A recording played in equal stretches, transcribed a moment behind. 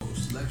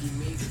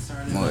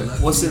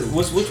What?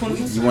 Which one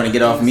is this? You want to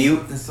get off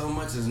mute?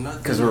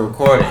 Because we're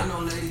recording.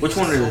 Which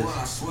one is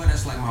this?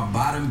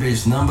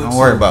 Don't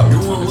worry about it.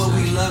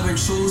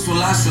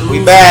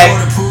 We back.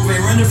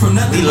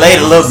 We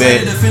late a little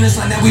bit. My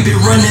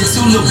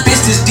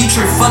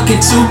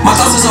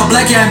thoughts is all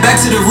black, yeah, I'm back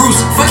to the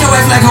roots. Fuck your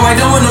wife like how I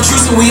don't want no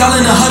truce, and we all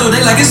in the huddle,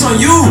 they like it's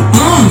on you.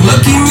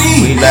 Lucky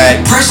me. We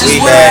back. Precious We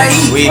what back. I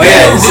eat. We Oh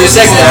yeah, back. this is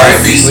the second one, right?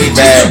 We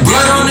back.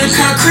 Blood on the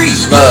concrete.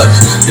 Look.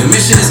 The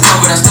mission is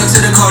covered, I stuck to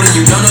the code and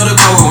you don't know the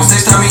code. Won't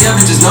FaceTime me up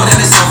and just know that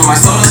it's over. My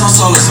soul is on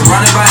solar,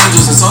 surrounded by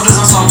angels and soldiers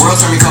on some world.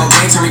 Turn me cold,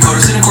 game turn me colder.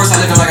 Sitting course,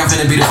 I looking like I'm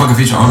finna be the fucking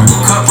future owner.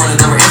 Cup running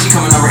over, and she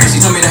coming over, and she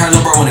told me that her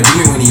little bro wanna give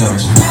me when he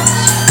overs.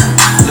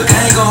 Look,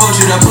 I ain't gon' hold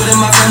you, now put in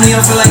my family,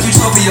 I feel like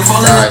utopia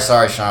falling.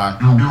 Sorry, Sean.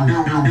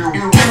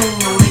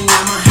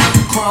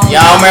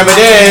 Y'all remember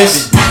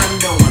this?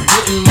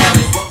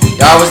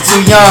 Y'all was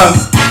too young.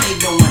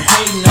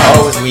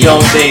 Oh, was we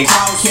don't think.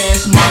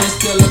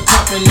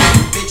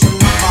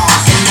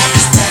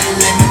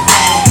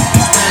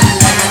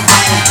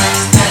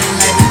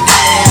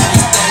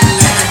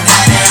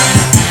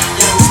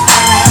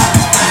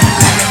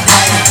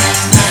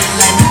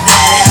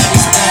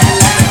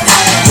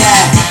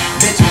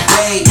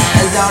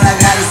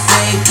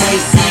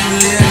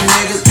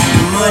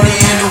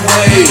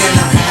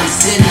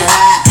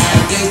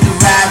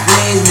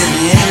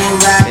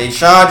 Hey,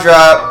 Sean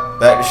drop.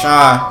 Back to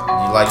Sean.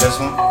 You like this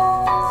one?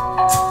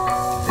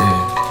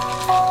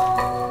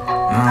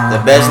 Yeah.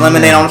 The best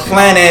lemonade on the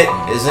planet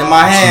is in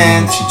my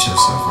hands. Cheat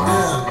yourself,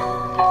 right?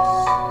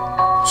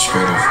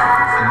 Straight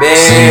up.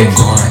 Big.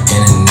 Going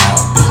in and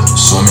out,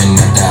 swimming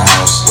at the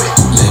house,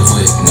 live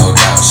with no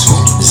doubt.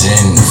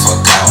 Zen the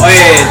fuck out. Oh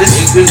yeah, this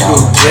is good.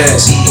 Yeah.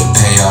 The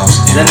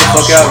payoffs. Zen the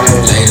fuck out.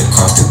 Yeah. Laid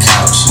across the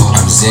couch.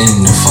 I'm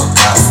zen the fuck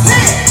out.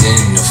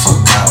 Zen the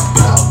fuck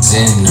out.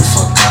 Zen the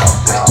fuck out.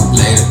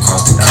 Laid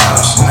across the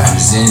couch.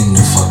 I'm zen the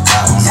fuck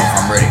out. I don't know if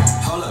I'm ready.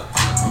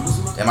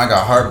 Damn, I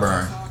got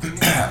heartburn.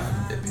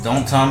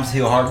 Don't Tums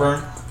heal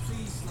heartburn?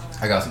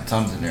 I got some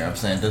Tums in there. I'm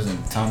saying,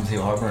 doesn't Tums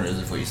heal heartburn, or is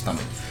it for your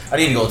stomach? I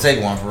need to go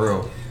take one for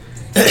real.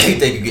 You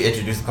think you can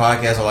introduce the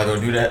podcast while I go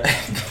do that?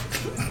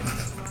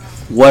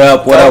 What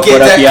up, y'all?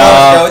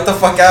 Get the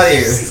fuck out of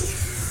here.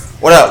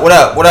 What up?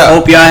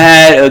 Hope y'all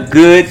had a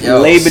good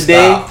Labor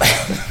Day. Stop.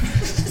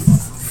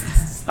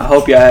 I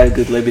hope y'all had a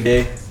good Labor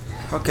Day.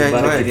 Okay, go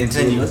ahead,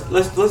 continue.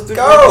 Let's do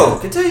Go,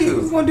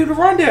 continue. We're gonna do the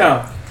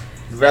rundown.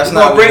 That's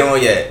not what we're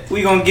doing yet.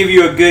 We're gonna give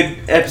you a good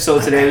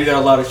episode today. We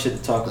got a lot of shit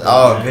to talk about.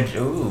 Oh, good.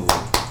 Ooh.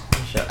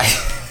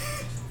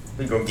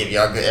 We're gonna give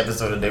y'all a good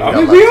episode today. We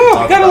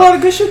got a lot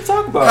of good shit to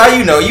talk about. How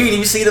you know? You didn't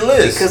even see the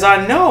list. Because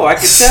I know. I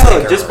can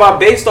tell just by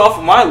based off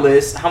of my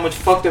list how much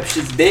fucked up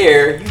shit's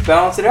there. You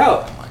balance it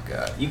out. Oh my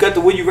god. You got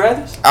the Would You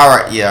Rathers?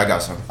 Alright, yeah, I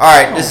got some.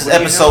 Alright, this is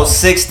episode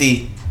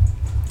 60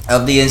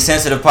 of the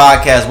Insensitive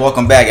Podcast.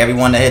 Welcome back,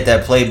 everyone that hit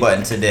that play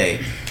button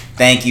today.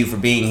 Thank you for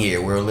being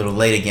here. We're a little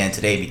late again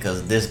today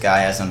because this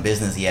guy had some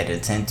business he had to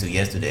attend to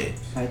yesterday.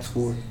 Night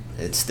school.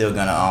 It's still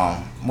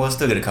gonna it's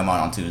still gonna come out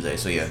on Tuesday.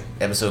 So yeah,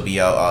 episode will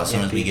be out as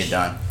soon as we get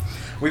done.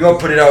 We're gonna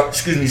put it out, as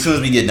soon as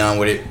we get done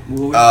with it.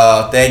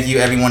 Thank you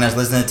everyone that's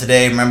listening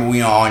today. Remember,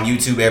 we are on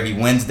YouTube every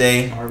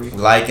Wednesday.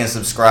 Like and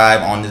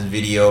subscribe on this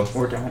video.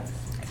 Or don't.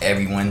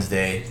 Every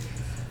Wednesday.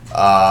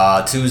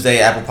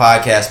 Tuesday, Apple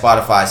Podcast,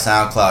 Spotify,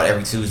 SoundCloud.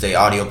 Every Tuesday,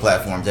 audio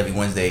platforms. Every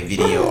Wednesday,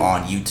 video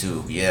on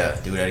YouTube. Yeah,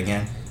 do that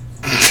again.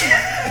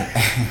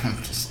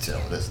 I'm just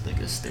telling this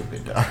nigga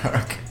stupid,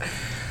 dog.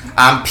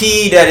 I'm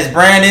P, that is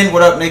Brandon.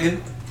 What up, nigga?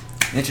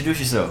 Introduce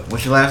yourself.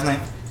 What's your last name?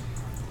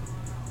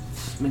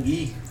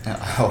 McGee.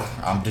 Oh,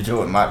 I'm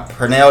DeJoy.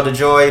 Pernell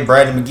DeJoy,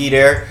 Brandon McGee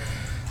there.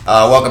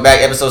 Welcome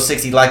back, episode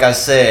 60. Like I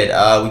said,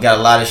 we got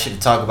a lot of shit to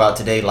talk about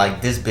today.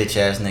 Like this bitch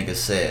ass nigga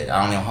said. I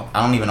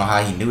don't even know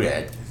how he knew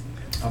that.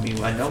 I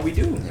mean, I know we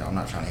do. Yo, I'm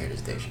not trying to hear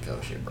this Dave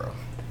Chappelle shit, bro.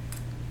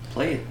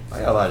 Play it.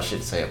 I got a lot of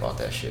shit to say about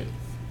that shit.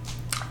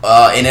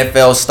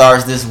 NFL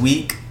starts this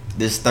week,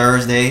 this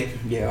Thursday.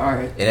 Yeah,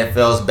 alright.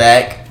 NFL's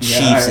back. Yeah,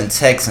 Chiefs and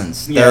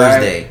Texans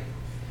Thursday.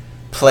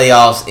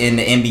 Playoffs in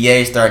the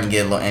NBA starting to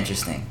get a little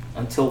interesting.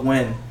 Until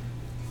when?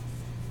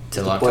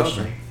 Till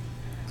October.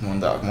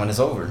 When it's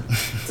over.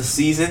 The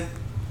season?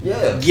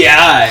 Yeah.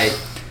 Yeah.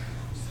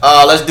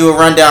 Let's do a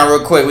rundown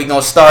real quick. We're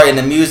gonna start in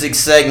the music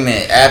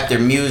segment. After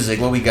music,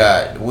 what we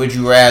got? Would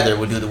you rather?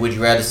 We'll do the Would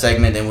You Rather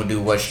segment, then we'll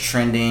do what's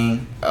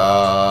trending.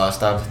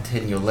 Stop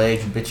hitting your leg,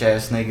 you bitch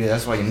ass nigga.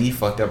 That's why your knee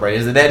fucked up, right?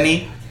 Is it that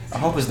knee? I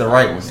hope it's the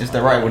right one. It's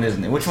the right one,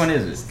 isn't it? Which one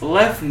is it? The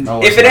left.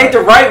 No, if it ain't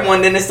the right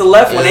one, then it's the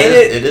left one, ain't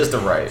it? It is the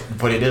right,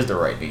 but it is the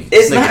right knee.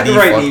 It's not the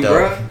right knee,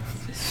 bro.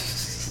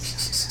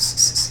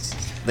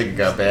 Nigga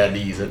got bad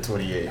knees at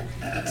 28.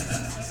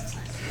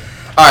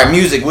 Alright,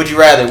 music. Would you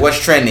rather? What's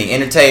trending?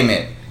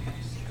 Entertainment.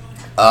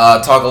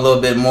 Talk a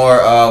little bit more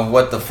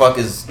what the fuck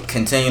is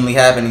continually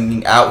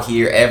happening out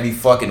here every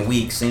fucking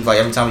week. Seems like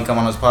every time we come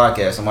on this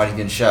podcast, somebody's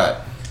getting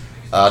shot.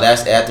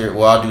 That's after.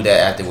 Well, I'll do that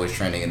after what's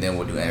trending, and then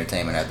we'll do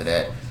entertainment after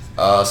that.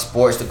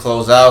 Sports to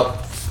close out.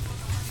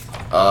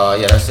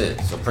 Yeah, that's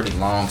it. So pretty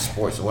long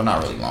sports. Well,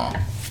 not really long.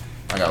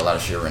 I got a lot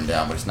of shit written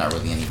down, but it's not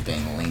really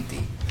anything lengthy.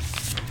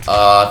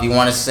 If you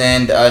want to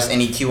send us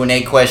any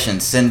Q&A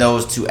questions, send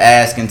those to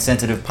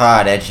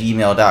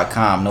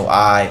askinsensitivepod@gmail.com. No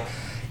I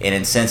in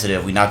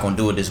insensitive. We're not going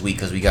to do it this week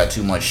because we got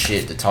too much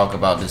shit to talk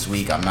about this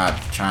week. I'm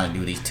not trying to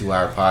do these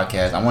 2-hour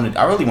podcasts. I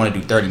really want to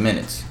do 30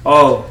 minutes.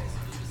 Oh,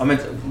 we're going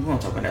to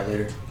talk about that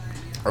later.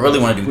 I really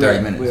want to do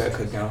 30 minutes. We got to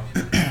cook down.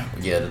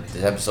 Yeah,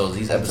 these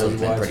episodes have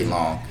been pretty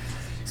long.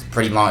 It's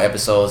pretty long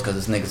episodes because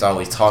this nigga's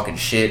always talking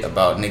shit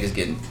about niggas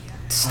getting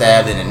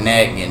stabbed in the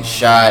neck, getting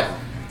shot,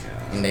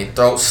 and they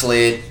throat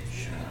slit,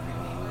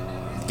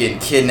 getting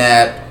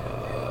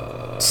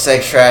kidnapped,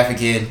 sex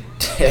trafficking.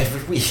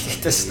 Every week,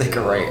 this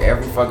nigga right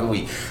every fucking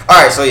week.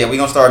 Alright, so yeah, we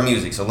gonna start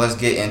music. So let's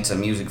get into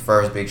music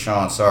first. Big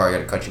Sean, sorry I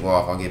gotta cut you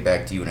off. I'll get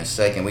back to you in a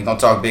second. We gonna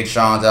talk Big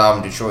Sean's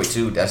album, Detroit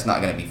 2. That's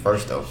not gonna be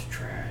first though. It's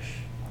trash.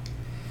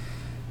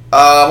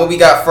 What we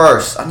got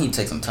first? I need to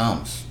take some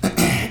Tums.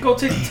 Go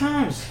take the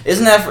Tums.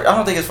 Isn't that for, I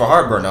don't think it's for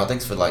heartburn though. I think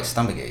it's for like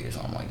stomachache or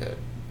something like that.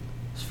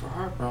 It's for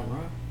heartburn, bro.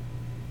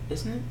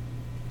 Isn't it?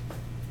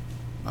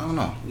 I don't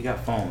know. We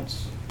got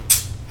phones.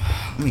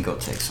 Let me go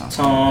take some.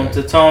 Tom. Let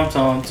me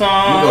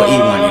go eat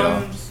one,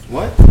 yo.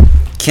 What?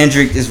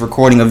 Kendrick is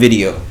recording a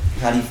video.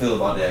 How do you feel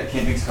about that?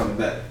 Kendrick's coming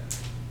back.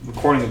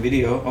 Recording a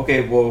video?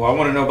 Okay, well, I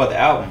want to know about the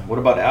album. What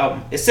about the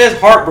album? It says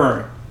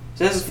heartburn. It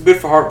says it's good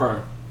for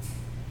heartburn.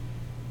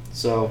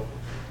 So,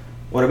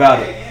 what about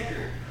it?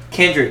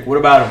 Kendrick, what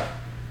about him?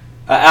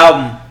 An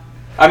album.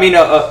 I mean,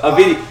 a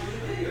video.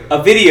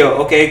 A video.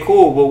 Okay,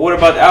 cool. But what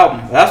about the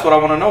album? That's what I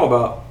want to know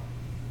about.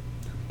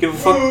 Give a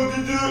fuck.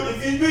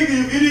 If he's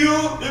making a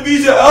video, that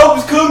means the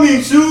album's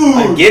coming soon.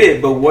 I get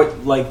it, but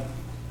what, like,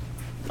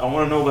 I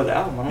want to know about the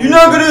album. You're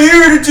not gonna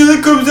hear it until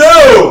it comes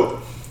out.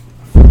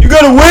 You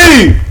gotta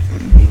wait. I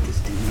hate this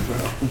dude, bro.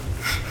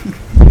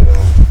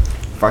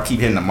 If I keep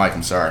hitting the mic,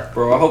 I'm sorry.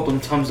 Bro, I hope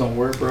them Tums don't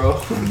work, bro.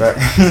 I'm back.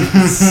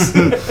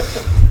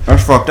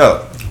 That's fucked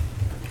up.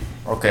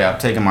 Okay, I'm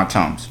taking my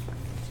Tums.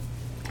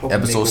 Hope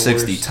Episode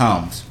 60, worse.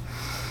 Tums.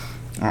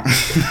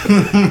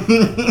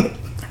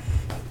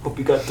 Hope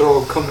you got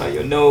throw up coming out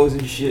your nose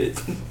and shit.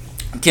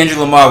 Kendrick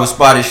Lamar was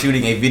spotted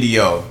shooting a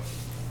video,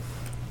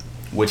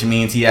 which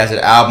means he has an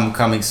album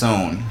coming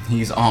soon.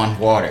 He's on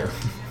water.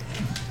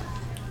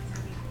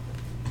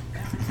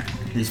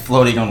 He's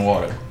floating on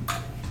water.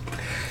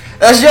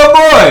 That's your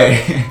boy.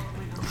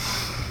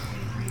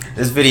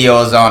 This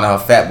video is on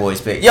Fat Boy's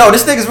page. Yo,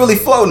 this nigga's really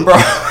floating, bro.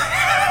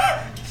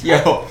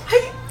 Yo,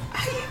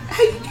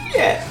 How you do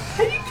that?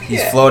 How you do he's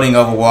that? floating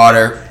over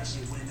water.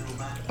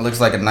 Looks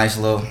like a nice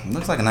little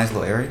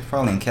area.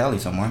 Probably in Cali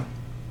somewhere.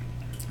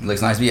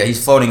 Looks nice. But yeah,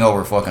 he's floating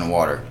over fucking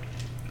water.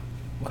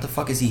 What the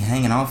fuck is he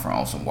hanging off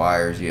from? Some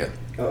wires, yeah.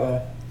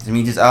 Uh-oh. I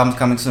mean, this album's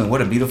coming soon.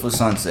 What a beautiful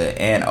sunset.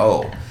 And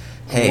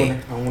hey.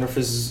 I wonder if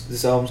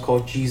this album's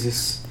called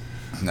Jesus.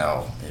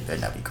 No, it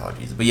better not be called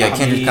Jesus. But yeah,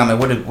 Kendrick's coming.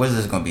 What is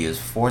this gonna be? His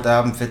 4th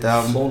album, 5th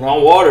album? Floating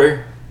on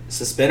water,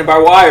 suspended by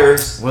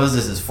wires. What is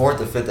this? His 4th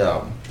or 5th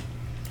album?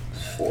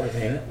 4th,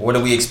 ain't it? What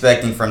are we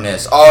expecting from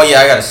this? Oh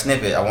yeah, I got a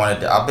snippet.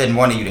 I've been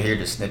wanting you to hear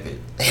this snippet.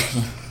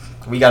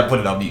 We gotta put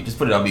it on mute. Just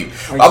put it on mute.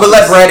 I'm gonna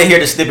let Brandon hear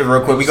the snippet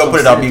real quick. We gonna put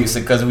it on mute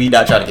because we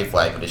not trying to get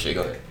flagged for this shit.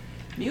 Go ahead.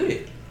 Mute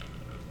it.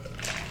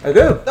 I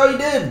go. No, you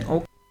did.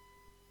 Okay.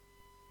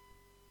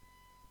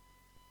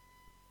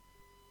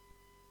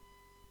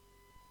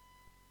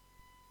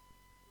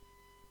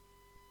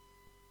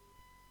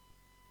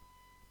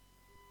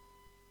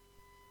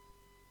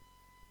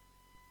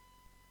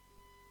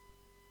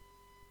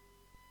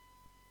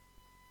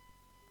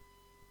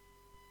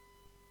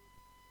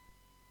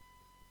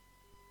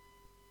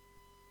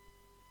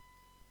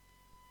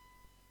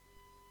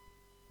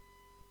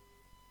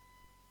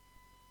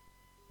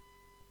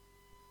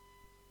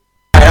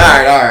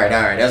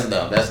 Alright. That's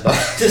enough.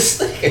 This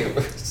thing.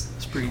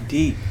 It's pretty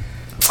deep.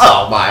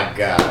 Oh my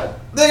god.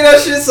 Nigga,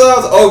 that shit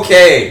sounds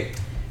okay.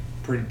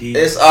 Pretty deep.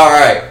 It's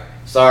alright.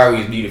 Sorry we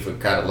was muted for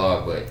kind of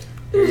long, but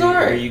it was There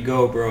alright. you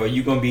go, bro.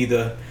 You gonna be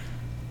the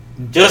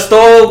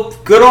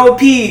good old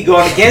P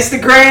going against the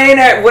grain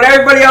at what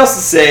everybody else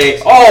is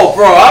saying. Oh,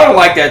 bro, I don't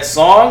like that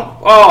song.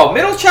 Oh,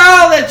 Middle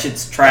Child, that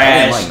shit's I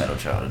trash. didn't like Middle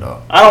Child at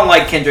all. I don't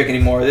like Kendrick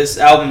anymore. This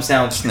album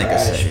sounds Nigga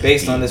trash said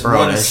based it. on this Bro,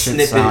 one that shit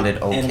snippet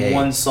sounded okay. and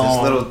one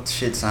song. This little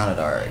shit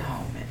sounded alright.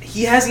 Oh man,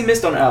 he hasn't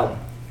missed on the album.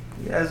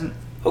 He hasn't.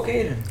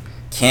 Okay then.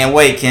 Can't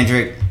wait,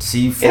 Kendrick.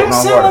 See you It floating don't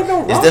on sound water. like no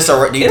rock. Is this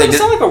a? Do you It think? don't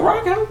sound like a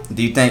rock album.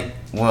 Do you think?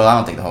 Well, I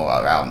don't think the whole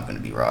album's gonna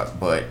be rock,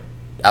 but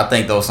I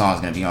think those songs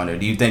gonna be on there.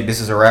 Do you think this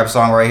is a rap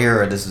song right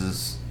here, or this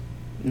is?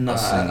 No,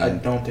 singing. I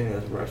don't think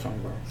that's a rap song,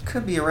 bro.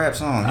 Could be a rap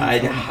song. I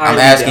I'm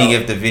highly asking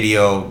doubt. if the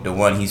video, the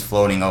one he's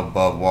floating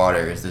above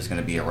water, is this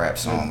gonna be a rap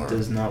song? It Or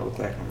does not look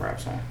like a rap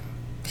song.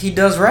 he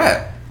does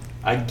rap.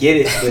 I get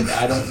it, but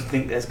I don't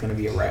think that's gonna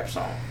be a rap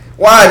song.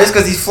 Why? Just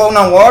because he's floating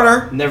on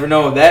water? Never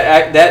know.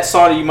 That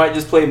song that you might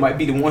just play might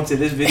be the one to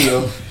this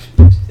video.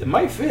 It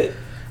might fit.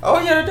 Oh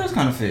yeah, that does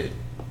kind of fit.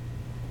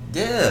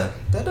 Yeah,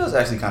 that does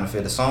actually kind of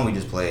fit. The song we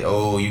just played.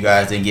 Oh, you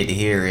guys didn't get to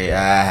hear it.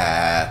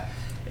 Ah,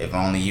 if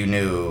only you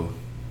knew.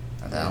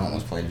 I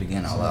almost played it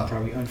again out So I'll loud.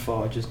 probably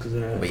unfollow just because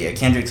of that. But yeah,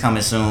 Kendrick's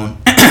coming soon.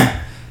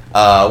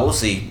 We'll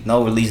see.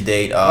 No release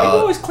date. Why you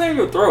always clearing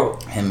your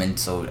throat? Him and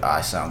so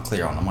I sound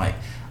clear on the mic.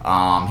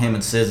 Him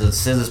and SZA.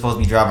 SZA's supposed to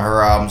be dropping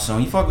her album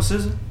soon. You fuck with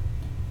SZA?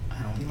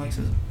 I don't You like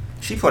SZA?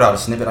 She put out a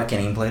snippet. I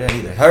can't even play that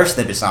either. Her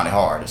snippet sounded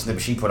hard. The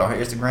snippet she put on her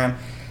Instagram,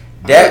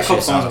 that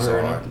shit sounded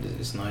so hard.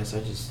 It's nice. I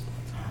don't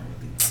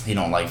really. He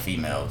don't like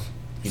females.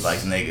 He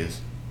likes niggas.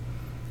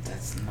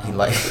 That's not. He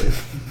likes.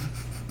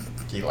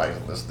 He likes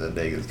to listen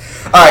to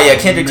niggas. All right, yeah.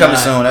 Kendrick coming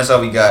soon. That's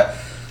all we got.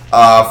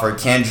 For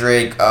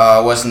Kendrick,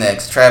 what's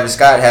next? Travis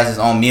Scott has his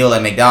own meal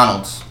at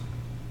McDonald's.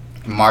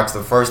 Marks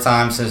the first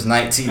time since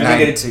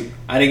 1992.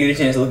 I didn't get a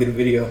chance to look at the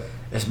video.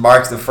 This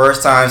marks the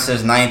first time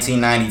since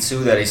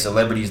 1992 that a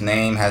celebrity's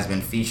name has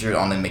been featured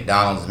on the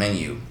McDonald's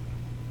menu.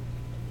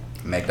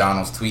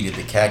 McDonald's tweeted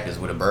the cactus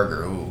with a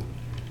burger. Ooh.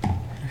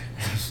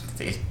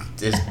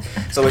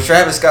 So is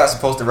Travis Scott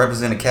supposed to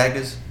represent a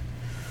cactus?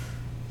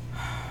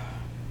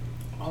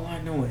 All I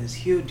know is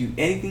he'll do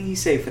anything he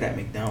say for that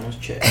McDonald's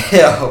check.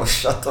 Yo,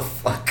 shut the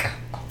fuck up.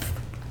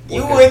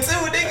 You would too,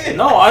 nigga.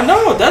 No, I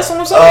know. That's what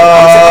I'm saying.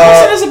 I'm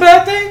saying it's a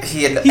bad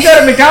thing. He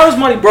got a McDonald's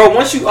money, bro.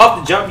 Once you off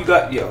the jump, you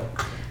got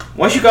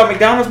Once you got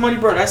McDonald's money,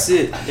 bro, that's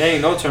it. There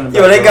ain't no turning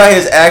back. Yo, they got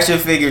his action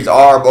figures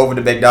arm over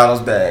the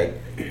McDonald's bag.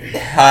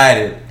 Hide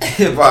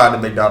it. Behind the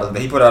McDonald's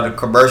bag. He put out a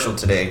commercial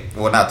today.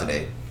 Well, not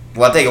today.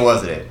 Well, I think it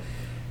was today.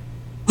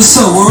 What's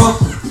up, world?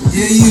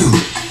 Yeah, you.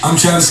 I'm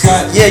Travis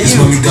Scott. Yeah, It's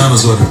you. my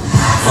McDonald's order.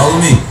 Follow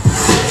me.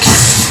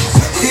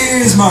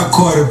 Here's my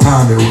quarter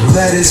pounder with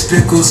lettuce,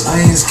 pickles,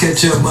 onions,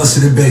 ketchup,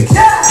 mustard, and bacon.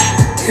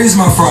 Here's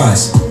my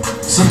fries.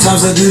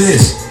 Sometimes I do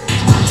this.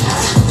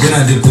 Then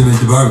I dip them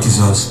into barbecue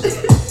sauce.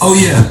 Oh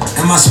yeah,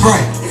 and my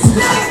Sprite.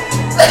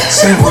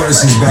 Same order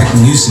since back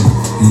in Houston,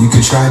 and you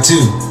can try it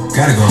too.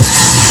 Gotta go.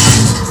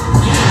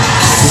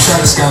 We'll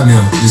try the Scott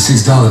meal, just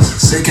 $6.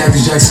 Say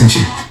Cactus Jack sent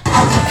you.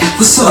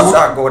 What's up? I'm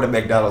not going to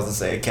McDonald's and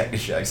saying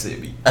Cactus Jack sent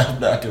me. I'm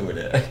not doing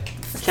that.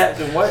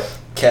 Captain what?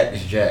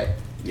 Cactus Jack.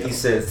 Yo. He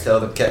says, tell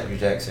them Cactus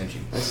Jack sent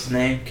you. What's his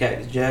name?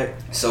 Cactus Jack.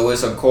 So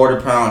it's a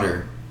quarter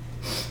pounder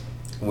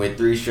with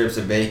 3 strips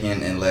of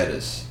bacon and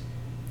lettuce.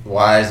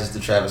 Why is this the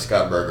Travis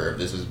Scott burger if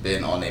this has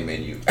been on their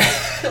menu?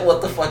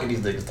 What the fuck are these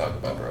niggas talking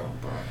about, bro?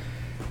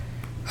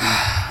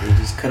 They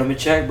just cut him a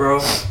check,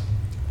 bro.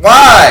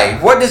 Why?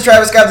 What does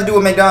Travis Scott have to do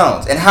with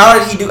McDonald's? And how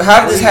did he do?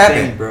 How did this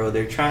happen, bro?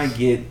 They're trying to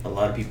get a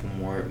lot of people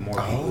more people.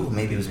 Oh,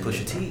 maybe it was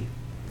Pusha T.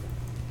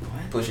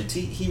 What? Pusha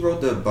T. He wrote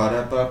the ba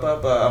da ba ba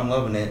ba. I'm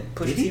loving it.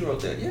 Pusha Did T he? wrote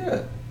that.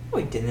 Yeah. No,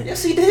 he didn't.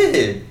 Yes, he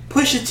did.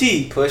 Pusha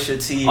T.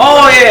 Pusha T.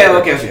 Oh, yeah,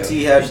 okay, Pusha okay.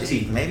 T had Pusha T.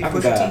 T. Maybe I Pusha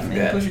forgot, T.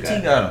 Maybe Pusha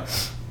T got him.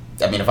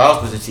 I mean, if I was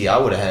Pusha T, I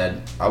would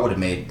have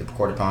made the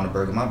quarter pounder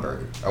burger my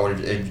burger.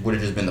 It would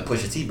have just been the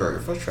Pusha T burger.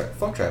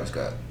 Fuck Travis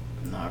Scott.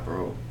 Nah,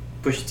 bro.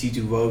 Pusha T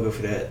too vulgar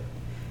for that.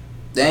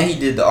 Then he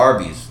did the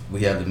Arby's.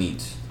 We have the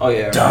meats. Oh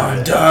yeah. I Dun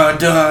remember dun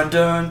dun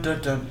dun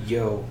dun dun. that.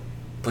 Yo,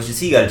 Pusha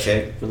T got a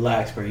check.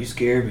 relax, bro. You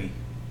scared me.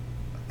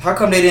 How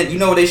come they didn't? You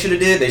know what they should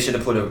have did? They should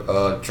have put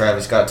a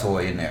Travis Scott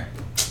toy in there.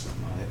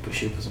 Nah, that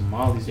Pusha put some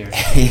mollies there.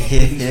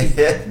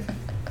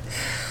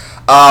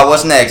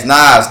 What's next?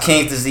 Nas,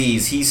 King's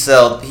Disease. He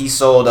sold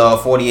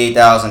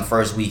 48,000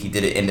 first week. He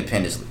did it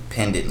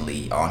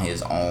independently on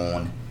his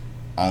own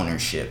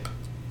ownership.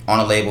 On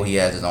a label, he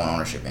has his own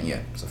ownership, and yeah,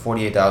 so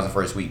 48,000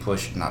 first week.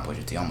 Not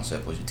Pusha T. I almost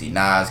said Pusha T.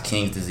 Nas,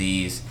 King's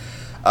Disease.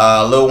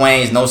 Lil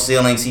Wayne's No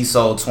Ceilings. He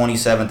sold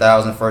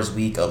 27,000 first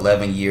week,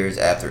 11 years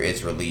after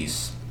its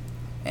release,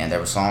 and there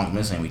were songs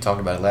missing. We talked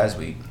about it last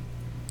week.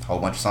 A whole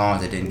bunch of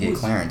songs that didn't get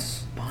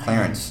clearance.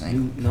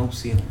 No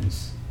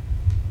ceilings.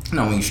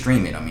 No, when you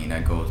stream it, I mean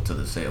that goes to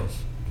the sales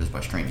just by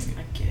streaming it.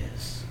 I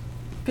guess.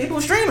 People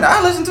stream it.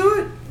 I listen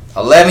to it.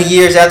 11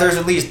 years after its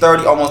release,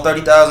 almost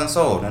 30,000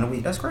 sold in a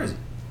week. That's crazy.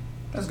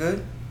 That's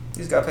good. He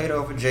just got paid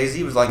off.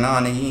 Jay-Z was like, nah,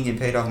 nigga, you ain't get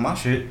paid off my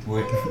shit.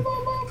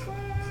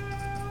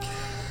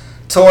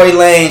 Tory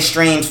Lanez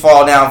streams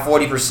fall down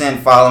 40%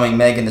 following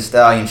Megan Thee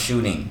Stallion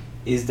shooting.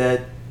 Is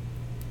that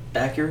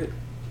accurate?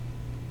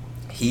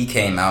 He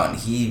came out and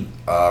he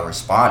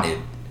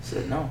responded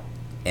Said no.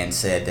 and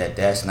said that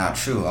that's not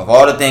true. Of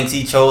all the things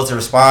he chose to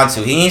respond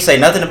to, he ain't say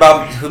nothing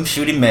about him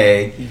shooting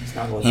Meg. He's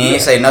not gonna He do ain't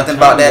that. say nothing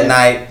about that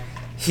night.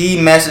 He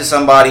messaged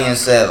somebody and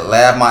said,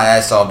 laugh my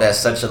ass off, that's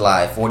such a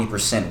lie,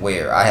 40%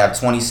 where? I have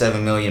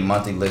 27 million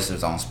monthly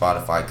listeners on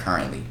Spotify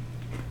currently.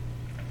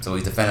 So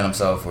he's defending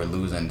himself for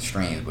losing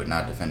streams, but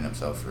not defending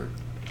himself for...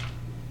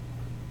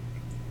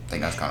 I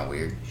think that's kind of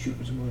weird.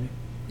 Shooting somebody.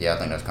 Yeah, I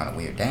think that's kind of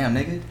weird. Damn,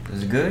 nigga.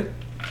 Is it good?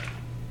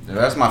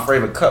 That's my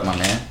favorite cut, my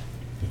man.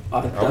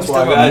 That's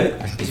why I got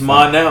it. It's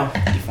mine now.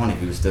 It'd be funny if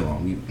he was still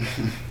on mute.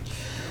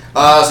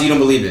 So you don't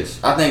believe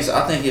this? I think so.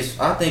 I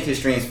think his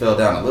streams fell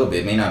down a little bit.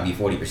 It may not be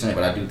 40%,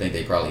 but I do think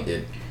they probably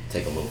did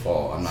take a little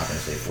fall. I'm not gonna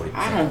say 40%.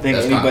 I don't think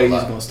That's kinda a anybody's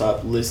lot. gonna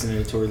stop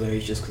listening to Tory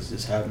Lanez just because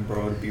this happened,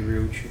 bro. To be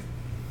real with you,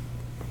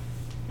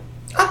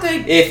 I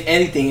think if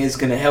anything, it's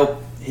gonna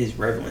help his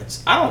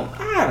relevance. I don't know.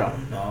 I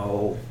don't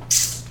know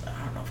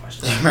if I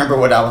should. Remember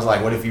when I was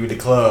like, "What if you were at the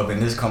club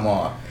and this come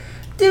on?"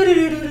 And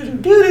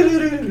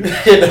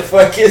the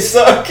fucking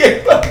song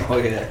came on. Oh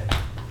yeah,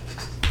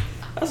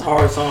 that's a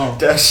hard song.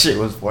 That shit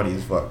was funny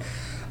as fuck.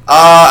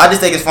 I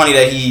just think it's funny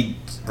that he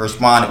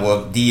responded,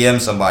 DM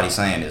somebody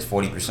saying this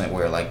 40%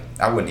 where, like,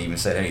 I wouldn't even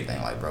said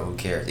anything. Like, bro, who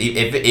cares?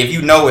 If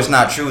you know it's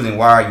not true, then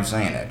why are you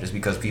saying that? Just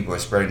because people are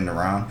spreading it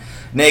around?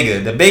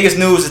 Nigga, the biggest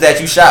news is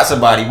that you shot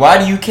somebody. Why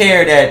do you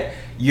care that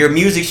your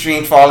music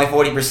stream falling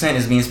 40%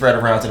 is being spread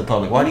around to the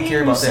public? Why do you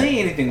care about that? He didn't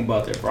say anything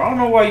about that, bro. I don't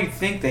know why you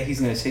think that he's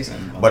going to say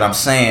something about But I'm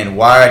saying,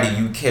 why do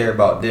you care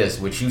about this?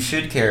 What you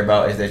should care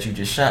about is that you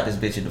just shot this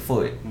bitch in the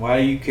foot.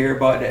 Why do you care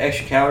about the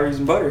extra calories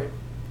and butter?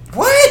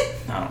 What?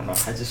 I don't know.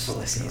 I just feel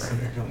like saying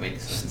something that don't make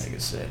sense. This nigga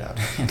said out.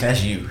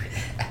 That's you.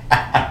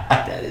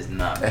 That is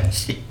not me.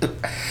 That's you.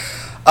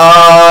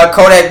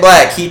 Kodak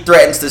Black. He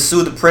threatens to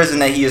sue the prison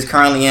that he is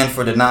currently in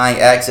for denying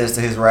access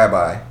to his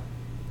rabbi.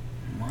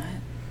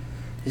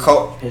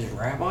 What? His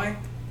rabbi?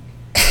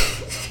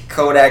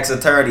 Kodak's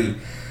attorney,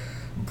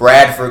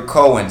 Bradford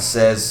Cohen,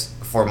 says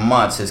for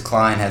months his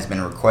client has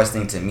been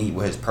requesting to meet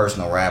with his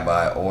personal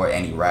rabbi or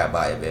any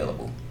rabbi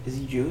available. Is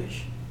he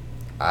Jewish?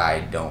 I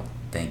don't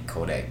think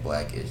Kodak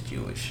Black is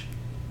Jewish.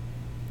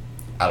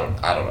 I don't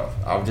know.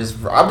 I'm just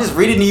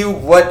reading to you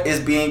what is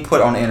being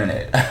put on the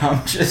internet.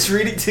 I'm just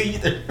reading to you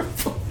the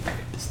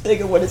this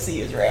nigga want to see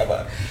his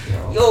rabbi.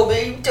 Yo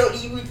man, you don't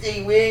even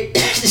think, man.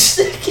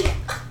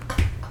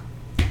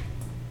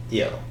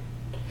 Yo,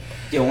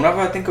 whenever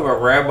I think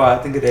about rabbi,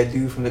 I think of that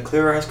dude from the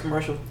Clear Eyes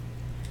commercial.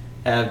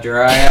 Have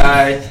dry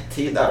eyes.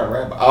 He's not a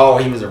rabbi. Oh,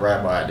 he was a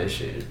rabbi. This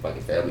shit is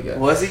fucking Family Guy.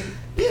 Was he?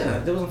 Yeah,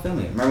 that was on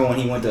Family Guy. Remember when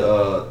he went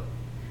to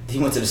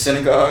the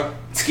synagogue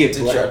to get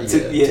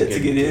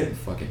in?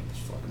 Fucking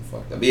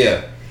fucked up. But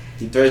yeah,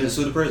 he threatened to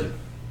sue the prison.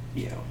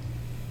 Yeah.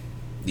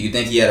 Do you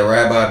think he had a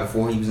rabbi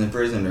before he was in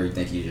prison, or you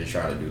think he's just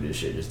trying to do this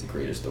shit just to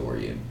create a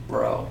story? And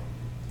bro,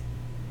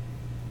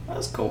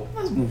 that's cool.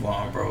 Let's move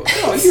on, bro.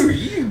 Yo,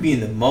 you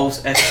being the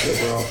most extra,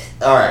 bro.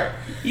 All right.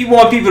 You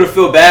want people to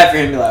feel bad for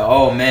him, be like,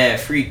 oh man,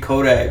 free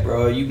Kodak,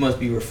 bro. You must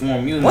be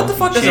reformed. What the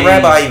fuck does a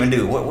rabbi even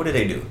do? What do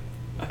they do?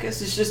 I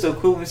guess it's just the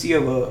equivalency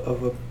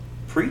of a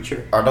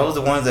preacher. Are those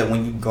the ones that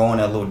when you go in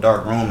that little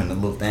dark room and the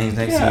little things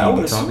next to you,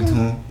 you be talking to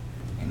them?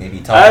 And they be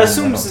talking. I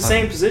assume it's the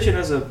same position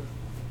as a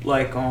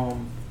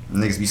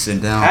niggas be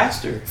sitting down.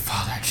 Pastor.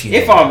 Father, I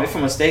cheated. If I'm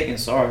mistaken,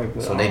 sorry.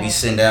 But so they be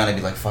sitting down and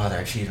be like, Father,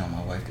 I cheated on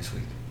my wife this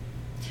week.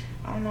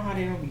 I don't know how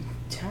they don't be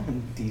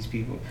telling these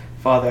people,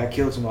 Father, I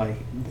killed somebody.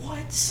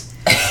 What?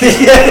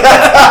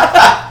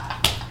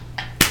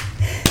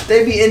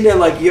 They be in there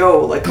like,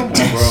 yo, like, come on,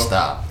 bro.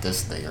 Stop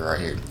this nigga right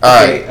here.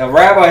 Okay, a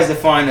rabbi is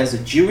defined as a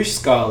Jewish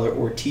scholar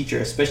or teacher,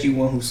 especially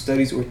one who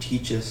studies or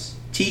teaches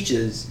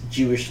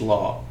Jewish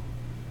law.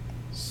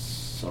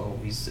 So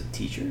he's a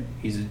teacher?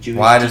 He's a Jewish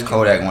Why teacher. does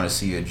Kodak want to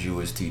see a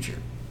Jewish teacher?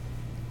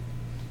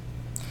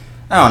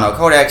 I don't know.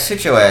 Kodak,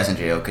 sit your ass in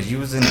jail because you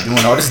was in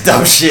doing all this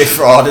dumb shit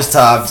for all this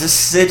time.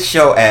 Just sit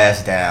your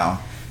ass down.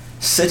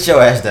 Sit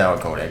your ass down,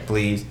 Kodak,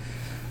 please.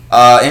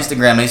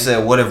 Instagram, they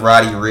said, what if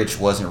Roddy Ricch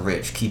wasn't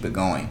rich? Keep it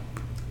going.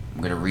 I'm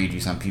going to read you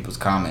some people's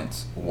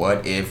comments.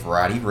 What if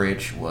Roddy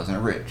Ricch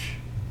wasn't rich?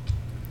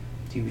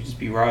 He would just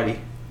be Roddy.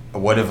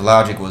 What if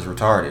Logic was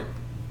retarded?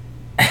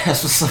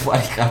 That's what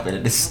somebody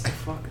commented. This. What the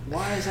fuck?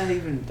 Why is that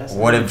even...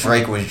 What if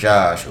Drake was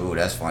Josh? Ooh,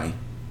 that's funny.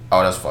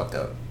 Oh, that's fucked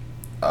up.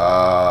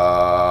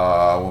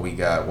 What we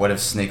got? What if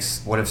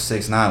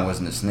 6ix9ine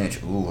wasn't a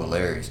snitch? Ooh,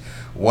 hilarious.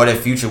 What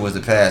if Future was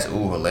the past?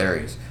 Ooh,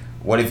 hilarious.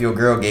 What if your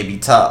girl gave me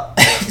top?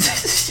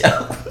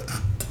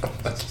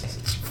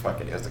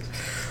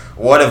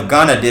 What if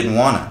Gunna didn't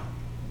wanna?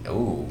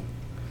 Ooh.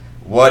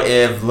 What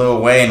if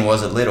Lil Wayne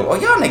was a little? Oh,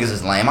 y'all niggas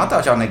is lame. I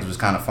thought y'all niggas was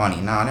kind of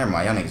funny. Nah, never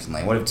mind. Y'all niggas is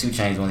lame. What if 2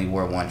 Chainz only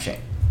wore 1 chain?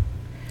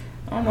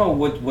 I don't know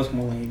what's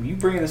more lame. You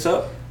bringing this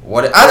up?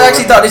 What? I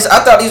actually thought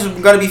these were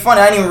gonna be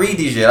funny. I didn't even read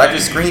these yet. I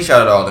just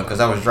screenshotted all of them because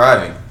I was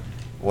driving.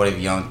 What if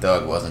Young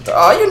Thug wasn't?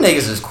 Oh, you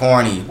niggas is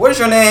corny. What is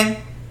your name?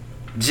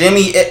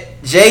 Jimmy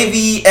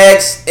JVXNMX.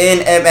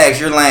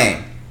 You're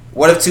lame.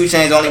 What if 2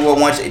 Chainz only wore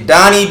 1 chain?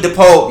 Donnie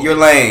DePope. You're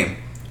lame.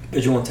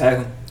 But you want to tag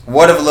him?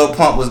 What if Lil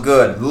Pump was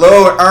good?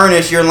 Lil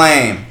Ernest. You're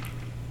lame.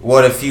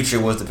 What if Future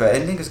was the past?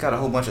 And niggas got a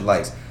whole bunch of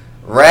likes.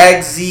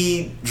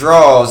 Ragsy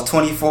Draws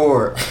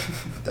 24.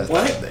 That's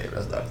what? Not his name.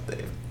 That's not his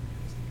name.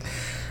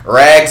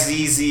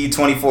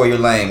 RagZZ24, you're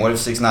lame. What if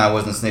 6ix9ine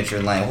wasn't a snitch?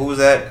 You're lame. Who was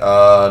that?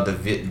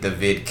 The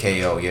vid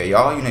KO. Yeah,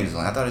 y'all you niggas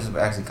lame. I thought this would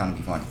actually kind of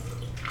be funny.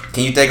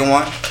 Can you think of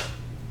one?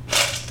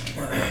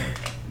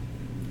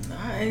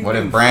 What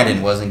if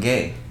Brandon wasn't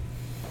gay?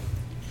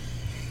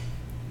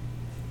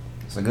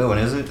 It's a good one,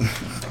 is it?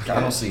 I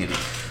don't see it.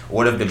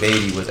 What if the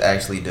baby was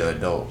actually the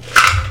adult?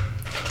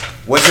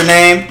 What's your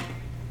name?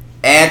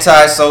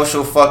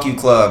 Anti-social fuck you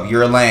club.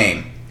 You're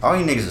lame. All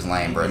you niggas is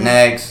lame, bro.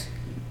 Next.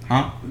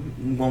 Huh?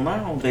 Well,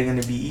 now they're going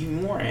to be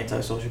even more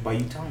antisocial by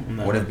you telling them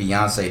that. What if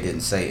Beyonce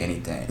didn't say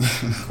anything?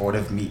 What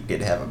if Meek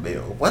didn't have a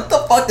bill? What the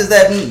fuck does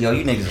that mean? Yo,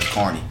 you niggas is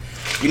corny.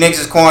 You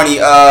niggas is corny.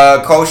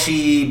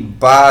 Koshi,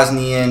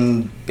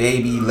 Bosnian,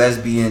 baby,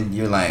 lesbian,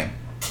 you're lame.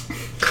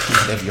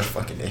 Whatever your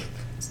fucking name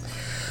is.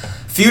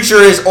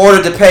 Future is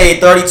ordered to pay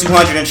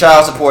 $3,200 in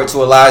child support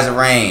to Eliza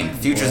Reign.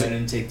 Future's... Go ahead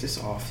and take this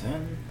off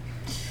then.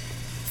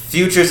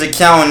 Future's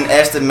accountant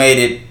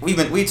estimated.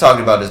 We talked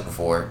about this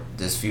before.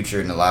 This Future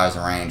and Eliza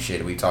Reign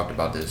shit. We talked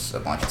about this a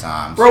bunch of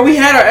times. Bro, we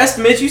had our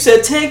estimates. You said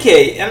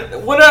 10K.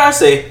 And what did I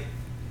say?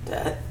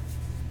 That.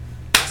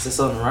 I said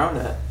something around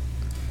that.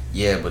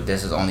 Yeah, but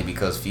this is only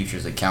because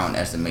Future's accountant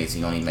estimates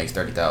he only makes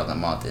 $30,000 a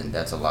month, and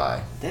that's a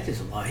lie. That is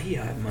a lie. He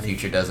had money.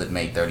 Future doesn't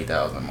make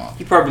 $30,000 a month.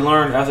 He probably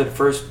learned after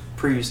the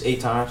previous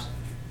 8 times.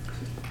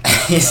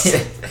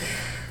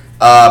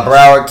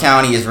 Broward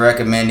County is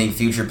recommending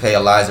Future pay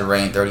Eliza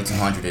Reign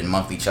 $3,200 in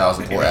monthly child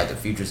support after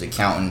Future's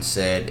accountant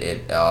said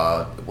it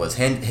was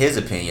his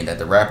opinion that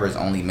the rapper is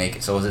only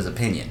making. So it was his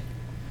opinion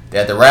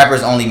that the rapper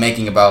is only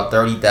making about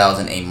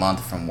 $30,000 a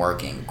month from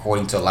working.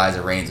 According to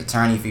Eliza Reign's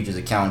attorney, Future's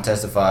accountant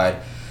testified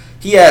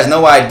he has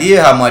no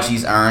idea how much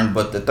he's earned,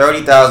 but the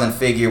 $30,000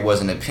 figure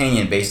was an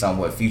opinion based on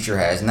what Future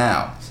has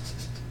now.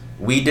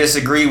 We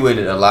disagree with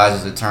it,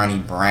 Eliza's attorney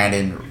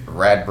Brandon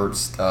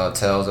Radbert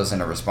tells us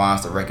in a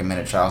response to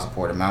recommended child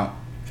support amount.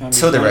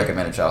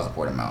 Recommended child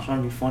support amount. Trying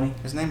to be funny.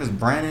 His name is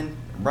Brandon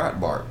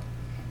Radbart.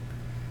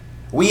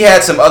 We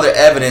had some other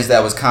evidence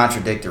that was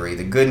contradictory.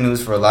 The good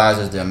news for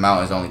Eliza is the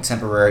amount is only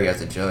temporary as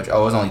the judge.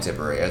 Oh, it's only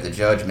temporary as the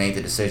judge made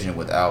the decision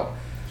without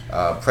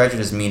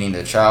prejudice, meaning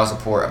the child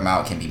support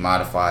amount can be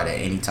modified at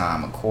any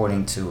time.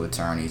 According to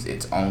attorneys,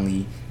 it's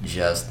only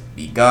just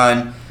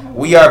begun.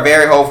 We are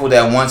very hopeful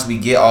that once we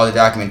get all the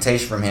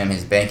documentation from him,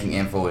 his banking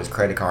info, his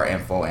credit card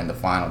info, and the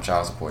final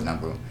child support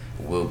number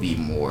will be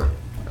more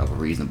of a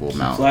reasonable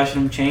amount.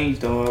 Flashing them change,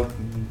 dog.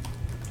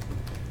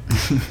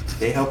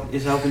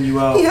 It's helping you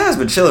out. He has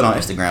been chilling on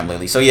Instagram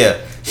lately. So yeah,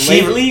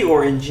 lately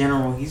or in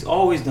general, he's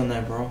always done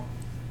that, bro.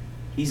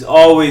 He's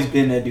always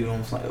been that dude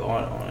on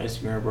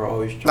Instagram, bro.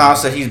 Always. No, I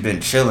said he's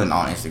been chilling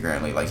on Instagram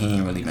lately. Like he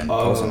ain't really been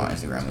posting on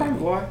Instagram lately.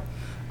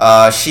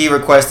 Why? She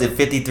requested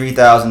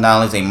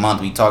 $53,000 a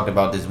month. We talked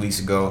about this weeks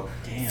ago.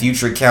 Damn.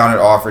 Future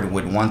counter offered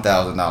with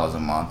 $1,000 a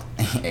month,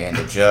 and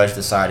the judge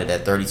decided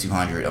that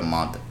 $3,200 a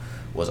month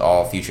was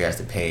all Future has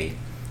to pay.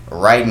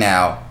 Right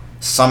now,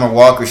 Summer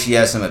Walker, she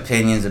has some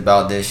opinions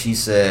about this. She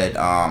said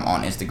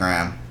on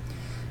Instagram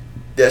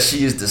that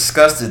she is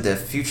disgusted that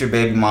Future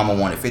baby mama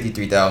wanted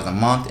 $53,000 a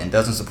month and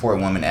doesn't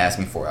support women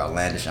asking for an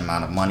outlandish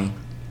amount of money.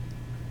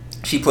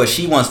 She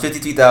wants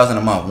 $53,000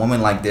 a month.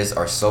 Women like this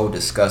are so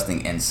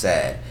disgusting and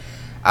sad.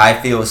 I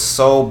feel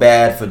so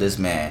bad for this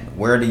man.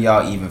 Where do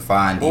y'all even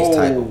find these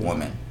type of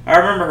women? I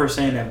remember her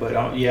saying that, but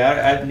I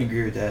didn't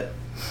agree with that.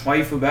 Why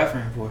you feel bad for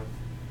him for?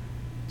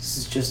 This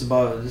is just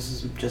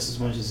as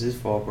much as his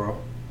fault, bro.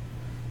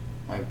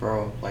 Like,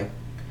 bro,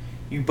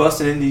 you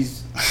busting in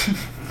these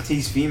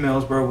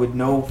females, bro, with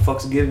no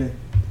fucks given.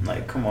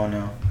 Like, come on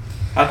now.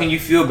 How can you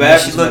feel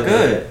bad? She look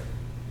good.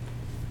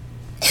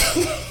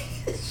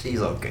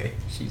 She's okay.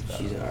 She's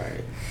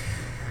alright.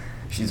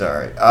 She's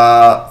alright.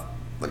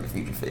 Look at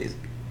Future face.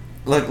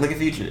 Look at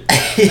Future.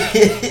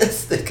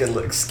 This nigga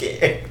looks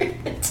scared.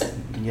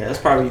 Yeah, that's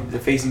probably the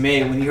face he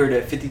made when he heard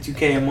that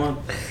 $52K a month.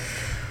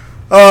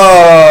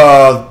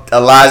 Oh,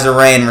 Eliza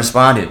Reign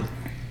responded.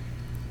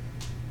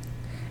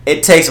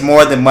 It takes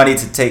more than money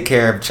to take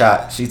care of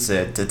child. She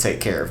said to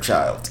take care of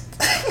child.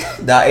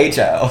 Not a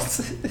child.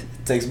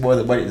 It takes more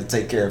than money to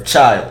take care of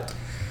child.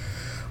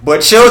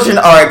 But children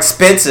are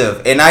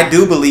expensive, and I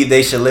do believe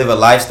they should live a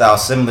lifestyle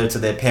similar to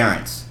their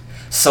parents.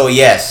 So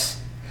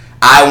yes,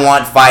 I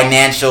want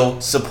financial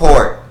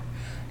support.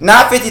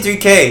 Not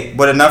 $53K,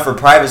 but enough for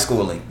private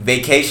schooling,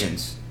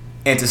 vacations,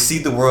 and to see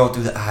the world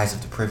through the eyes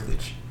of the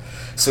privileged.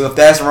 So if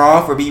that's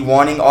wrong for me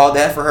wanting all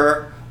that for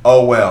her,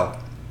 oh well.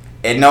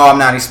 And no, I'm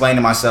not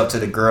explaining myself to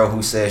the girl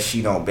who says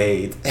she don't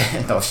bathe.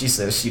 No, she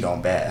says she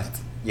don't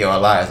bath. Yo,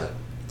 Eliza,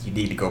 you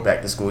need to go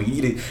back to school.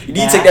 You need to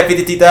take that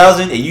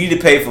 $53,000 and you need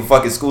to pay for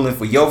fucking schooling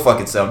for your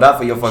fucking self, not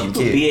for your fucking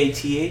kid.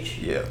 BATH?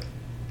 Yeah.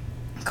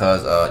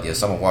 Because,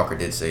 Summer Walker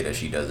did say that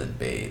she doesn't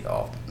bathe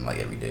often, like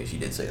every day. She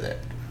did say that.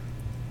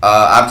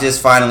 I'm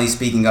just finally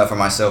speaking up for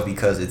myself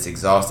because it's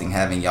exhausting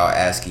having y'all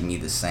asking me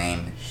the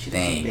same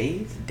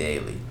thing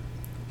daily.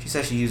 She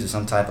said she uses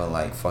some type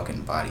of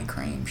fucking body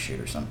cream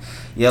shit or something.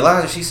 Yeah,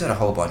 Eliza, she said a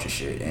whole bunch of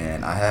shit,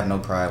 and I have no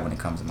pride when it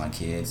comes to my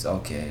kids.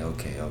 Okay.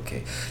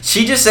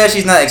 She just said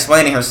she's not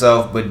explaining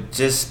herself, but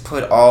just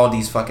put all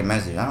these fucking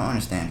messages. I don't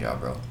understand y'all,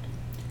 bro.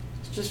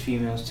 It's just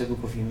females,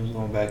 typical females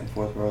going back and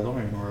forth, bro. Don't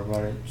even worry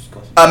about it.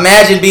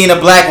 Imagine being a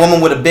black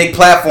woman with a big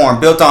platform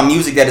built on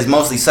music that is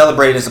mostly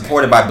celebrated and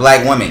supported by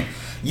black women.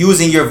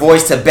 Using your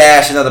voice to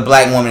bash another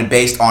black woman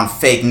based on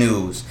fake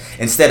news.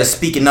 Instead of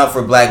speaking up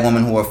for black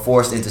women who are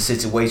forced into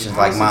situations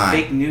like mine. How is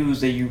it fake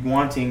news that you're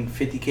wanting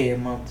 $50K a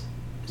month?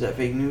 Is that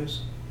fake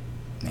news?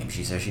 Maybe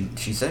she said she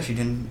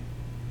didn't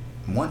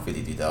want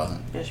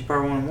 $53,000. Yeah, she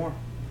probably wanted more.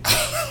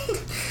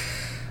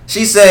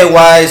 She said,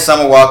 why is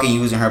Summer Walker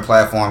using her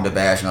platform to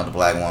bash another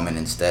black woman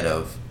instead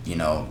of,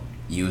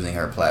 using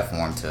her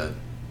platform to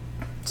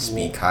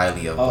speak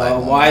highly of black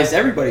women? Why is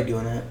everybody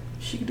doing that?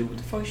 She can do what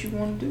the fuck she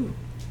want to do.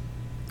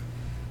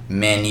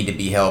 Men need to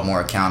be held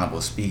more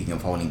accountable. Speaking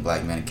of holding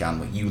black men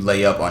accountable, you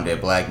lay up under a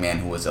black man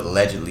who was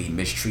allegedly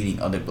mistreating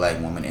other black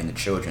women and the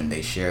children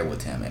they share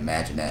with him.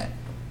 Imagine that.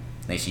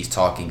 I think she's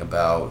talking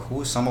about,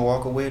 who is Summer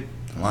Walker with?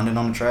 London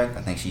on the track?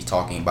 I think she's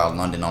talking about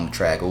London on the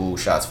track. Ooh,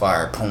 shots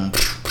fired. Boom.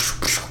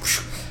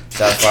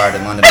 Shots fired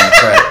at London on the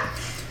track.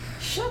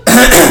 Shut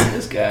up,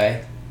 this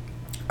guy.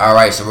 All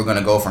right, so we're going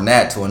to go from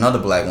that to another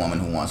black woman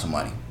who wants some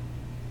money.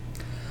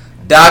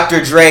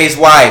 Dr. Dre's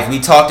wife. We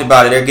talked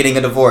about it. They're getting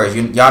a divorce.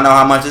 Y'all know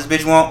how much this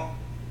bitch want?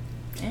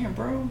 Damn,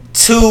 bro.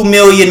 $2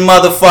 million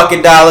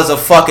motherfucking dollars a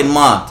fucking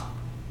month.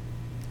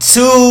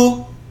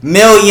 $2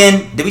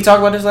 million. Did we talk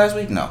about this last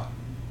week? No.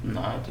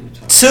 No, I didn't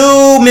talk.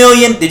 $2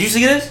 million. Did you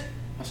see this?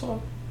 I saw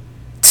it.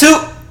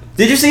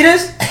 Did you see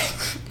this?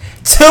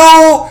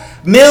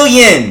 $2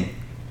 million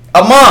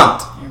a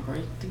month. Damn, bro.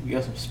 You think you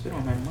got some spit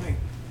on that mic.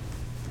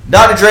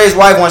 Dr. Dre's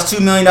wife wants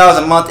 $2 million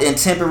a month in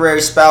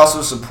temporary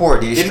spousal support.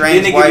 The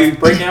estranged Didn't wife. they give you a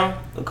breakdown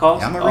the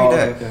cost? Yeah, I'm gonna read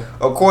that. Okay.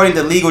 According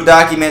to legal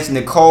documents,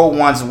 Nicole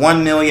wants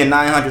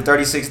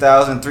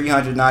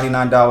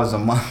 $1,936,399 a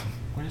month.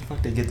 Where the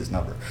fuck they get this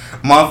number?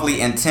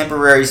 Monthly in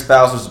temporary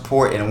spousal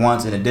support, and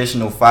wants an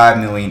additional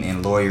 $5 million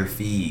in lawyer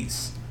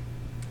fees.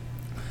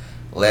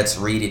 Let's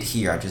read it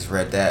here. I just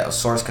read that. A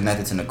source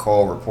connected to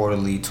Nicole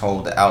reportedly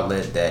told the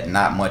outlet that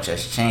not much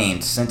has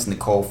changed since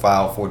Nicole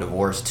filed for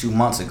divorce 2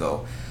 months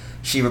ago.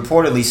 She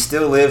reportedly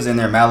still lives in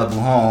their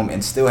Malibu home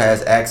and still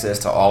has access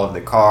to all of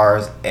the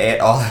cars and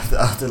all of the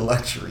other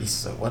luxuries.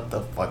 So what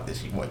the fuck did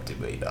she want $2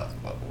 million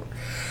for?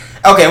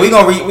 Okay, we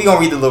gonna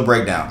read the little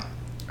breakdown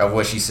of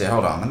what she said.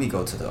 Hold on, let me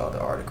go to the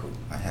other article.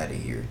 I had it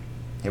here.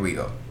 Here we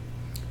go.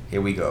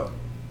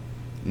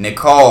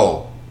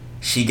 Nicole,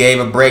 she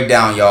gave a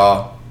breakdown,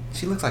 y'all.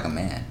 She looks like a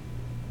man.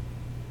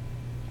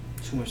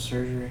 Too much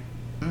surgery.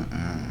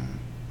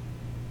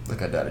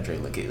 Look at Dr. Dre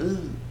looking.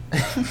 Ooh.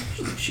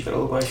 She gotta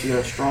look like she got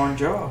a strong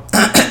jaw.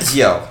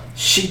 Yo.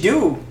 She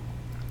do.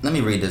 Let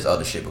me read this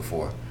other shit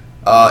before.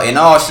 In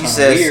all, she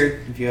says.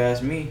 Weird, if you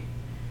ask me.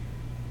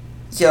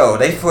 Yo,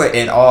 they put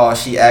in all,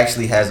 she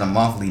actually has a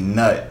monthly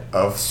nut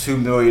of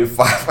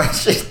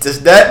 $2,500,000.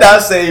 Does that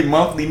not say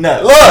monthly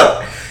nut?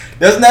 Look!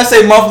 Doesn't that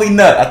say monthly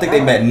nut? I think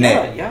they meant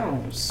net.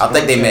 I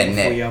think they meant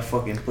net. Y'all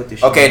fucking put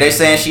this okay, they're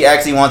saying she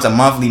actually wants a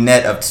monthly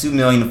net of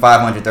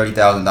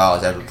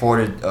 $2,530,000. As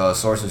reported,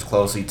 sources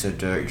closely to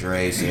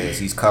Dre says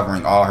he's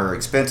covering all her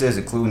expenses,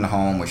 including the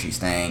home where she's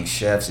staying,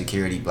 chef,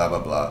 security, blah, blah,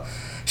 blah.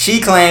 She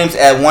claims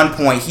at one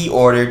point he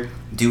ordered,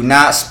 "Do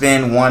not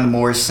spend one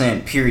more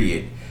cent,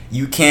 period.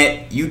 You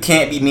can't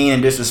be mean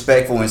and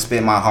disrespectful and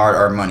spend my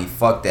hard-earned money.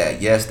 Fuck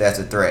that. Yes, that's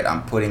a threat.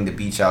 I'm putting the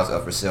beach house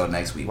up for sale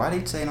next week." Why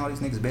they saying all these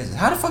niggas' business?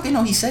 How the fuck they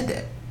know he said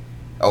that?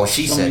 Oh,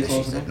 she said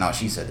that. No,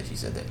 she said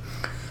that.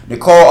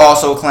 Nicole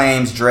also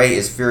claims Dre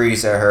is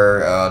furious at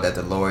her that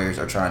the lawyers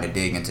are trying to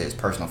dig into his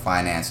personal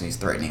finance and he's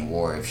threatening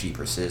war if she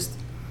persists.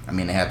 I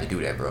mean, they have to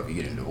do that, bro. If you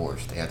get a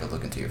divorce, they have to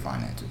look into your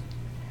finances.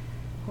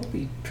 Hope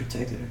he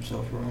protected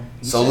himself, bro.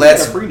 He So said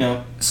let's. he got a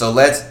prenup. So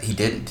let's. He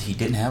didn't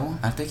have one.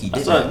 I think he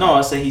did.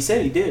 I said he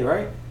said he did,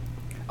 right?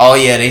 Oh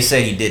yeah, they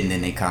said he didn't,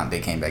 then they came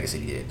back and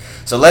said he did.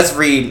 So let's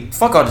read.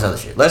 Fuck all this other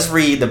shit. Let's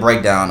read the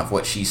breakdown of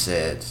what she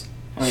said.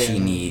 Oh, yeah, she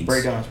needs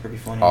breakdown is pretty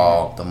funny.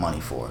 all the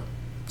money for.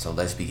 So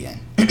let's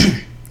begin.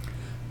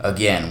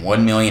 Again,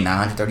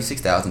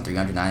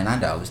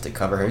 $1,936,399 to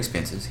cover her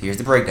expenses. Here's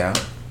the breakdown.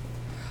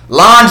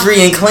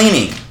 Laundry and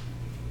cleaning,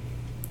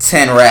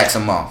 10 racks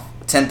a month,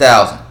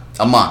 10,000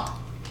 a month.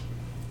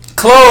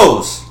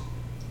 Clothes,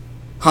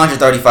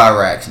 135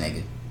 racks,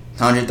 nigga.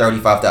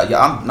 135,000. Yeah,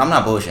 I'm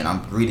not bullshitting.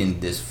 I'm reading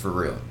this for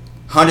real.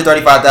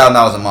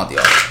 $135,000 a month,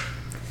 y'all.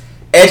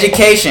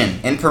 Education,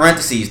 in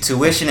parentheses,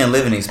 tuition and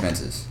living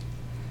expenses.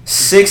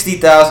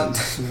 60,000.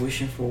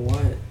 Tuition for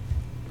what?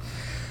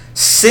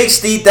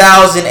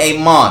 60,000 a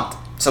month.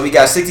 So we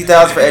got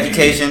 60,000 for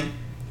education,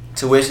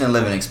 tuition and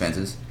living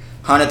expenses.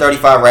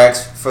 135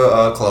 racks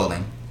for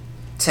clothing.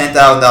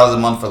 $10,000 a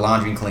month for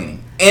laundry and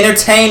cleaning.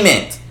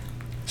 Entertainment.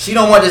 She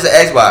don't want just an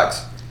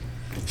Xbox.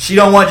 She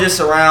don't want just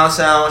surround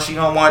sound. She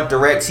don't want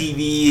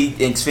DirecTV,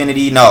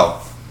 Xfinity. No.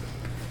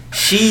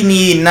 She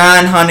need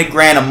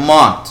 $900,000 a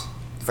month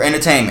for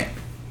entertainment.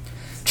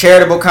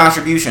 Charitable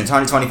contributions,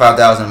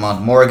 $125,000 a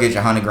month. Mortgage,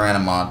 $100,000 a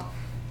month.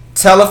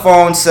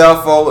 Telephone,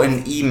 cell phone,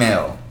 and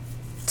email.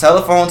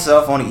 Telephone,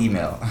 cell phone, and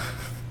email.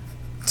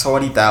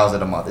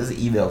 $20,000 a month. Is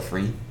email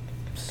free?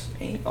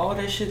 Ain't all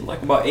that shit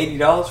like about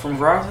 $80 from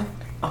Verizon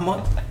a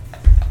month?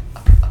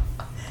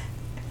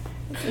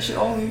 That shit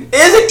only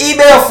Isn't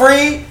email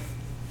free?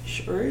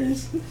 sure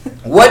is.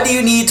 What do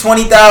you need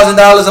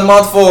 $20,000 a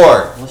month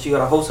for? Unless you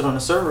gotta host it on a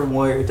server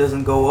where it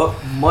doesn't go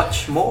up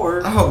much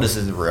more. I hope this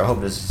is real. I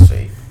hope this is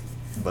fake.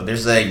 But they're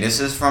saying this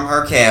is from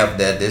her camp,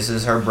 that this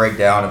is her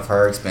breakdown of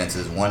her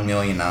expenses,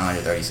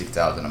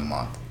 $1,936,000 a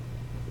month.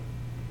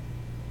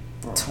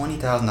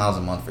 $20,000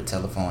 a month for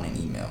telephone and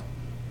email.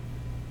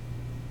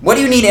 What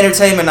do you need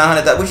entertainment?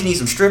 $900,000. What you need,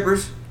 some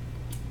strippers?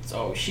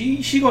 So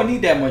she gonna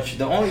need that much.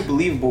 The only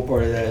believable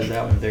part of that is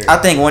that one there. I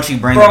think once you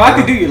bring Bro, I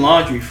could do your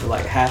laundry for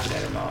like half of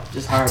that amount.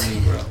 Just hire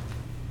me, bro.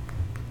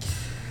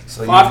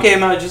 So 5K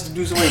amount just to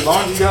do somebody's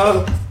laundry,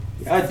 dog.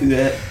 Yeah, I'd do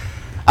that.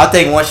 I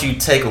think once you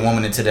take a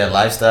woman into that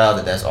lifestyle,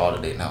 that's all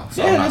that they know.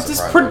 So yeah,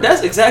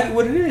 that's exactly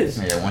what it is.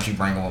 Yeah, once you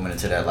bring a woman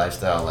into that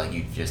lifestyle, like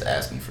you just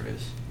asking for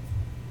this.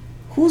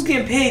 Who's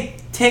getting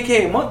paid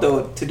 $10K a month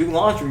though to do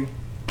laundry?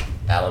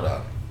 I don't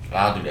know.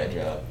 I'll do that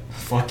job.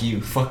 Fuck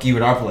you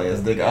and our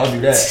players, nigga. I'll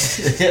do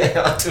that.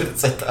 I'll do the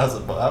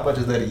 10,000. How much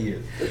is that a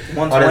year?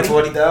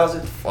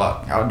 120,000.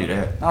 Fuck, I'll do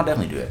that. I'll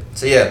definitely do that.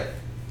 So yeah,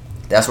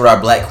 that's what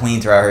our black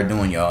queens are out here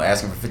doing, y'all.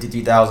 Asking for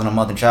 $53,000 a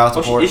month in child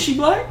support. Is she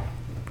black?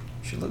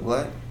 She look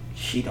black.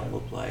 She don't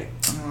look black.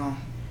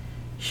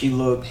 She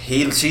look.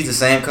 She's the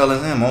same color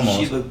as him almost.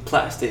 She look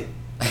plastic.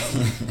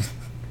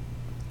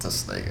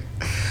 This nigga.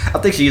 I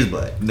think she is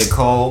black.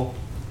 Nicole.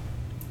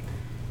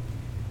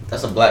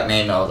 That's a black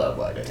name. No, it's not a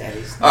black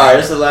name. All right,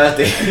 this is the last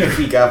thing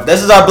we got.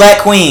 This is our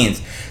black queens.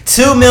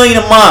 $2 million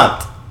a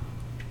month.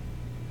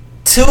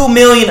 $2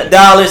 million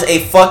a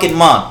fucking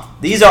month.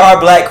 These are our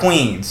black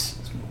queens.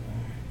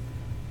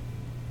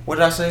 What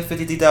did I say?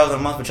 $53,000 a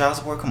month for child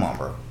support? Come on,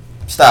 bro.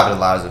 Stop it,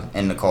 Eliza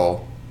and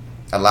Nicole.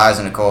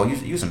 Eliza and Nicole,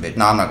 you some bitch.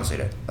 No, I'm not gonna say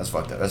that. That's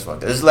fucked up. This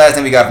is the last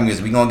thing we got from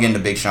music. We gonna get into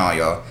Big Sean,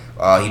 y'all.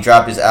 He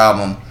dropped his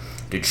album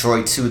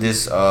Detroit 2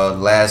 this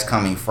last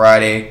coming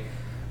Friday.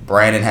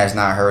 Brandon has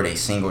not heard a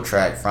single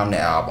track from the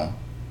album.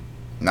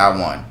 Not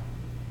one.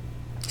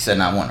 You said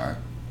not one, right?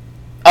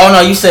 Oh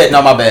no, you said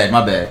no. My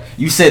bad.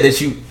 You said that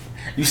you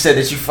fucking. You said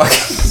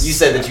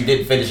that you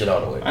didn't finish it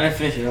all the way. I didn't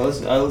finish it.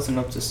 I listened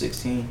up to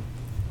 16.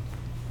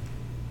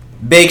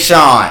 Big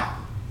Sean,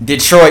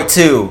 Detroit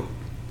 2.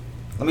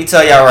 Let me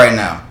tell y'all right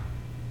now.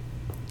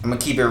 I'm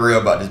gonna keep it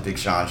real about this Big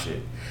Sean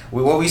shit.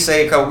 What we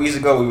say a couple weeks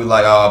ago, we were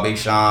like, "Oh, Big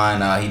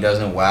Sean, he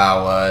doesn't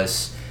wow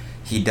us.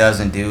 He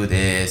doesn't do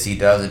this. He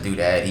doesn't do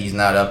that. He's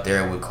not up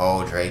there with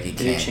Cole, Drake. He Did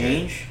can't it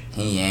change?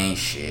 He ain't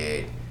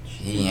shit.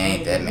 He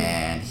ain't that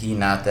man. He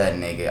not that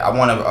nigga." I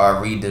want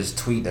to read this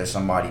tweet that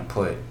somebody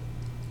put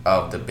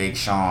of the Big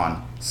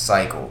Sean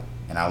cycle,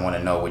 and I want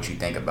to know what you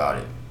think about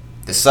it.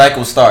 The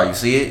cycle start. You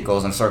see it? It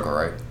goes in a circle,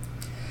 right?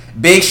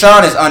 Big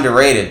Sean is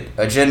underrated.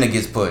 Agenda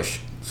gets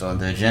pushed. So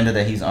the agenda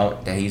that he's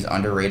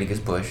underrated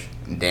gets pushed.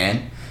 And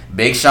then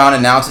Big Sean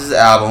announces his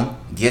album,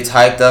 gets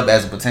hyped up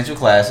as a potential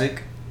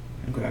classic.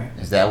 Okay.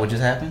 Is that what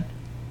just happened?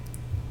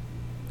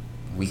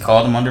 We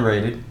called him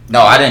underrated.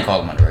 No, I didn't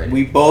call him underrated.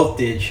 We both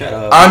did. Shut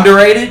up.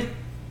 Underrated?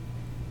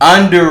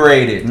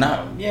 Underrated.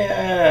 No.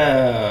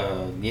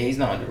 Yeah, he's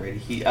not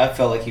underrated. I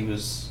felt like he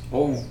was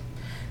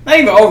not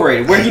even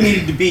overrated. Where he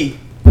needed to be,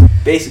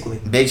 basically.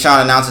 Big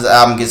Sean announces the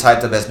album, gets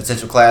hyped up as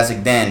potential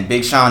classic. Then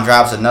Big Sean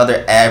drops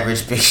another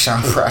average Big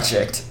Sean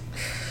project.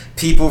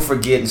 People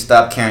forget and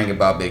stop caring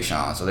about Big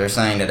Sean. So they're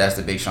saying that that's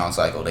the Big Sean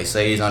cycle. They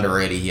say he's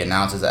underrated. He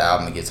announces the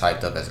album and gets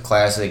hyped up as a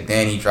classic.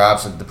 Then he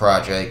drops the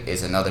project.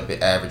 It's another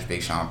average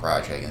Big Sean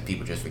project. And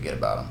people just forget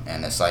about him.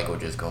 And the cycle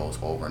just goes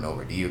over and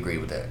over. Do you agree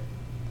with that?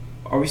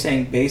 Are we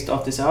saying based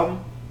off this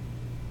album?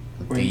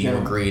 Do you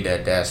agree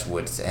that that's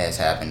what has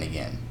happened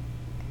again?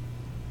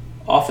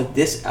 Off of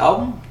this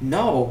album?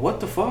 No.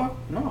 What the fuck?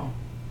 No.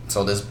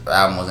 So this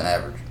album wasn't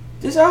average?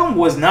 This album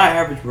was not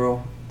average,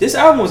 bro. This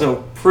album was a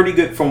pretty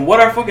good, from what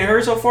I fucking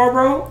heard so far,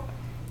 bro,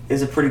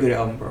 it's a pretty good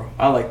album, bro.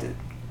 I liked it.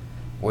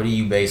 What are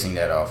you basing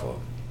that off of?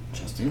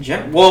 Just in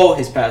general. Well,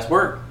 his past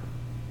work.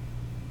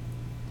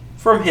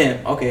 From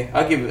him. Okay,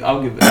 I'll give it.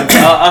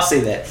 I'll say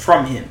that.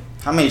 From him.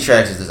 How many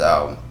tracks is this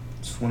album?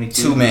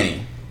 22. Too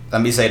many.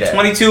 Let me say that.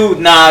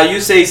 22. Nah, you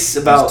say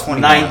about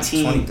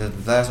 19. The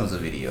last one's a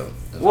video.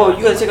 Well,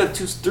 you gotta take out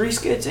 3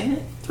 skits, ain't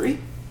it? 3?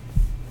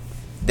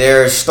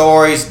 There's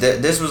stories.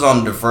 This was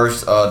on the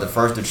first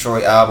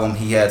Detroit album.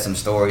 He had some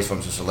stories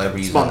from some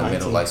celebrities in the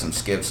middle, like some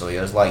skips. So yeah,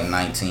 there's like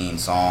 19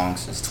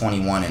 songs. It's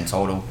 21 in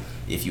total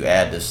if you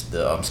add the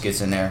skits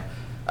in there.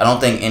 I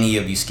don't think any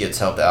of these skits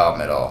helped the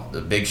album at all.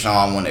 The Big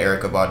Sean one, the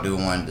Erykah Badu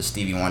one, the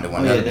Stevie Wonder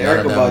one. Oh, yeah, the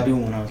Erykah Badu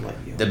one. I was like,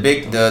 yo, the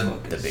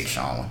Big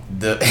Sean one.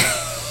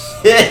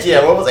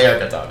 Yeah, what was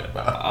Erykah talking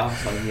about? I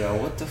was like, yo,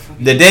 what the fuck?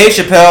 The Dave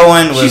Chappelle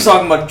one was. She's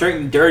talking about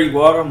drinking dirty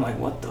water. I'm like,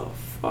 what the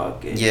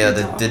fuck? Yeah,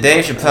 the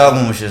Dave Chappelle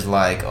one was just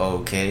like,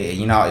 okay,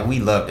 you know, we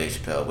love Dave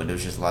Chappelle, but it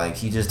was just like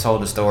he just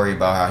told a story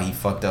about how he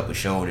fucked up a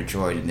show in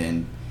Detroit, and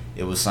then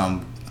it was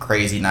some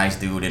crazy nice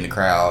dude in the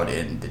crowd,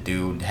 and the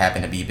dude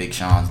happened to be Big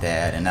Sean's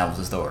dad, and that was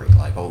the story.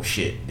 Like, oh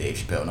shit, Dave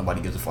Chappelle,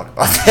 nobody gives a fuck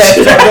about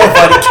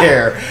that. Nobody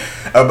care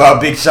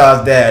about Big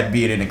Sean's dad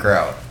being in the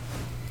crowd.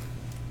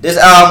 This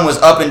album was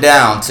up and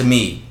down to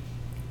me.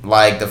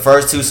 Like, the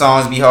first 2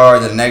 songs be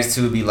hard, then the next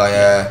 2 be like,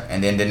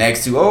 and then the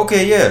next 2,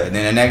 okay, yeah, and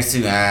then the next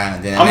 2,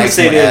 and then the I'm next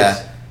gonna say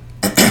one,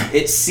 this.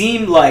 It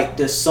seemed like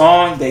the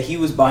song that he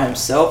was by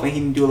himself and he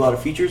didn't do a lot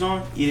of features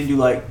on. He didn't do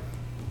like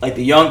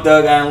the Young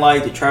Thug I didn't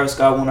like, the Travis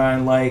Scott one I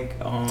didn't like.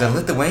 The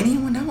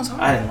Lithuanian one, that was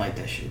hard. I didn't like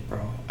that shit, bro.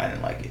 I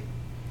didn't like it.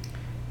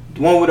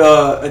 The one with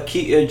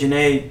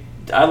Janae,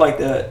 I like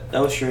that. That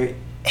was straight.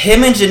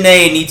 Him and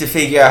Janae need to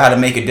figure out how to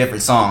make a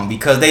different song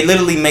because they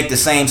literally make the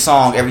same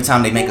song every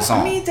time they make a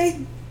song. I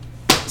mean,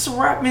 it's a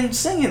rap man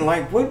singing.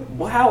 Like, what?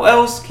 How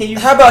else can you?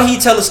 How about he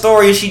tell a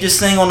story and she just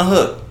sing on the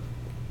hook?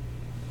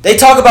 They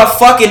talk about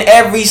fucking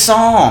every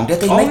song that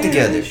they make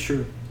together. That's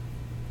true.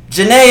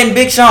 Janae and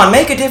Big Sean,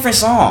 make a different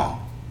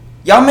song.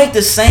 Y'all make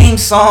the same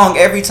song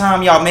every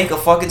time y'all make a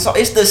fucking song.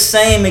 It's the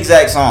same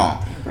exact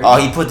song. Oh,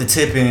 he put the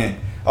tip in.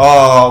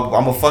 Oh,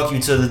 I'm gonna fuck you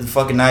till the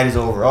fucking night is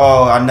over.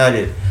 Oh, I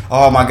nutted.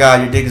 Oh my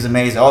god, your dick is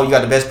amazing. Oh, you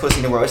got the best pussy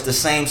in the world. It's the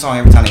same song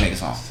every time they make a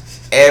song.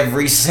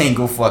 Every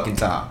single fucking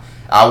time.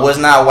 I was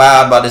not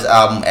wild about this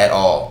album at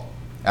all.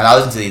 And I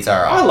listened to the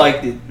entire album. I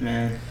liked it,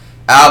 man.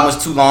 Album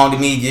was too long to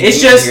me.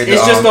 It's just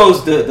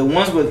those the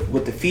ones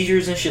with the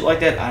features and shit like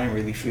that. I didn't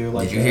really feel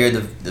like. Did you hear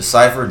the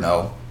cipher?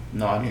 No.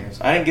 No, I didn't hear it.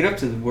 I didn't get up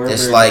to wherever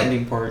It's the like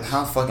ending part.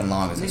 how fucking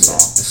long is this song?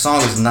 The song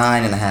is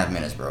 9.5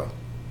 minutes, bro.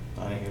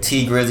 I didn't hear it.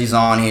 T Grizzly's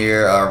on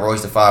here.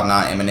 Royce the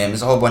 5'9", Eminem.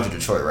 It's a whole bunch of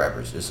Detroit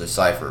rappers. It's a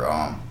cipher.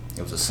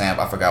 It was a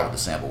sample. I forgot what the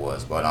sample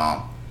was, but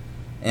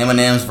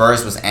Eminem's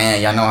verse was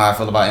Y'all know how I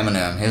feel about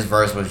Eminem. His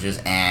verse was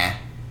just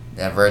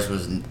That verse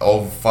was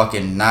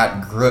fucking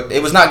not good.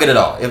 It was not good at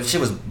all. Shit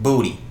was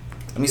booty.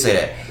 Let me say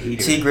that.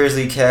 Hater. T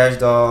Grizzly, Cash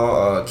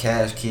Doll,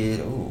 Cash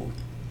Kid. Ooh.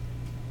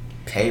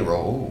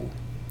 Payroll. Ooh.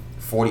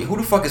 40. Who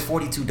the fuck is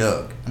 42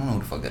 Doug? I don't know who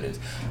the fuck that is.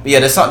 But yeah,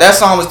 that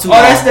song was too long.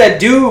 Oh, that's that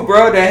dude,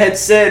 bro, that had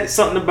said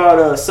something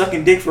about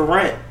sucking dick for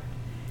rent.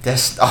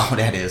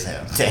 That is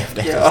him.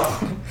 Damn.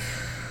 Yeah.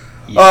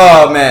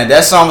 Oh man,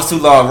 that song was too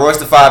long. Royce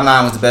the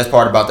 5'9" was the best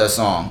part about that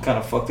song. Kind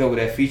of fucked up with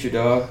that feature,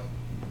 dog.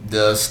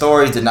 The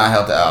stories did not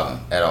help the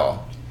album at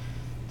all.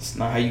 It's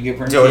not how you get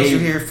rent. Yo, did you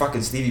hear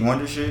fucking Stevie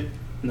Wonder shit?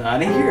 No, I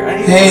didn't hear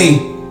it. Hey,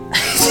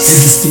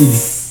 this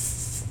is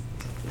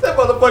Stevie. That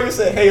motherfucker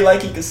said, "Hey,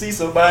 like he could see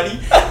somebody."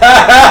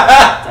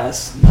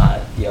 That's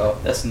not, yo.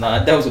 That's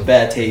not. That was a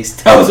bad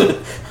taste. That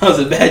was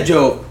a bad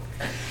joke.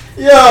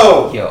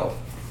 Yo,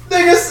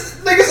 niggas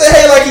say,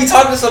 "Hey, like he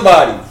talking to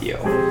somebody." Yo.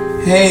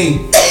 Hey,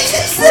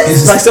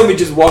 It's like somebody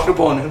just walked up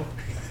on him.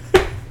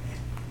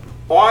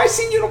 Oh, I ain't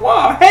seen you in a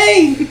while.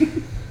 Hey.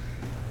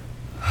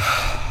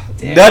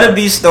 Damn. None of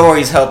these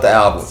stories help the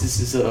album. This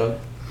is a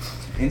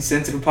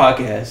insensitive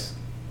podcast.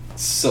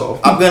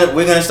 So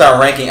We're gonna start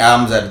ranking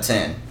albums out of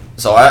 10.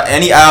 So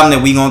any album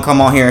that we gonna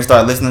come on here and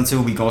start listening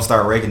to, we gonna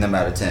start ranking them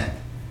out of 10.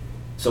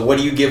 So what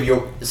do you give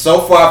so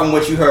far from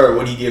what you heard?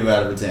 What do you give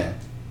out of a 10?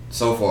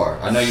 So far,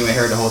 I know you ain't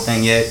heard the whole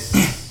thing yet.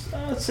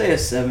 I'd say a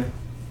 7.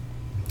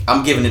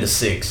 I'm giving it a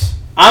 6.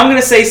 I'm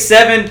gonna say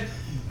 7,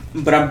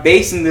 but I'm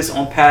basing this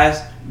on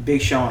past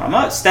Big Sean. I'm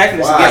not stacking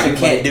this Wow, against you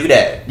anybody. can't do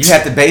that. You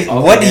have to base. Okay,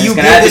 what do then you it's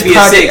give gonna have this to be a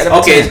project 6. out of a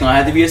Okay, 10? it's gonna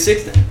have to be a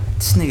 6 then.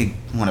 This nigga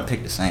want to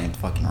pick the same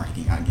fucking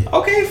ranking I get.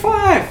 Okay,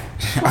 5.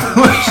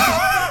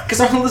 Cause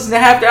I'm gonna listen to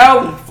half the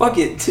album. Fuck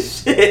it.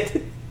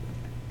 Shit.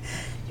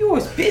 You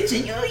always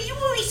bitching. You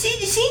always say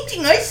the same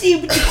thing I say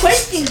with the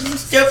questions and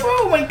stuff.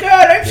 Oh my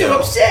god, I'm so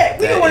upset.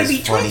 We don't want to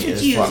be twins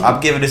with you.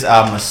 I'm giving this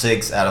album a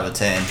 6 out of a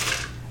 10.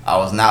 I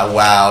was not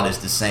wild. It's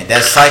the same.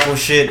 That cycle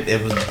shit.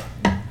 It was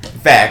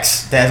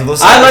facts. That little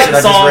I like shit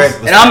the just songs,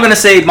 read was and I'm gonna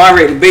say my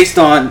rating based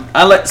on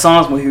I like the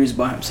songs when he was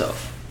by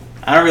himself.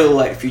 I don't really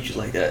like features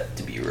like that,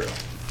 to be real.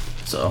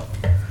 So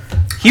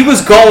he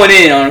was going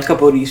in on a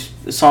couple of these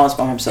songs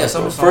by himself. Yeah,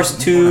 some the of the songs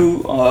first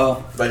two,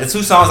 like the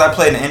 2 songs I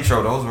played in the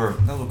intro. Those were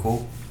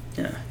cool.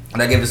 yeah.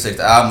 And I gave it a 6.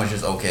 The album was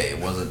just okay. It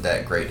wasn't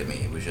that great to me.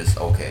 It was just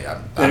okay.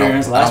 Better than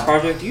his last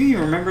project. Do you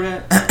even remember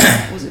that?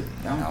 What was it?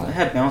 No. It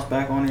had Bounce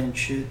Back on it and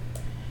shit.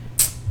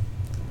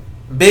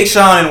 Big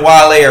Sean and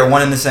Wale are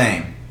one and the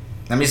same.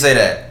 Let me say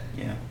that.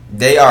 Yeah.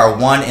 They are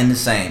one and the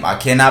same. I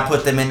cannot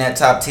put them in that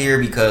top tier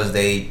because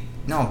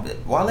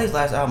Wale's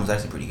last album was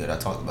actually pretty good. I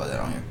talked about that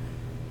on here.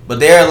 But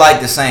they're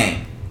like the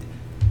same.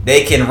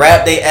 They can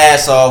rap their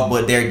ass off,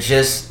 but there's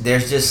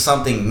just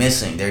something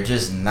missing. They're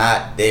just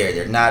not there.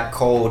 They're not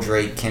Cole,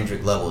 Drake,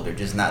 Kendrick level. They're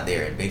just not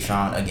there. And Big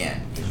Sean,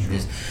 again,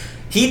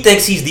 he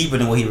thinks he's deeper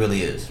than what he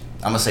really is.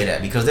 I'm gonna say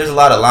that because there's a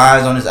lot of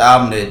lines on this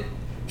album that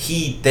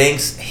he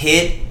thinks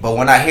hit, but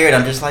when I hear it,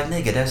 I'm just like,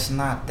 nigga, that's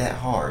not that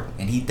hard.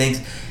 And he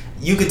thinks,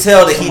 you can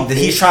tell that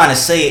he's trying to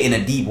say it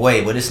in a deep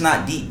way, but it's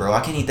not deep, bro.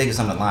 I can't even think of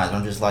some of the lines.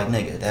 I'm just like,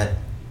 nigga, that.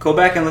 Go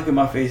back and look at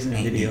my face in the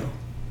Ain't video. deep.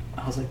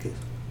 I was like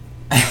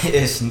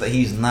this.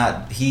 He's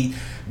not.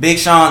 Big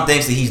Sean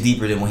thinks that he's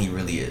deeper than what he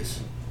really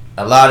is.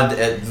 A lot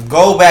of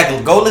go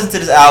listen to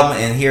this album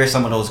and hear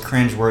some of those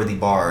cringeworthy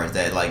bars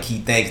that like he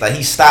thinks like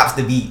he stops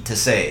the beat to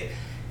say,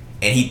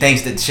 and he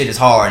thinks that shit is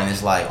hard and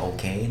it's like,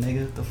 okay,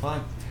 nigga, what the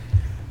fuck?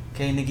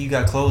 Okay, nigga, you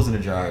got clothes in the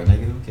jar,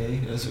 nigga. Okay,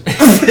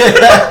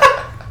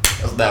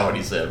 that's not what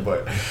he said,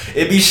 but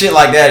it be shit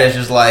like that. It's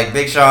just like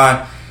Big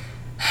Sean.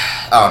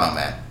 I don't know,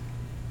 man.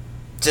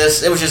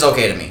 It was just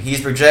okay to me. He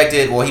was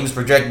projected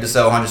to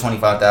sell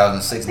 125,000,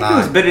 I think 6'9". it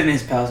was better than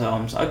his past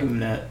albums. I'll give him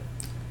that.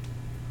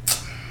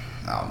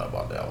 I don't know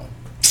about that one.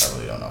 I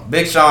really don't know.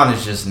 Big Sean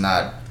is just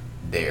not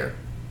there.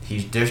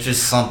 There's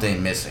just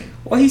something missing.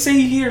 Well, he said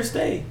he's here to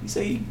stay. He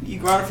said he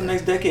grinding for the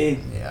next decade.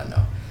 Yeah, I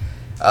know.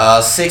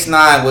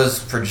 6ix9ine was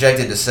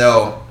projected to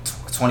sell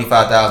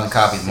 25,000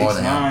 copies more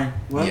than him.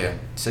 What? Yeah,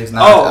 6ix9ine's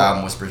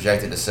album was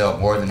projected to sell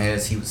more than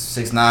his.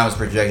 6ix9ine was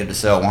projected to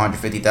sell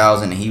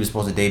 150,000, and he was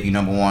supposed to debut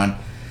 #1.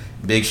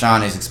 Big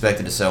Sean is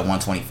expected to sell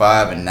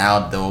 125, and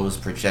now those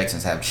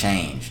projections have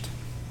changed.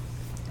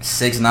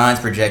 6ix9ine's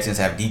projections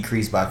have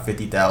decreased by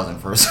 50,000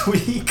 first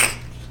week.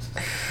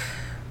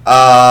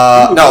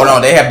 No,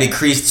 they have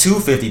decreased to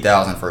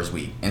 50,000 first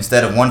week.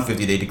 Instead of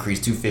 150, they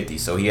decreased to 50.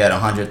 So he had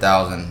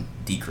 100,000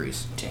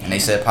 decrease. Damn. And they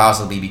said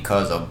possibly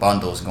because of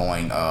bundles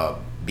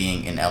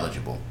being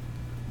ineligible.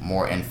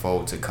 More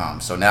info to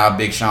come. So now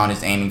Big Sean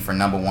is aiming for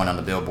number 1 on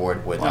the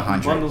Billboard with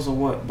 100. Bundles of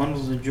what?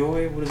 Bundles of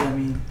joy? What does that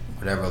mean?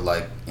 Whatever,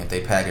 like if they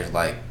package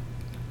like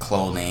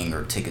clothing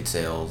or ticket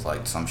sales,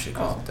 like some shit.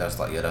 That's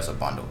a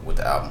bundle with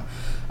the album.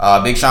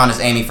 Big Sean is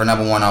aiming for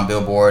number 1 on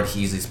Billboard.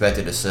 He's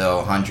expected to sell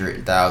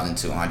 100,000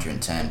 to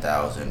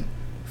 110,000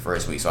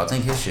 first week. So I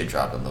think his shit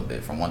dropped a little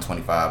bit from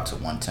 125 to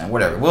 110.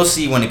 Whatever. We'll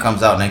see when it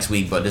comes out next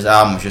week. But this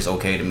album is just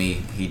okay to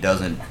me. He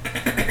doesn't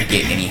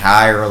get any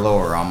higher or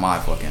lower on my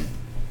fucking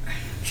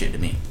shit to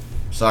me.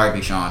 Sorry,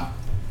 Big Sean.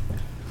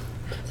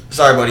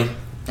 Sorry, buddy.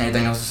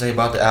 Anything else to say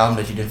about the album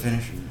that you didn't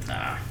finish?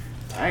 Nah,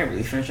 I ain't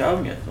really finished the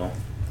album yet, so.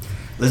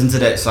 Listen to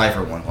that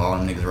Cypher one while all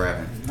them niggas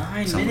rapping.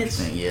 9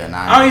 minutes? Yeah, 9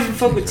 I don't minutes. even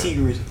fuck with T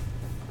Grizzly.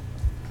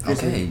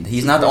 Okay,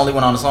 he's not the only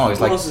one on the song. It's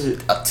Who like else is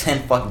it?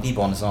 10 fucking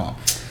people on the song.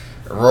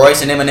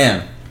 Royce and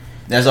Eminem.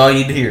 That's all you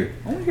need to hear.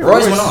 I wanna hear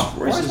Royce went off.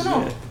 Royce Royce is went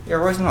off. good. Yeah,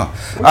 Royce went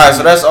off. Alright,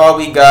 so that's all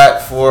we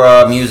got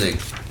for music.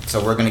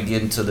 So we're gonna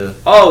get into the...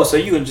 Oh, so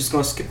you just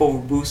gonna skip over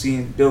Boosie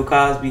and Bill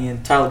Cosby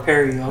and Tyler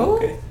Perry? Oh, Who?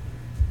 okay.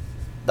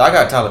 I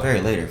got Tyler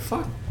Perry later.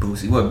 Fuck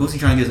Boosie. What, Boosie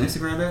trying to get his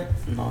Instagram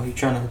back? No,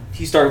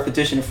 he started a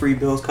petition to free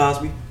Bill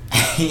Cosby.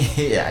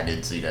 Yeah, I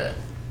didn't see that.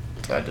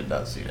 I did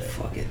not see that.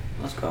 Fuck it,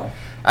 let's go.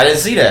 I didn't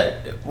see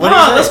that.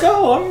 Let's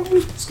go. I mean,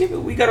 we skip it.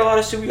 We got a lot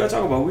of shit we gotta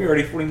talk about. We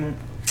already 40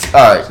 minutes.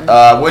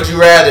 Alright, would you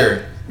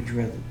rather... Would you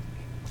rather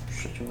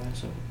shut your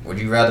ass up? Would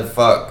you rather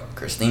fuck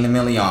Christina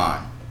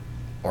Milian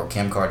or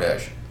Kim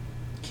Kardashian?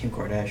 Kim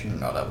Kardashian.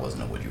 No, that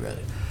wasn't a would you rather.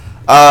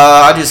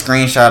 I just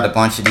screenshot a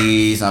bunch of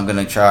these. I'm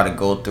gonna try to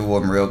go through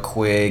them real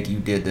quick. You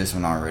did this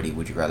one already.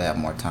 Would you rather have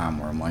more time,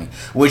 more money?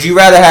 Would you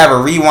rather have a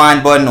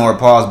rewind button or a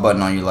pause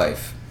button on your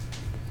life?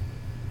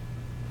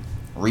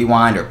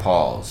 Rewind or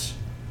pause?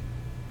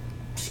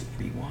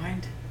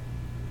 Rewind?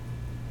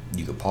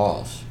 You could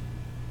pause.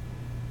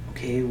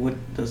 Okay, what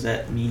does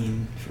that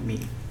mean for me?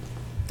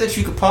 That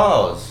you could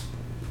pause.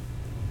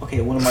 Okay,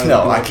 what am I?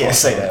 No, do I with can't pause?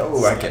 say that.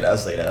 Ooh, I cannot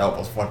say that. I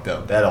almost fucked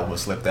up. That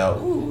almost slipped out.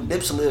 Ooh,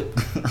 nip slip.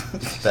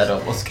 That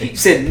almost came. You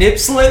said nip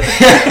slip?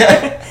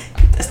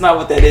 That's not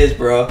what that is,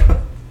 bro.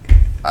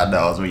 I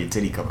know, it's when your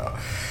titty come out.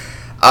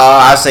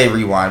 I say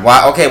rewind.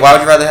 Why? Okay, why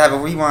would you rather have a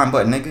rewind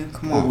button, nigga?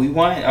 Come on.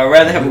 Rewind? I'd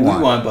rather have a Rewind.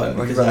 rewind button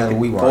Why'd you because rather I have a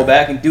can rewind? go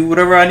back and do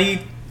whatever I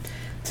need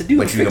to do.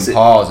 But to you fix can it.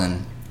 pause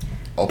and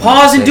open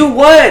Pause up a and do safe.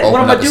 what? What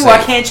Open am I up a do? I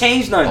safe. can't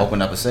change nothing.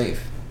 Open up a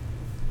safe.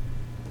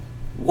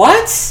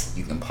 What?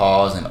 You can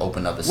pause and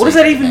open up a safe. What does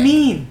that even bank.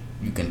 mean?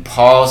 You can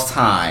pause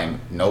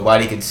time.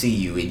 Nobody can see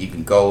you, and you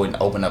can go and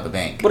open up a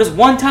bank. But it's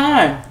one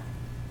time.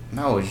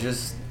 No, it's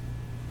just.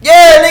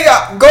 Yeah,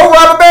 nigga, go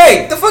rob a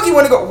bank. The fuck you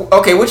want to go?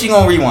 Okay, what you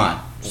gonna rewind?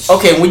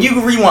 Okay, when you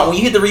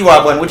hit the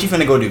rewind button, what you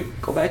finna go do?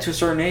 Go back to a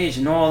certain age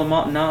and know all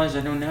the knowledge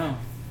I know now.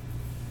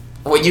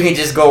 Well, you can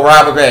just go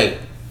rob a bank.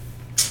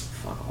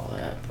 Fuck all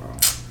that, bro.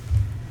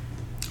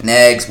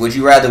 Next, would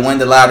you rather win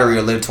the lottery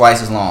or live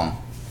twice as long?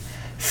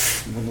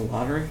 Win the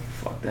lottery?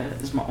 Fuck that.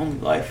 This is my only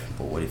life.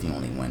 But what if you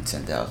only win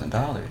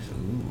 $10,000?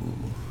 Ooh.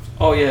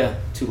 Oh yeah,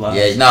 2 lives.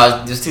 Yeah,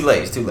 no, it's too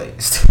late. It's too late.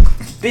 It's too late.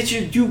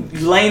 Bitch, you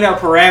laying out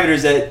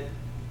parameters that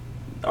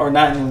are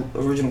not in the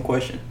original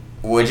question.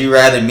 Would you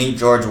rather meet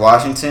George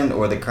Washington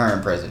or the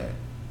current president?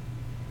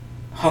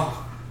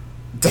 Oh,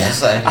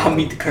 That's like I'll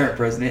meet the current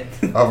president.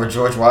 over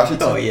George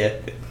Washington. Oh yeah.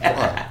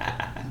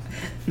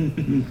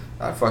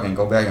 I'd fucking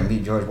go back and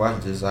meet George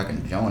Washington so I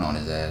can joan on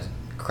his ass,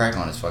 crack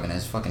on his fucking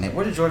head.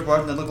 What did George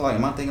Washington look like?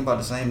 Am I thinking about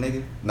the same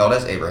nigga? No,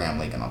 that's Abraham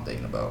Lincoln. I'm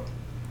thinking about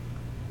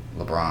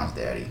LeBron's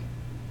daddy.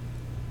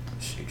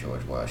 Shit,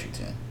 George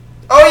Washington.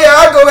 Oh yeah,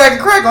 I'd go back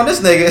and crack on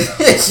this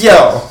nigga.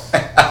 Yo.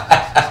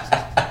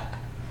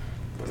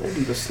 That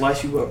dude will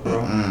slice you up,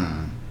 bro.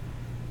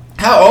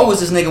 How old was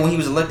this nigga when he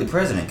was elected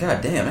president?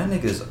 God damn, that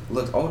nigga's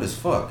looked old as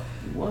fuck.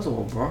 He was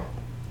old, bro.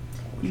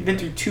 He's been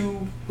through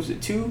 2. Was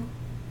it 2?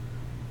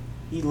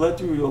 He led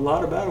through a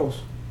lot of battles.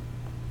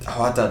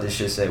 Oh, I thought this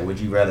shit said, would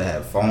you rather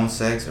have phone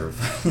sex or...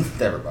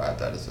 Never mind, I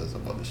thought it said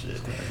some other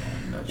shit.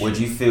 Would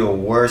you feel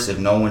worse if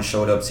no one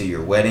showed up to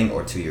your wedding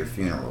or to your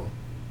funeral?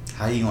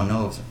 How you gonna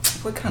know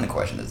if... What kind of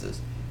question is this?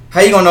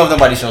 How you gonna know if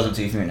nobody shows up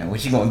to your funeral?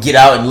 What, you gonna get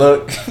out and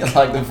look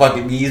like the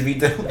fucking bees be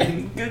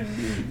doing?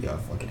 Y'all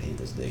fucking hate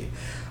this nigga.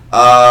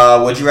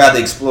 Would you rather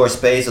explore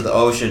space or the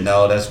ocean?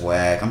 No, that's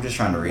whack. I'm just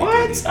trying to read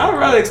through these. What? I'd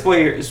rather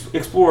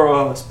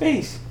explore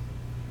space.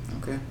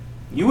 Okay.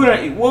 You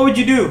wouldn't. What would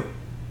you do?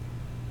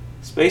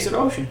 Space or the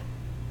ocean?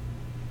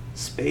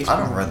 Space. I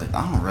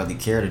don't really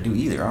care to do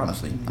either,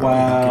 honestly. I really don't care.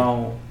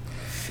 Wow.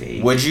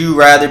 Fake. Would you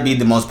rather be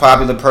the most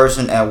popular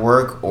person at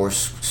work or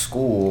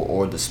school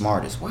or the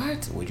smartest?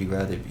 What? Would you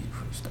rather be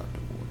put a stop to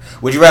war?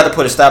 Would you rather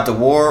put a stop to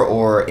war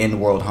or end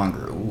world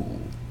hunger? Ooh,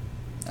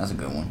 that's a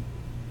good one.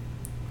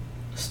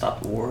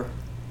 Stop the war.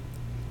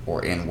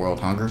 Or end world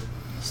hunger?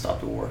 Stop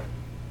the war.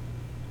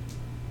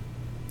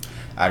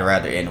 I'd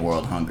rather end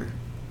world hunger.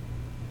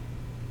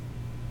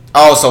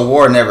 Oh, so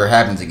war never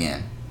happens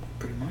again.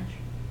 Pretty much.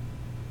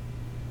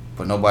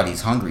 but nobody's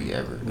hungry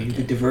ever. You again.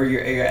 could divert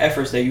your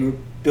efforts that you were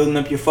building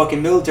up your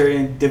fucking military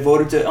and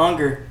devoted to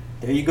hunger.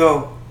 There you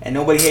go. And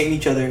nobody hating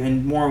each other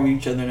and warring with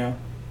each other now.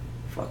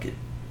 Fuck it.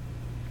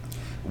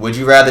 Would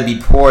you rather be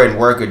poor and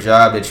work a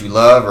job that you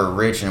love, or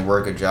rich and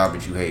work a job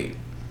that you hate?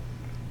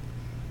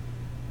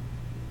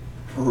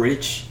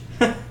 Rich.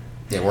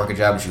 Yeah, work a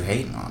job that you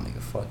hate? No, nigga,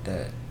 fuck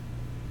that.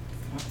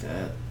 Fuck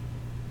that.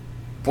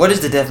 What is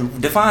the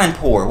define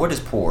poor? What is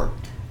poor?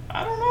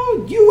 I don't know.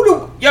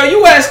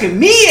 You asking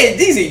me?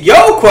 These are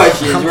your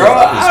questions, bro.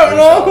 I don't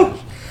know.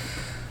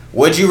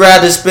 Would you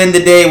rather spend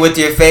the day with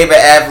your favorite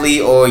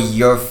athlete or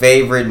your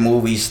favorite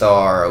movie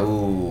star?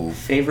 Ooh.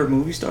 Favorite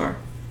movie star?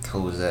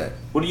 Who's that?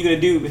 What are you gonna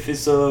do if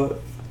it's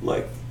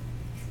like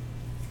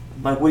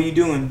what are you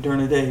doing during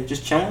the day?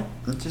 Just chilling?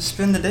 Just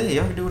spend the day.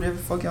 Y'all can do whatever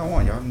the fuck y'all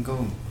want. Y'all can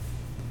go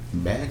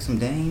bag some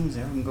dames.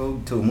 Y'all can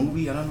go to a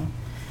movie. I don't know.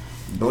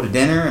 Go to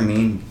dinner. I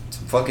mean,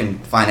 some fucking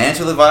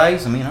financial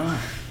advice. I mean, I don't know.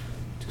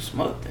 Do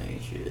some other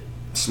things, shit.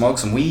 Smoke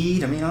some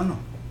weed. I mean, I don't know.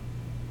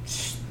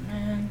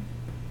 Man.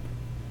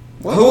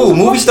 Who?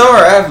 Movie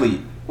star or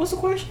athlete? What's the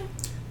question?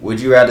 Would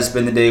you rather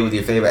spend the day with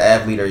your favorite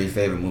athlete or your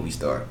favorite movie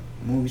star?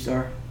 Movie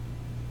star.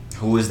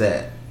 Who is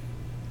that?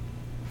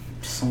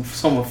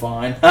 Someone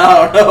fine.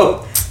 I don't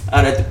know.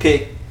 I'd have to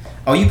pick.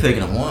 Oh, you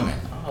picking a woman.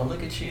 Oh,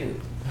 look at you.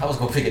 I was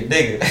gonna pick a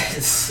nigga.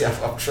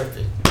 I'm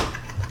tripping.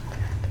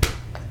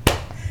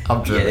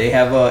 Yeah, they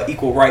have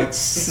equal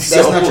rights.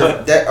 That's not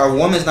your. A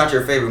woman's not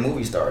your favorite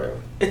movie star, though.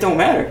 It don't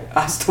matter.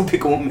 I still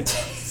pick a woman.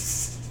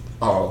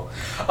 Oh,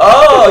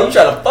 you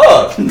try to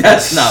fuck.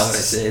 That's not what I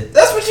said.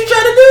 That's what you try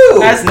to do.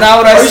 That's not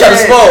what I said. You try to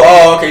smoke.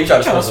 Oh, okay. You try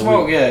to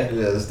smoke. Yeah.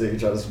 Yeah, this nigga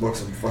try to smoke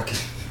some fucking.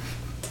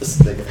 This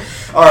nigga.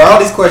 All right, all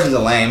these questions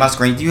are lame. My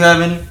screen. Do you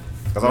have any?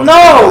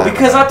 No,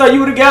 because I thought you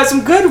would have got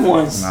some good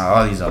ones. No,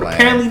 all these are lame.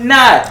 Apparently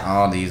not.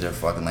 All these are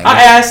fucking lame.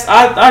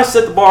 I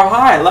set the bar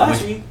high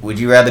last week. Would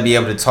you rather be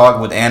able to talk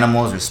with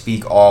animals or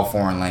speak all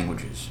foreign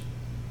languages?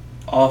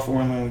 All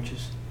foreign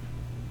languages.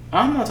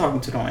 I'm not talking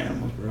to no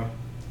animals, bro.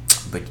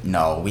 But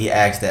no, we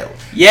asked that.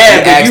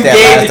 Yeah, but you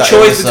gave the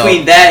choice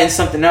between that and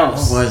something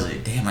else. What was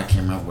it? Damn, I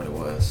can't remember what it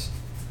was.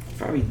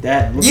 Probably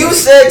that. You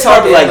said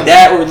talk like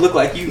that, or look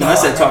like you. No, I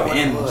said talk to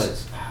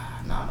animals.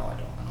 No, I don't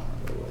remember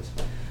what it was.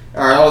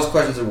 All right, all those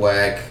questions are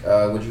whack.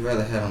 Would you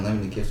rather have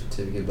unlimited gift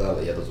certificate? Blah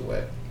blah. Yeah, those are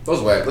whack.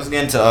 Those are whack. Let's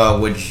get into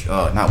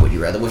not would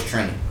you rather. What's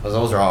trending? Because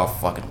those are all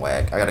fucking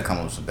whack. I gotta come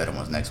up with some better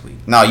ones next week.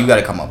 No, you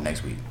gotta come up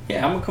next week.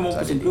 Yeah, I'm gonna come up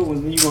with some good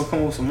ones. Then you gonna come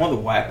up with some other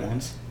whack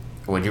ones.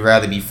 Would you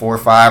rather be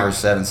 4'5" or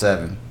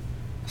 7'7"?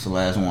 That's the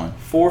last one.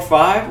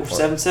 4'5" or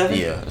 7'7"?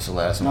 Yeah, that's the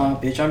last nah,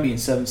 one. Bitch, I'm being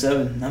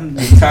 7'7". I'm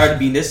tired of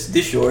being this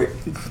short.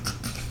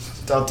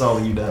 How tall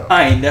are you now?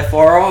 I ain't that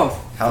far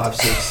off.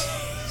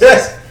 5'6".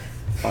 Yes.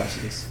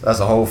 5'6". That's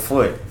a whole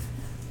foot.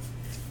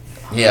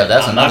 Yeah,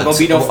 that's I'm another. not gonna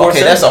be no 4'7".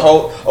 Okay, that's a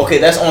whole. Okay,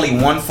 that's only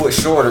 1 foot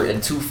shorter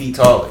and 2 feet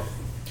taller.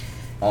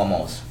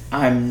 Almost.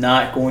 I'm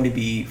not going to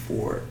be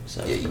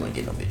 4'7". Yeah, you wouldn't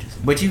get no bitches.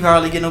 But you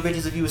hardly get no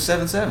bitches if you was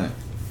 7'7".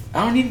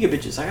 I don't need to get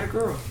bitches. I got a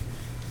girl.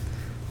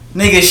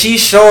 Nigga,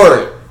 she's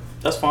short.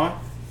 That's fine.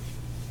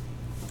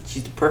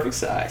 She's the perfect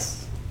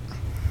size.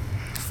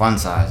 Fun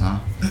size, huh?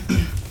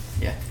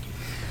 Yeah.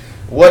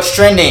 What's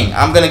trending?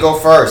 I'm gonna go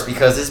first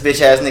because this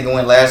bitch ass nigga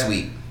went last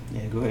week.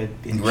 Yeah, go ahead.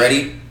 Bitch. You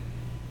ready?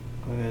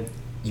 Go ahead.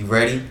 You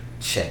ready?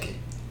 Check it.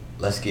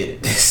 Let's get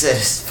it. The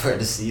Centers for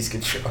Disease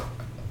Control.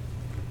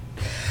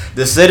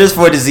 The Centers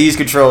for Disease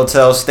Control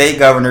tells state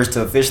governors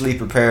to officially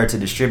prepare to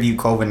distribute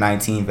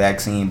COVID-19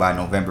 vaccine by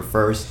November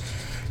 1st,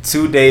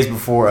 2 days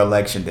before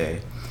Election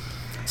Day.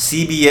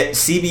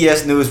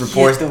 CBS News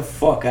reports... Get the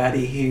fuck out of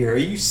here. Are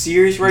you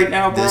serious right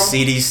now, bro? The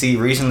CDC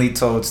recently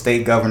told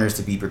state governors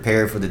to be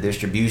prepared for the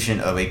distribution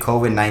of a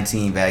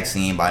COVID-19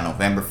 vaccine by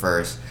November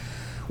 1st,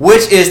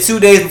 which is 2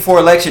 days before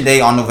Election Day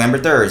on November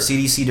 3rd.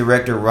 CDC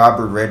Director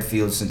Robert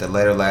Redfield sent a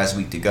letter last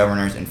week to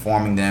governors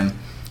informing them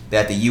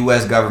that the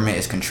U.S. government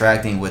is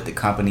contracting with the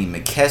company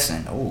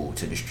McKesson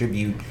to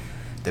distribute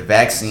the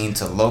vaccine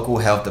to local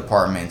health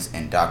departments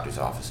and doctors'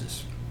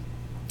 offices.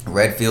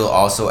 Redfield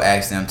also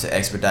asked them to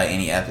expedite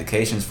any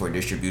applications for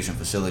distribution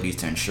facilities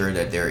to ensure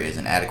that there is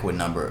an adequate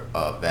number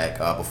of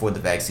before the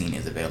vaccine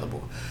is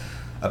available.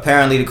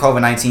 Apparently, the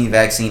COVID-19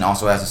 vaccine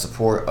also has the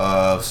support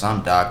of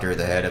some doctor,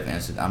 the head of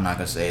I'm not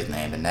going to say his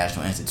name, the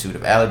National Institute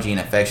of Allergy and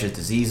Infectious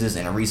Diseases.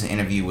 In a recent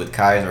interview with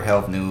Kaiser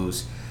Health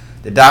News,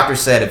 the doctor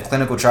said if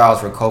clinical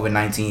trials for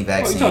COVID-19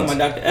 vaccines... Oh, you talking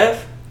about Dr.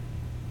 F?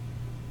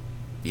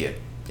 Yeah,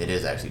 it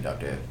is actually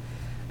Dr. F.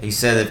 He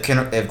said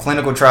if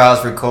clinical trials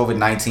for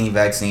COVID-19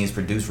 vaccines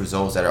produce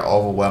results that are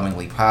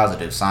overwhelmingly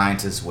positive,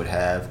 scientists would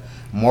have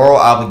moral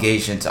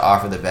obligation to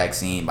offer the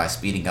vaccine by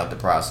speeding up the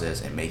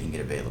process and making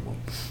it available.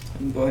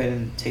 Go ahead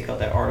and take out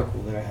that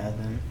article that I had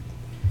then.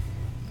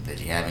 Did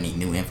you have any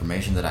new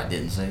information that I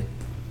didn't say?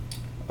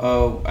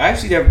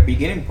 Actually, that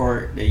beginning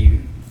part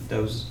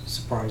that was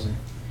surprising.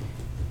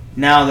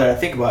 Now that I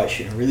think about it, it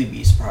shouldn't really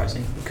be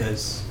surprising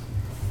because,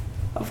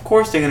 of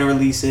course, they're going to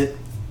release it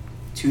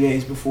 2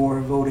 days before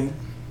voting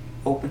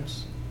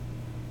opens.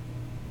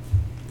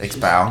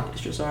 Expound.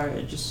 It's just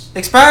alright.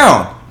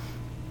 Expound.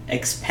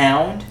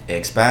 Expound?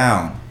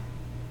 Expound.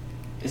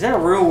 Is that a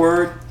real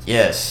word?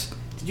 Yes.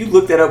 Did you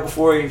look that up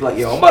before? You're like,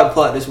 yo, I'm about to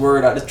pull out this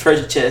word out of the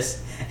treasure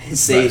chest and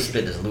say,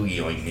 Spit this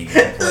loogie on you,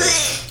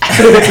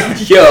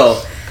 nigga.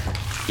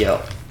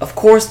 yo. Of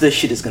course, this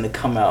shit is gonna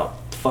come out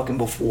fucking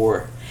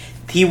before.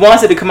 He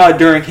wants it to come out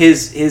during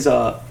his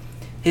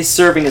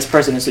serving as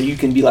president, so you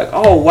can be like,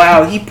 oh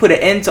wow, he put an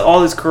end to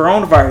all this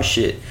coronavirus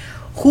shit.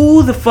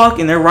 Who the fuck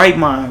in their right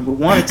mind would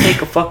want to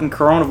take a fucking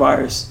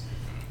coronavirus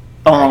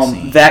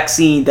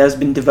vaccine that's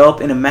been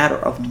developed in a matter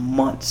of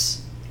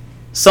months?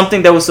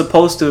 Something that was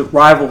supposed to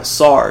rival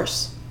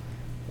SARS,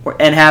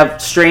 and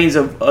have strains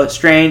of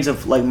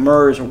like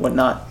MERS or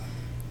whatnot.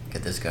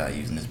 Get this guy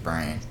using his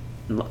brain.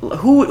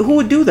 Who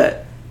would do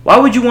that? Why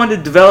would you want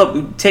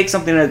to take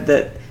something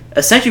that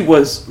essentially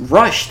was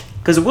rushed?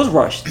 Because it was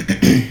rushed.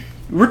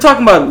 We're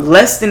talking about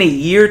less than a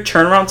year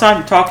turnaround time.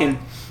 You're talking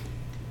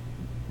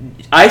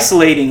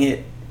isolating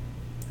it,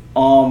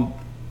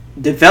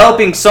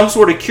 developing some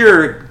sort of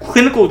cure,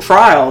 clinical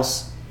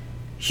trials,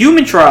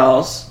 human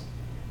trials,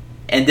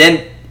 and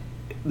then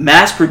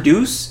mass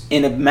produce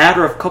in a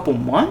matter of a couple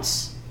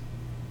months?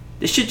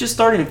 This shit just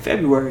started in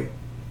February.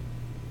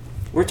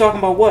 We're talking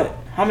about what?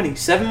 How many?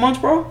 7 months,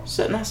 bro?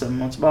 Not 7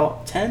 months,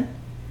 about 10?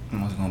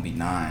 It's gonna be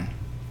 9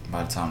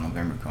 by the time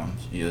November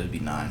comes. Yeah, it'll be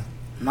 9.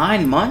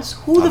 9 months?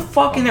 Who the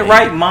fuck in their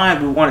right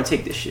mind would want to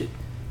take this shit?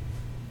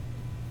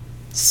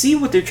 See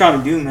what they're trying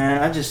to do,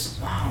 man.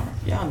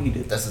 Y'all need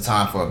it. That's the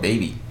time for a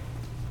baby.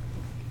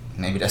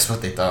 Maybe that's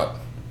what they thought.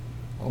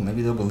 Oh,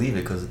 maybe they'll believe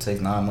it because it takes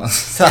 9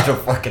 months. I don't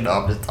fucking know.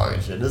 I'm just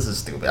talking shit. This is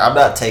stupid. I'm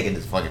not taking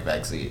this fucking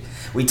vaccine.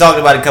 We talked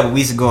about it a couple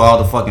weeks ago. All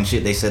the fucking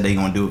shit they said they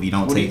gonna do if you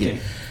don't take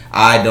it.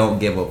 I don't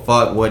give a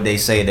fuck what they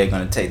say they're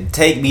gonna take.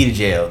 Take me to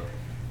jail.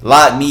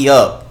 Lock me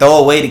up. Throw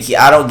away the key.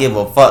 I don't give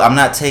a fuck. I'm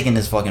not taking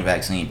this fucking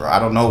vaccine, bro. I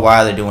don't know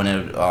why they're doing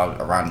it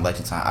around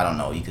election time. I don't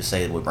know. You could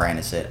say what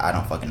Brandon said. I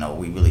don't fucking know.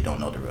 We really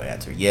don't know the real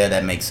answer. Yeah,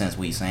 that makes sense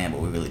what he's saying,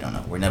 but we really don't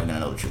know. We're never gonna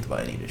know the truth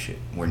about any of this shit.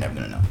 We're never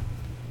gonna know.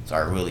 So I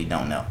really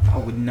don't know. I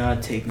would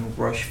not take no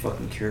rush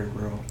fucking cure,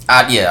 bro.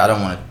 I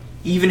don't want to.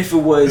 Even if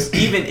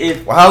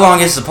Well, how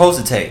long is it supposed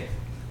to take?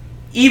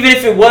 Even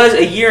if it was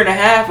a year and a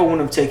half, I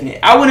wouldn't have taken it.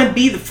 I wouldn't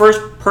be the first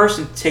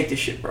person to take this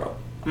shit, bro.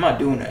 I'm not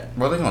doing that.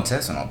 Well, they're gonna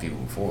test it on people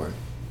before.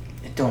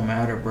 It don't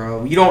matter,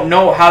 bro. You don't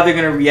know how they're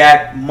gonna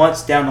react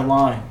months down the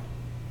line.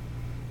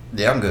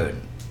 Yeah, I'm good.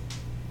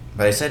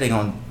 But they said they're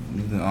gonna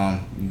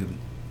you could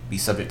be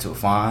subject to a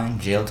fine,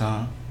 jail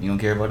time. You don't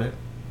care about it?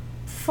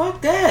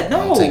 Fuck that.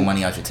 No. Take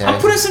money out your taxes.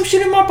 I'm putting some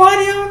shit in my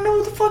body I don't know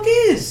what the fuck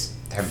is.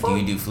 Do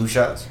you do flu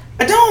shots?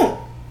 I don't.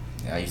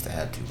 Yeah, I used to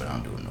have to, but I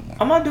don't do it no more.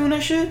 I'm not doing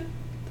that shit.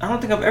 I don't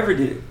think I've ever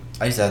did it.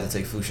 I used to have to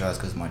take flu shots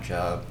because of my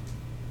job.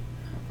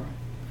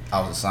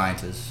 I was a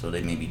scientist, so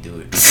they made me do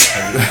it.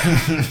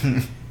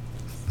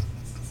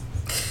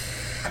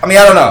 I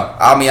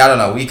don't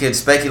know. We could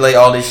speculate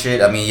all this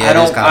shit. I mean, yeah,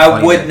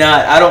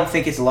 I don't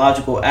think it's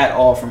logical at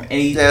all from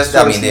any. That's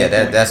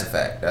a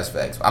fact. That's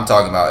facts. I'm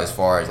talking about as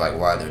far as like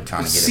why they're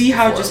trying to get. See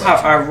how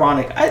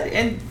ironic.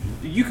 And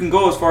you can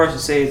go as far as to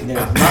say that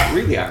it's not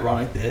really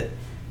ironic that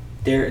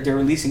they're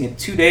releasing it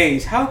 2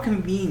 days. How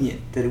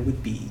convenient that it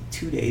would be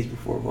 2 days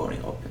before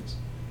voting opens.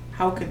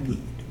 How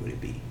convenient would it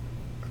be?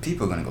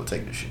 People are gonna go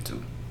take this shit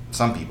too.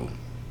 Some people.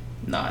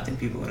 Nah, I think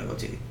people are gonna go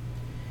take it.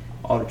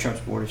 All the Trump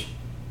supporters.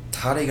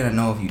 How are they gonna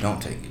know if you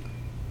don't take it?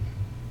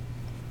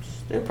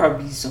 There'll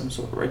probably be some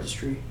sort of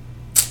registry.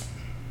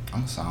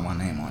 I'm gonna sign my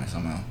name on it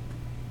somehow.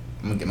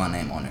 I'm gonna get my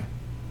name on there.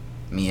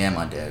 Me and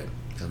my dad,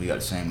 because we got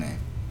the same name.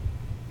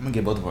 I'm gonna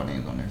get both of our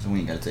names on there, so we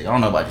ain't gotta take it. I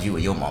don't know about you or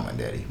your mom and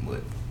daddy, but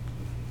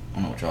I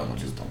don't know what y'all gonna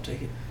just don't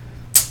take it.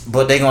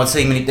 But they gonna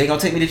take me. They gonna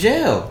take me to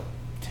jail.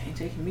 They ain't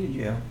taking me to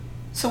jail.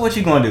 So what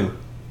you gonna do?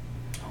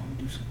 I'm gonna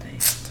do some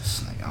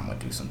things. I'm gonna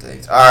do some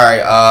things. All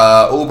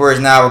right. Uber is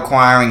now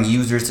requiring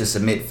users to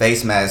submit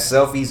face mask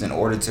selfies in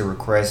order to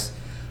request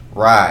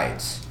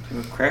rides.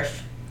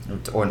 Request?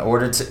 Or in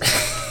order to.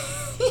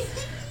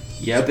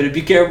 Yeah, better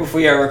be careful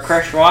before you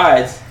request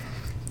rides.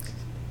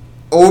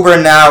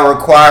 Uber now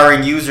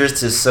requiring users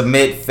to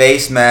submit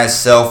face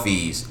mask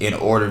selfies in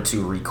order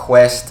to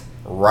request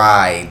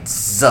rides.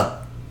 Is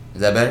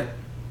that better?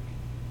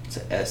 It's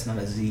an S, not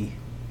a Z.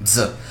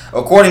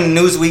 According to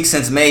Newsweek,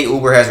 since May,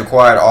 Uber has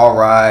required all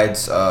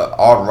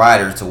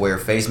riders to wear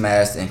face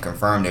masks and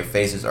confirm their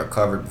faces are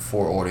covered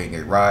before ordering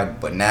a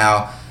ride. But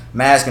now,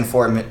 mask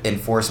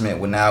enforcement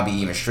will now be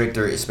even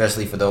stricter,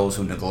 especially for those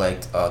who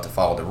neglect to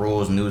follow the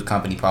rules. News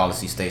company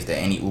policy states that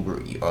any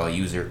Uber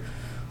user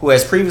who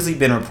has previously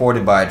been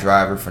reported by a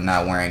driver for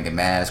not wearing a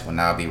mask will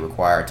now be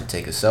required to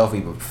take a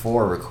selfie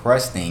before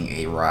requesting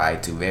a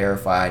ride to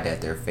verify that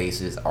their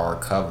faces are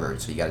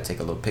covered. So you got to take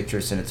a little picture,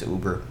 send it to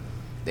Uber.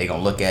 They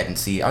gonna look at it and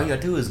see. All you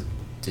gotta do is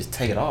just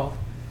take it off.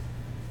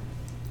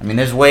 I mean,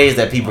 there's ways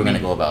that people are gonna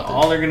go about this.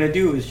 All they're gonna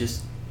do is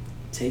just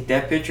take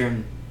that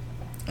picture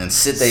and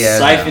sit their ass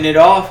siphon it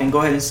off and go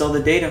ahead and sell the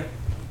data.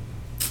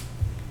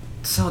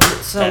 So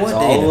that's what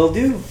all data? they'll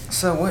do.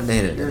 So what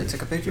data? Did they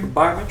take a picture?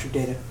 Biometric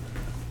data.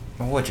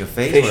 Well, what, your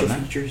face? Facial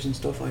features and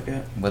stuff like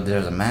that. But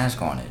there's a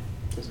mask on it.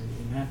 Doesn't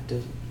really matter,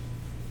 does it?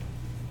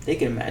 They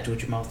can imagine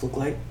what your mouth look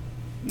like.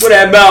 What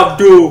that mouth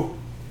do?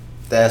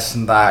 That's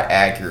not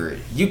accurate.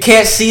 You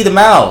can't see the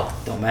mouth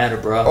Don't matter,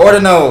 bro. or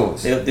the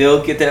nose.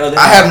 They'll get the other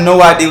I half. have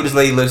no idea what this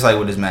lady looks like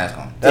with this mask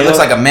on. That looks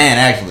like a man,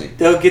 actually.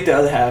 They'll get the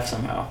other half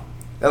somehow.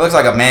 That looks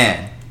like a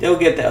man. They'll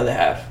get the other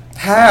half.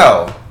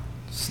 How?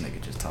 This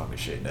nigga just talking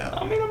shit now.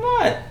 I mean, I'm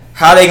not.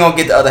 How they gonna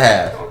get the other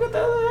half? They'll get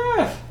the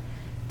other half.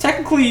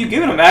 Technically, you're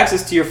giving them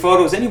access to your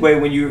photos anyway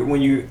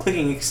when you're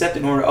clicking accept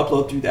in order to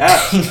upload through the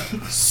app.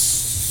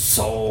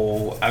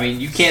 So, I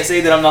mean, you can't say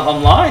that I'm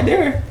lying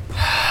there.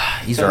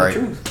 He's Tell the right.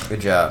 truth.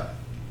 Good job.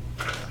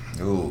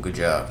 Ooh, good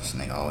job. This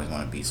nigga always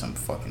want to be some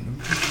fucking.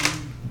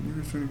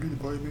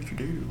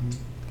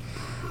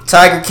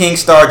 Tiger King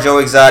star Joe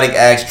Exotic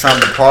asks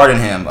Trump to pardon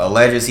him.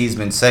 Alleges he's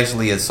been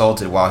sexually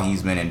assaulted while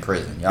he's been in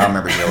prison. Y'all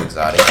remember Joe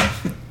Exotic,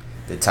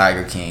 the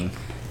Tiger King.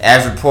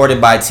 As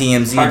reported by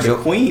TMZ, Tiger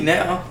Queen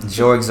now.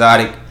 Joe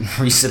Exotic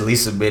recently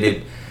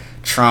submitted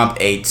Trump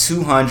a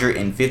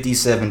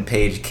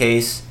 257-page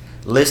case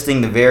listing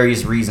the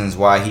various reasons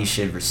why he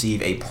should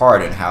receive a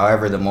pardon.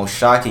 However, the most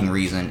shocking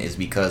reason is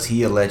because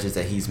he alleges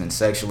that he's been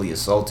sexually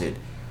assaulted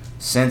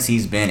since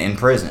he's been in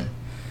prison.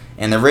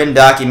 In the written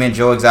document,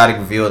 Joe Exotic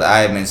revealed, "I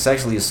have been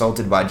sexually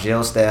assaulted by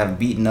jail staff,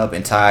 beaten up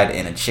and tied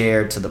in a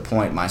chair to the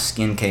point my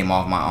skin came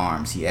off my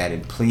arms." He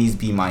added, "Please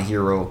be my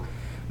hero.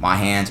 My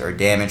hands are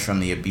damaged from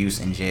the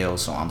abuse in jail,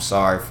 so I'm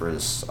sorry for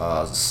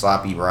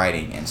sloppy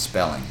writing and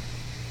spelling."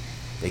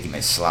 I think he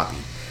meant sloppy.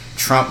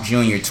 Trump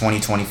Jr.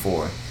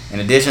 2024. In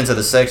addition to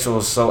the sexual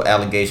assault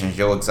allegations,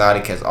 Joe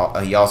Exotic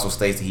he also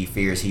states that he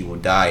fears he will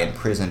die in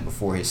prison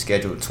before his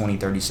scheduled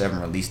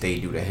 2037 release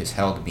date due to his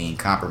health being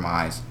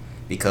compromised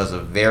because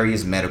of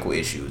various medical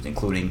issues,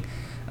 including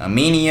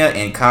anemia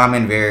and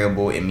common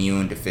variable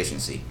immune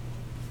deficiency.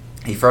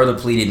 He further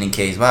pleaded in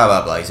case blah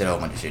blah blah. He said a whole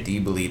bunch of shit. Do you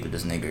believe that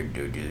this nigga,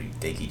 do you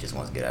think he just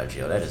wants to get out of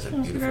jail? That is a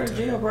beautiful Get out of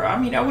thing. jail, bro. I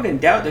mean, I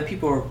wouldn't doubt that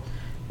people are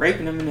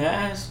raping him in the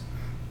ass.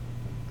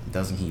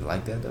 Doesn't he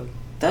like that though?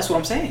 That's what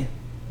I'm saying.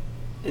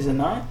 Is it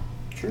not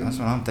true? That's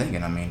what I'm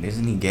thinking. I mean,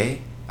 isn't he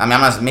gay? I mean, I'm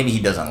not, maybe he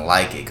doesn't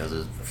like it because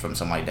it's from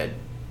somebody that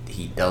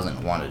he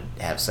doesn't want to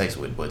have sex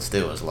with, but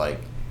still, it's like,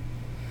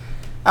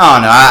 I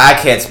don't know. I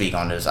can't speak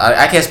on this.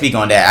 I can't speak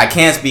on that. I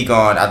can't speak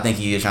on, I think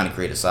he is trying to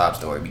create a sob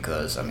story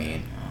because, I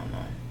mean, I don't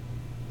know.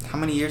 how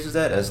many years is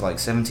that? That's like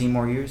 17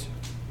 more years?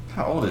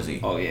 How old is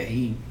he? Oh yeah,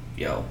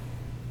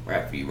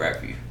 rap for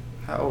you.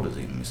 How old is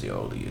he? Let me see how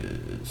old he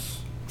is.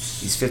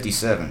 He's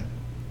 57.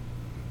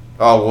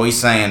 Oh, well, he's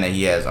saying that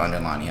he has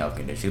underlying health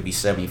conditions. He'll be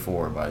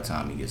 74 by the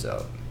time he gets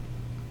out.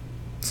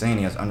 Saying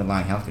he has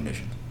underlying health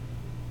conditions.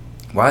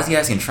 Why is he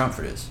asking Trump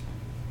for this?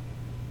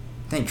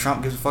 Think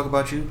Trump gives a fuck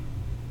about you?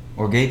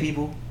 Or gay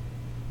people?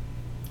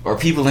 Or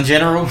people in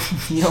general?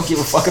 You don't give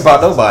a fuck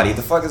about nobody. What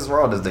the fuck is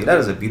wrong with this thing? That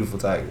is a beautiful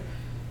tiger.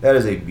 That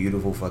is a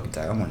beautiful fucking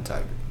tiger. I want a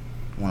tiger.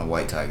 I want a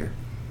white tiger.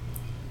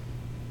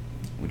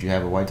 Would you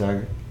have a white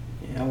tiger?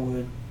 Yeah, I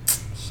would.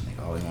 This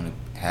nigga always want to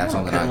have I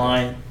want something a pet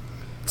lion.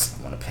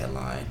 I want a pet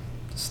lion.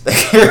 This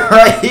thing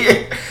right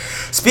here.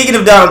 Speaking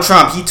of Donald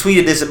Trump, he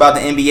tweeted this about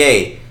the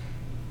NBA.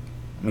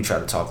 Let me try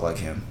to talk like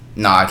him.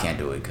 No, I can't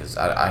do it because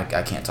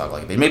I can't talk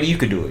like a bitch. Maybe you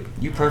could do it.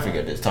 You perfect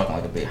at this, talking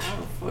like a bitch.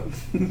 How the fuck?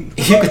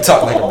 You could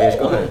talk like a bitch.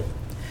 Go ahead.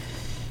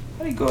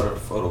 How do you go to the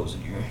photos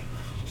in here?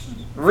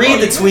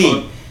 Read the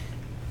tweet.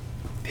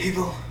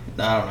 People.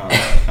 No,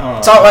 I don't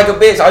know. Talk like a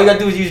bitch. All you gotta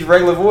do is use your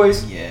regular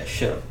voice. Yeah,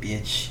 shut up,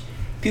 bitch.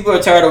 People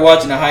are tired of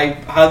watching the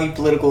highly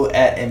political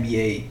at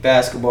NBA.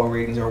 Basketball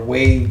ratings are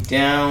way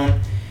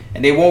down,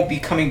 and they won't be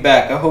coming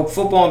back. I hope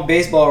football and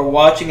baseball are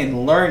watching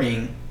and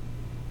learning,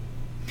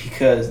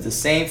 because the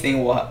same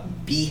thing will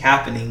be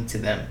happening to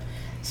them.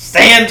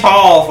 Stand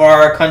tall for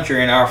our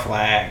country and our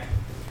flag.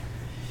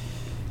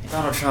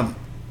 Donald Trump,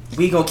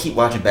 we gonna keep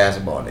watching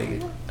basketball,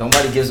 nigga.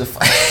 Nobody gives a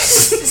fuck.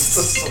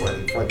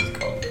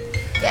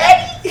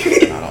 I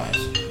don't answer.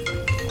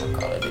 I'll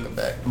call that nigga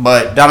back.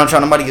 But Donald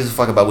Trump, nobody gives a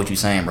fuck about what you're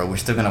saying, bro. We're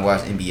still gonna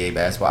watch NBA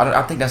basketball.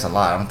 I think that's a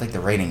lie. I don't think the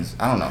ratings.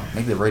 I don't know.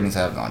 Maybe the ratings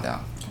have gone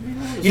down.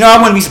 You know, I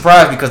wouldn't be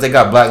surprised because they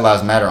got Black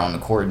Lives Matter on the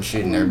court and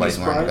shit, and everybody's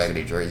wearing the back of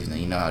their jerseys. And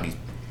you know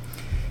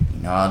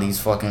how these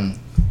fucking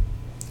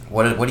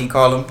what do you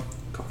call them?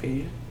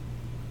 Caucasian.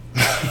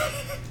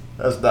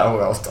 That's not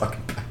what I was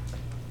talking about.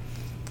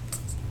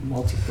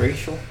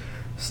 Multiracial.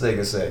 This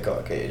nigga said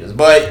Caucasians.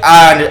 But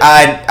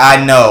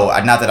I know,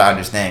 not that I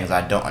understand because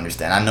I don't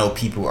understand. I know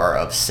people are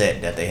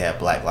upset that they have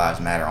Black Lives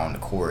Matter on the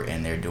court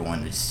and they're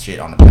doing this shit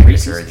on the back of their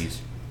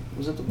jerseys.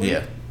 Was it the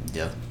word?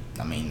 Yeah.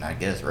 I mean, I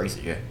guess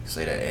racist, yeah.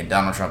 Say that. And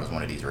Donald Trump is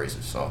one of these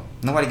racists. So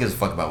nobody gives a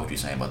fuck about what you're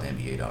saying about the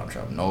NBA, Donald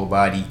Trump.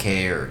 Nobody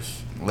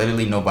cares.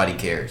 Literally nobody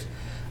cares.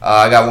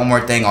 I got one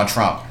more thing on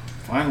Trump.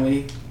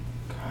 Finally.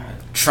 God.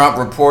 Trump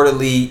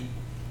reportedly...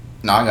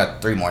 No, I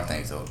got three more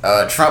things, though.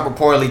 Trump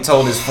reportedly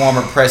told his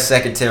former press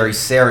secretary,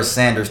 Sarah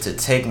Sanders, to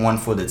take one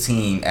for the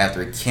team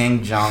after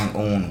Kim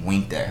Jong-un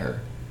winked at her.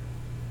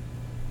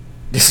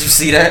 Did you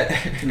see that?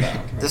 No,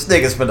 This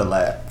nigga's finna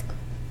laugh.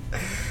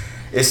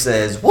 It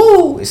says,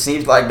 woo! It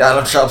seems like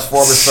Donald Trump's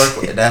former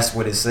circle. And that's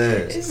what it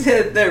says. Is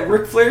that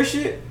Ric Flair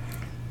shit?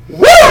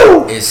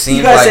 Woo! It seems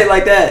You gotta like... say it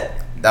like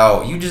that.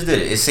 Oh, you just did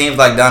it. It seems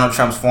like Donald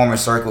Trump's former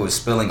circle is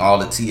spilling all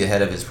the tea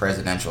ahead of his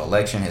presidential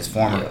election. His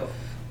former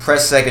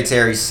press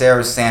secretary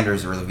Sarah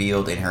Sanders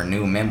revealed in her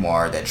new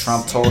memoir that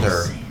Trump told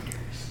her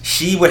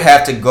she would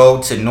have to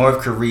go to North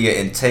Korea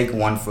and take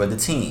one for the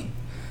team.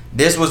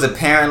 This was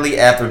apparently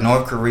after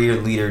North Korea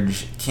leader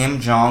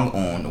Kim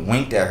Jong-un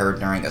winked at her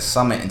during a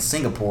summit in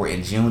Singapore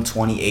in June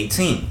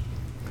 2018.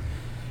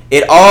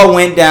 It all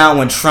went down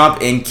when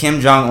Trump and Kim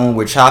Jong-un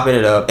were chopping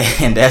it up,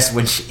 and that's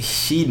when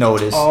she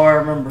noticed. Oh, I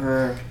remember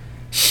her.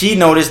 She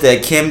noticed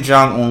that Kim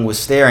Jong-un was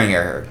staring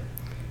at her.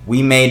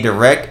 We made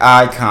direct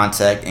eye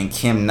contact, and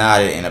Kim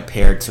nodded and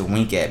appeared to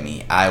wink at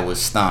me. I was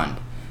stunned.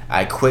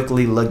 I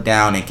quickly looked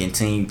down and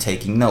continued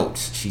taking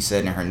notes, she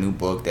said in her new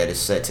book that is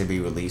set to be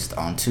released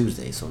on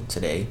Tuesday. So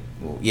today.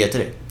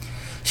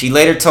 She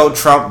later told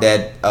Trump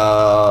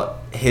that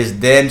his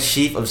then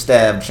chief of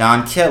staff,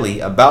 John Kelly,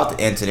 about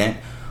the incident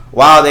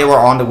while they were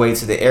on the way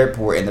to the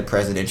airport in the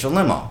presidential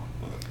limo.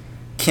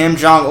 Kim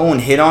Jong-un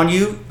hit on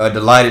you? A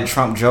delighted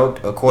Trump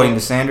joked, according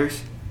to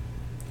Sanders.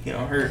 You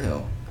know, her.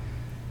 Hell.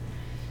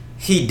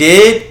 He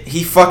did?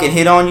 He fucking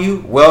hit on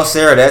you? Well,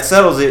 Sarah, that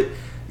settles it.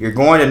 You're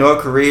going to North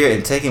Korea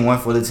and taking one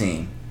for the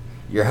team.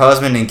 Your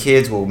husband and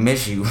kids will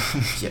miss you.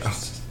 Yo,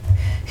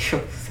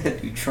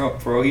 that dude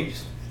Trump, bro. He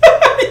just...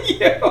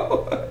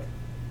 Yo.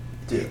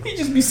 Dude. He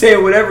just be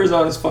saying whatever's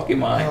on his fucking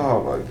mind.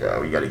 Oh, my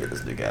God. We got to get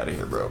this nigga out of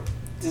here, bro.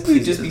 This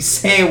dude just be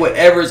saying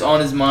whatever's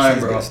on his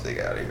mind, bro. Get this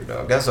nigga out of here,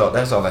 dog. That's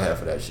all I have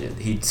for that shit.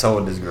 He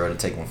told this girl to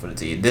take one for the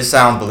team. This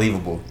sounds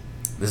believable.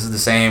 This is the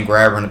same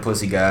grabber and the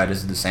pussy guy. This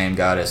is the same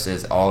guy that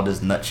says all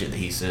this nut shit that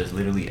he says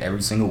literally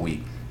every single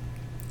week.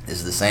 This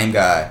is the same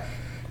guy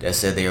that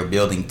said they are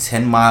building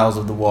 10 miles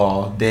of the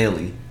wall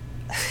daily.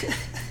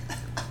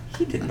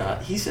 He did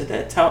not. He said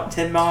that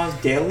 10 miles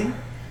daily?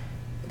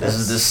 This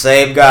is the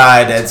same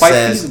guy that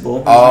says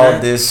feasible, all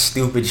this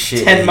stupid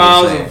shit. 10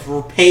 miles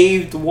of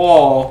paved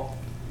wall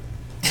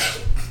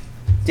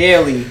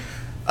daily.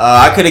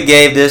 I could have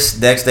gave this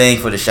next thing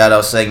for the shout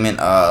out segment.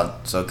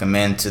 So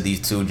commend to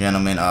these two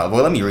gentlemen.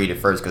 Well, let me read it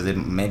first because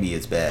maybe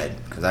it's bad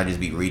because I just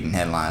be reading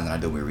headlines and I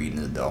do be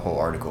reading the whole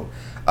article.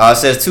 It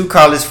says 2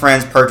 college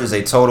friends purchased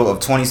a total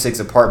of 26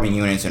 apartment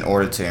units in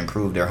order to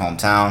improve their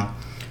hometown.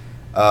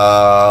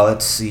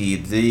 Let's see.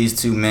 These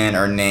 2 men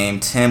are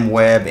named Tim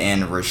Webb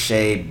and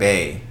Rashay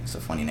Bay. It's a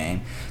funny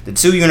name. The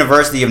 2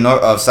 University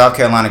of South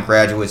Carolina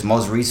graduates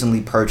most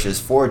recently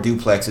purchased 4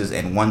 duplexes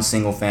and 1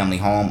 single-family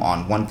home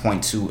on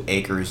 1.2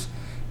 acres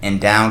in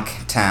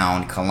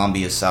downtown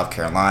Columbia, South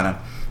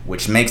Carolina,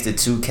 which makes the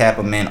 2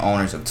 Kappa men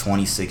owners of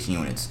 26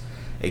 units.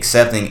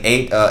 Accepting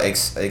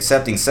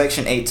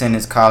Section 8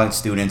 tenants, college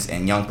students,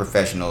 and young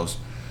professionals,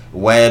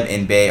 Webb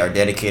and Bay are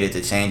dedicated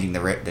to changing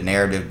the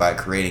narrative by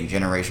creating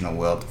generational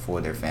wealth for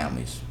their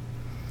families.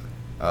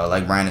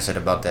 Like Brandon said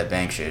about that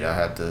bank shit, I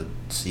have to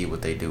see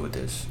what they do with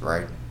this,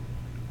 right?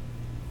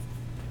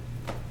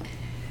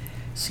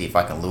 See if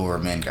I can lure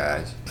them in,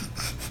 guys.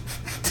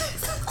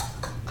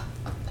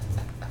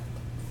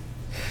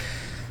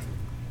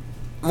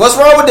 What's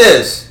wrong with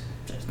this?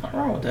 There's nothing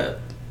wrong with that.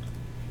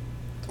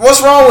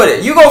 What's wrong with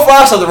it? You go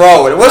find something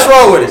wrong with it. What's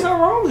wrong with it? There's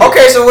nothing wrong with it.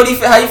 Okay,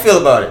 so how you feel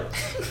about it?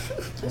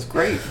 That's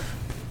great.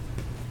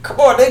 Come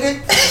on,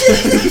 nigga.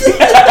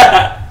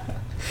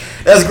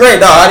 That's great,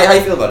 dog. How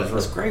you feel about it?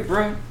 That's great,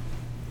 bro.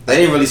 They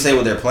didn't really say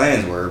what their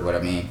plans were, but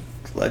I mean,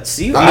 let's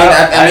see.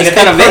 I mean, it's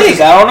kind of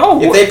vague. I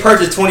don't know. If they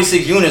purchased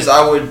 26 units,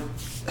 I would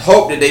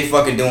hope that they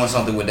fucking doing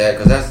something with that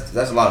because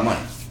that's a lot of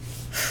money.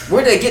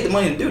 Where'd they get the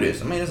money to do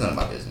this? I mean, it's none of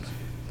my business.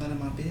 None of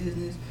my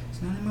business.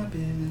 It's none of my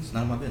business.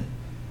 None of my business.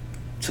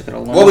 Took it a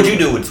long What would you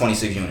do with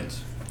 26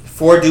 units?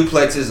 4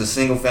 duplexes, a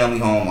single family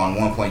home on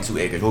 1.2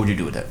 acres. What would you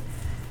do with that?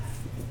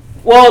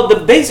 Well, the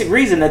basic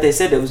reason that they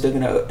said that was they're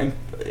gonna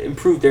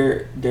improve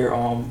their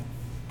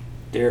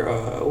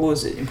what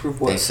was it? Improve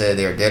what? They said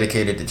they are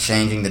dedicated to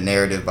changing the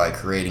narrative by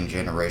creating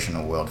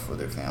generational wealth for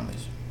their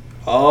families.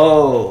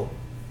 Oh,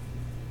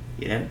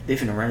 yeah, they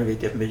finna renovate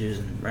them bitches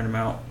and rent them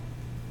out.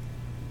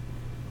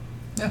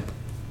 Yeah,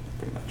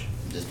 pretty much.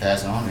 Just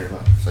pass it on to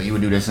everybody. So you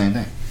would do the same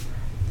thing?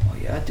 Oh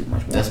yeah, I'd do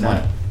much more. That's than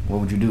money. that.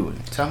 What would you do with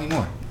it? Tell me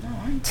more. No,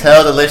 I ain't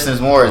Tell the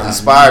listeners more.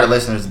 Inspire the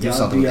listeners to do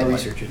something with y'all that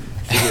research money.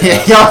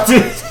 it. Y'all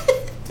do.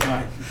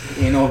 Alright,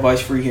 ain't no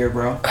advice free here,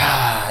 bro.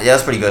 Yeah,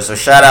 that's pretty good. So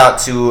shout out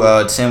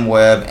to Tim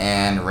Webb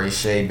and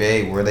Rashay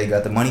Bay. Where they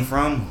got the money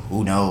from?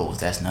 Who knows?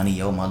 That's none of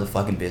your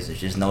motherfucking business.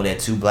 Just know that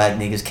 2 black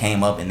niggas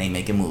came up and they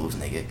making moves,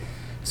 nigga.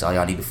 That's all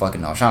y'all need to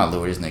fucking know. I'm trying to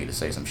lure this nigga to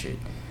say some shit.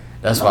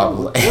 That's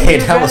why. Hey,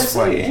 that was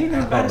funny. Ain't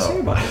nothing bad to say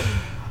about it.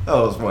 That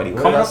was funny.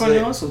 Come up on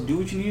your hustle. Do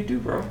what you need to do,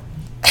 bro.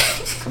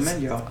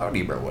 Commend y'all. I don't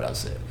even remember what I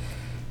said.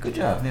 Good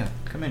job. Yeah.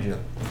 Commend y'all.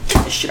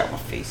 Get this shit out my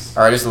face.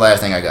 All right, this is the last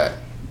thing I got.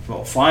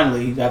 Well,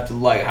 finally, after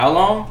like how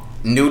long?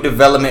 New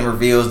development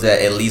reveals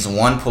that at least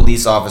 1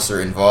 police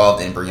officer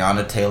involved in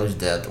Breonna Taylor's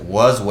death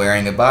was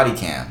wearing a body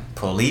cam.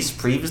 Police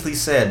previously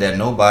said that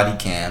no body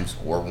cams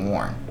were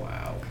worn.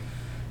 Wow.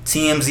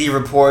 TMZ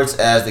reports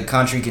as the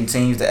country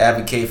continues to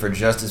advocate for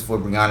justice for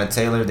Breonna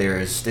Taylor, there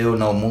is still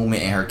no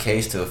movement in her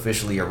case to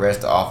officially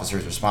arrest the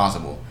officers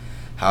responsible.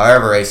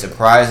 However, a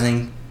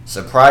surprising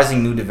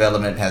Surprising new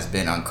development has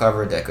been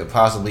uncovered that could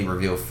possibly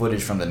reveal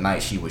footage from the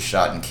night she was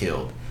shot and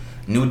killed.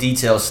 New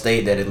details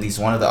state that at least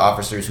one of the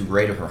officers who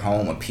raided her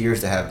home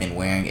appears to have been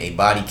wearing a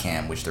body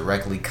cam, which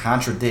directly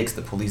contradicts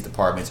the police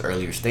department's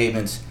earlier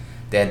statements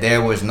that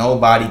there was no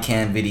body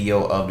cam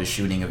video of the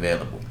shooting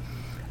available.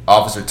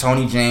 Officer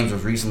Tony James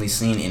was recently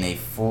seen in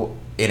full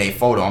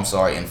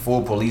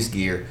police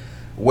gear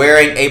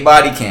wearing a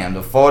body cam.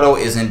 The photo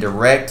is in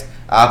direct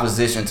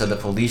opposition to the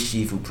police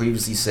chief who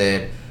previously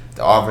said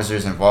the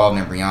officers involved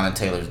in Breonna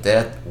Taylor's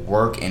death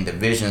work in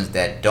divisions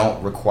that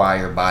don't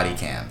require body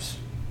cams.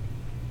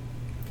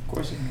 Of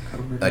course,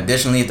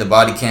 Additionally, if the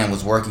body cam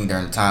was working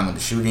during the time of the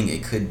shooting,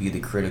 it could be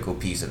the critical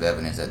piece of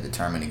evidence that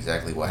determined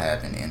exactly what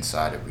happened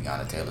inside of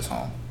Breonna Taylor's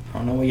home. I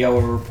don't know what y'all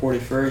were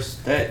reported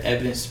first. That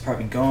evidence is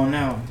probably gone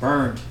now,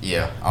 burned.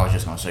 Yeah, I was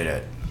just gonna say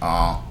that.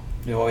 Oh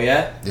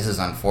yeah. This is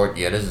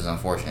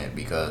unfortunate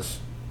because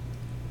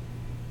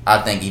I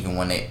think even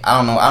when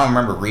I don't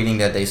remember reading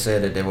that they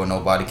said that there were no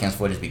body cam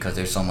footage because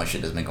there's so much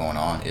shit that's been going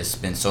on. It's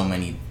been so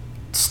many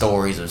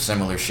stories of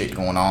similar shit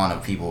going on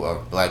of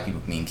black people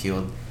being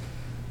killed.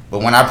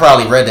 But when I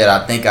probably read that,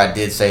 I think I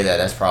did say that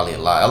that's probably a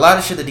lie. A lot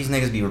of shit that these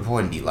niggas be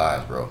reporting be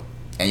lies, bro.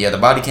 And yeah, the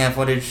body cam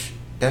footage,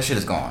 that shit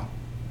is gone.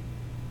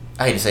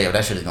 I hate to say it, but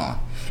that shit is gone.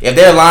 If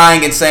they're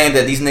lying and saying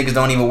that these niggas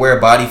don't even wear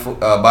body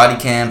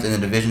cams in the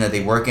division that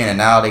they work in, and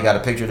now they got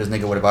a picture of this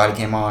nigga with a body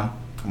cam on,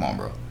 come on,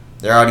 bro.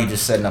 They're already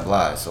just setting up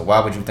lies. So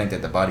why would you think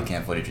that the body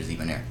cam footage is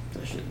even there?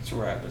 That shit's a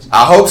wrap.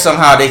 I hope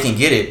somehow they can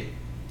get it.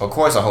 Of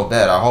course, I hope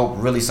that. I hope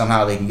really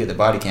somehow they can get the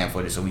body cam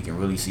footage so we can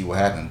really see what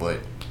happened. But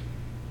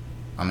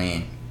I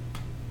mean,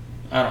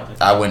 I don't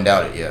think. I wouldn't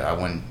doubt it. Yeah, I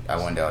wouldn't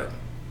doubt it.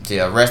 So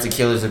yeah, arrested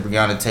killers of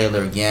Breonna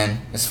Taylor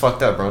again. It's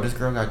fucked up, bro. This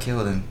girl got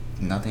killed and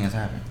nothing has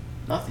happened.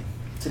 Nothing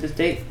to this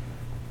date.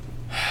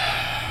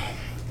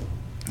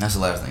 That's the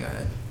last thing I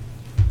had.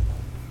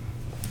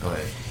 Go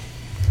ahead.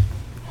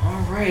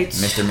 All right.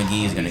 Mr.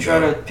 McGee's gonna try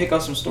go. to pick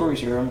out some stories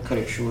here. I'm gonna cut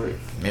it short.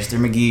 Mr.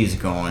 McGee's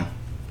going.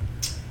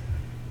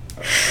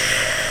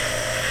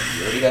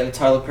 You already got the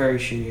Tyler Perry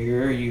shit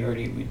here.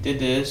 We did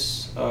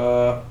this.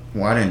 Well,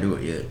 I didn't do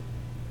it yet.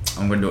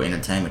 I'm gonna do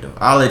entertainment though.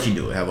 I'll let you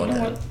do it. How about You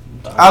know that?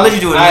 what? I'll let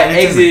you do it. I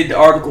exited the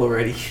article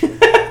already.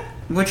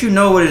 But you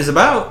know what it is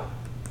about.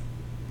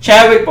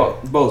 Chadwick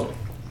Boseman.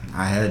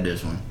 I had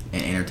this one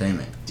in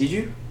entertainment. Did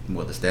you?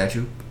 What, the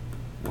statue?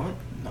 What?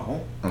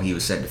 No. Oh, he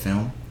was set to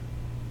film.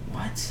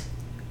 What?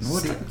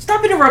 What?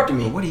 Stop interrupting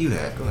me. Well, what do you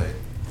have? Go ahead.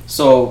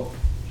 So,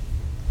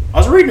 I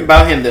was reading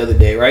about him the other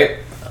day, right?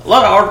 A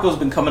lot of articles have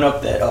been coming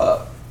up that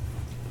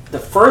the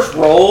first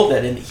role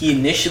that he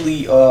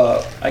initially,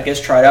 I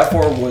guess, tried out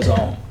for was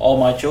All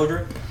My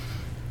Children.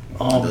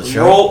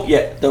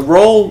 The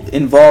role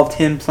involved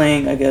him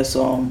playing, I guess,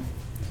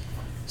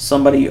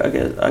 somebody,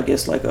 I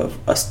guess, like a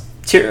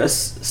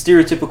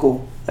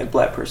stereotypical like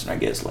black person, I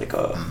guess, like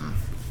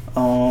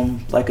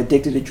like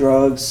addicted to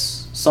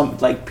drugs, some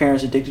like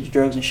parents addicted to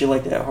drugs and shit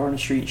like that, hard on the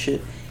street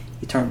shit.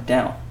 He turned it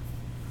down.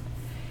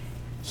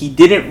 He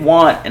didn't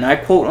want, and I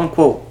quote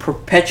unquote,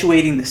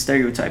 perpetuating the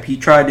stereotype. He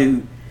tried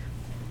to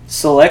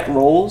select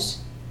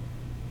roles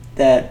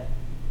that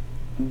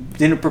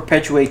didn't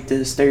perpetuate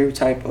the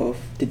stereotype of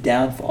the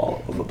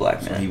downfall of a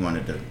black man. So he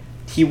wanted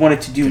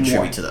to do contribute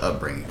more to the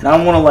upbringing. And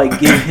I want to like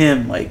give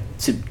him like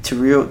to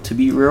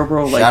be real,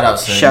 bro. Like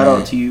shout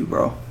out to you,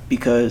 bro,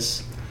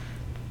 because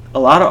a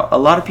lot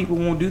of people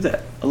won't do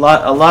that. A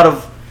lot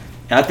of,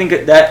 and I think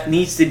that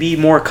needs to be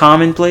more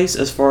commonplace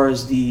as far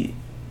as the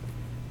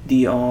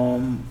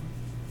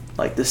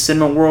like the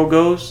cinema world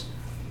goes.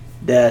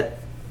 That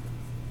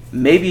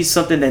maybe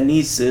something that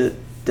needs to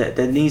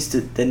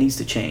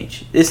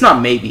change. It's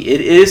not maybe.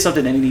 It is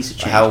something that needs to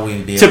change. How will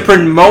we be to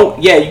promote?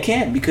 Yeah, you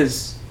can,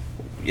 because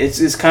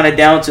it's kind of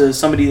down to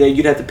somebody that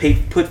you'd have to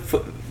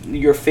put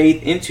your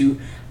faith into,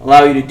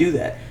 allow you to do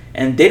that,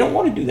 and they don't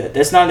want to do that.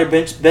 That's not in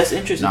their best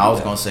interest. No, I was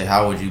gonna say,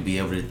 how would you be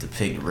able to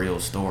depict real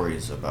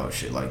stories about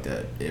shit like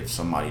that if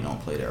somebody don't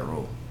play that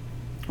role?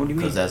 What do you mean?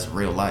 Because that's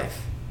real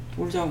life.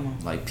 What are you talking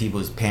about? Like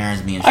people's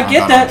parents being. I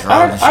get that.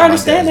 I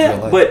understand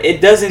that, but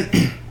it doesn't.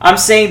 I'm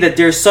saying that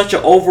there's such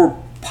an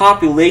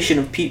overpopulation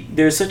of people.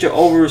 There's such an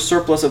over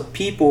surplus of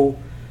people,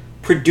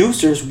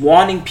 producers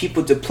wanting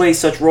people to play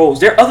such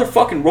roles. There are other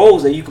fucking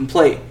roles that you can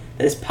play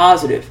that is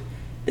positive,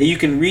 that you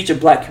can reach a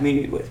black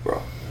community with,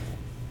 bro.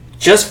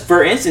 Just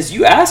for instance,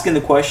 you asking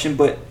the question,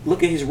 but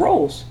look at his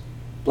roles.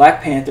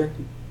 Black Panther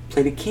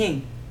played a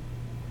king.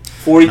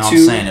 42. No, I'm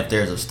saying if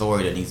there's a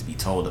story that needs to be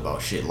told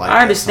about shit like that.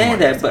 I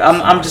understand that, but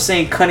I'm just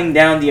saying cutting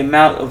down the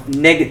amount of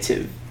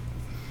negative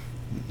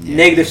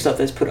stuff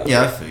that's put up.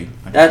 Yeah, there. I feel you.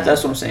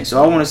 That's what I'm saying.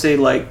 So I want to say,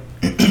 like,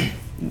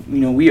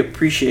 we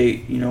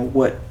appreciate,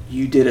 what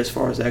you did as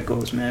far as that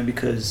goes, man,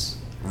 because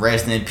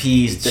rest in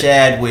peace,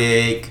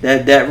 Chadwick.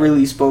 That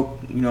really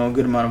spoke, a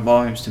good amount of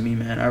volumes to me,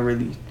 man. I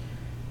really,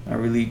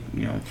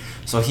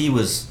 So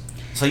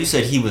you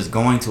said he was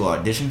going to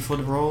audition for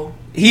the role?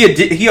 He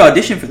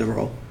auditioned for the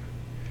role.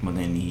 But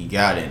then he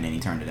got it and then he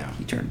turned it down.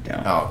 He turned it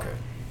down. Oh, okay.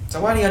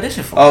 So why did he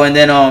audition for it? Oh, and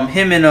then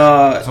him and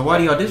So why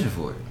did he audition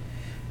for it?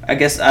 I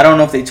guess I don't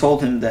know if they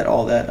told him that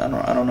all that. I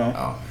don't know.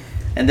 Oh.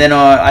 And then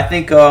I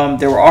think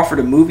they were offered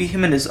a movie.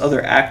 Him and his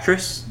other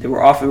actress. They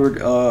were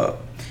offered a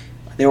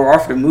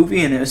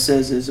movie, and it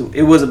says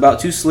it was about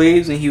two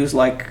slaves, and he was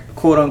like,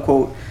 quote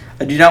unquote,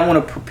 "I do not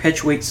want to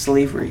perpetuate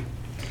slavery."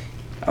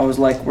 I was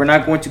like, "We're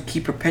not going to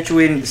keep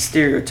perpetuating the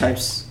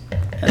stereotypes,"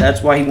 and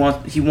that's why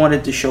he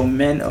wanted to show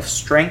men of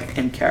strength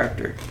and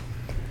character.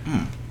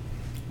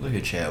 Look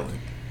at Chadwick.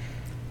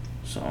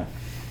 So.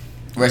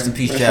 Rest in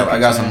peace, Chadwick. I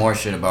got some more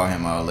shit about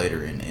him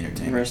later in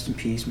entertainment. Rest in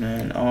peace,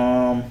 man.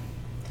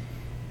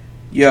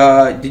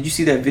 Yeah. Did you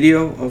see that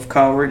video of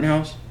Kyle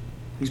Rittenhouse?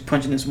 He's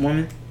punching this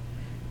woman.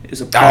 It's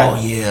a Oh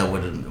yeah,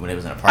 when it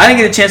was in a parking lot. I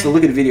didn't get a chance to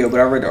look at the video,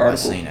 but I read the I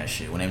article. seen that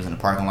shit when they was in the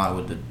parking lot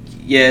with the.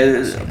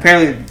 Yeah,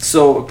 apparently.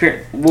 So Was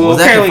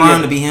that apparently,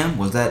 confirmed to be him?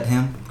 Was that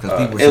him? Because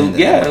people were saying that.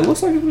 Yeah, it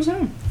looks like it was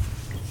him.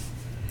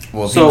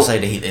 Well, people say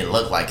that it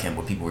looked like him,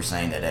 but people were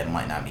saying that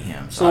might not be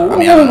him. So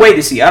we'll wait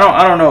to see. I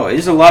don't know.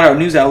 There's a lot of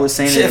news outlets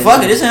saying shit. that.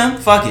 Fuck it, it's him.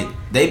 Fuck it.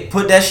 They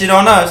put that shit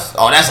on us.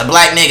 Oh, that's a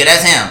black nigga.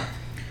 That's him.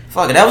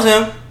 Fuck it, that was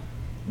him.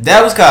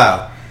 That was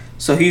Kyle.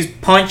 So he's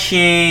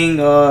punching.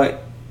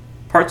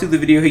 Part 2 of the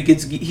video,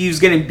 he was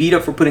getting beat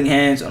up for putting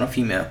hands on a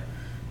female.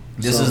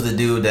 This is the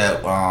dude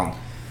that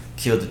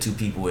killed the 2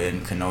 people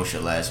in Kenosha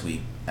last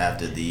week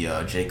after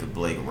the Jacob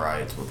Blake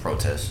riots or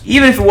protests.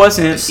 Even if it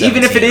wasn't,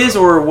 even if it is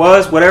or it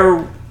was,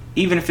 whatever,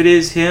 even if it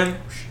is him,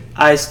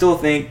 I still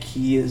think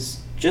he is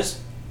just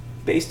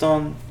based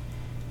on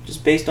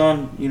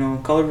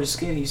color of his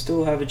skin, he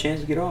still have a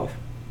chance to get off.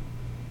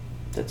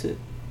 That's it.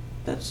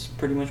 That's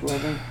pretty much what I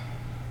think.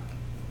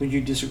 Would you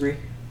disagree?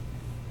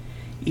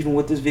 Even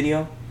with this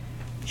video,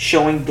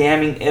 showing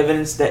damning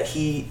evidence that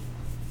he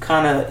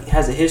kind of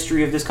has a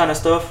history of this kind of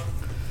stuff,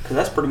 because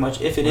that's pretty much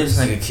if it is.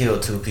 This nigga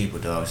killed 2 people,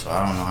 dog. So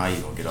I don't know how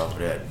you gonna get off of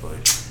that,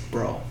 but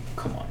bro,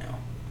 come on now.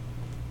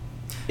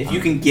 If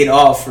you can get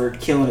off for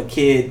killing a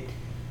kid,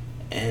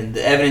 and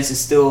the evidence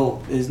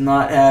is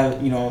not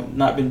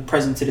been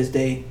present to this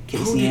day,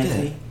 Casey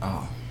Anthony,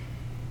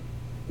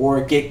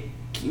 or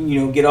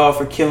get off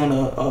for killing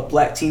a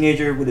black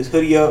teenager with his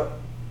hoodie up,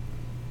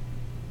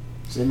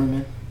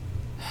 Zimmerman.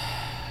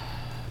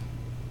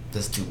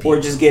 That's 2 people. Or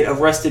just get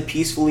arrested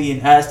peacefully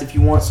and asked if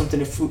you want some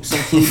food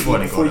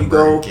before you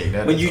go.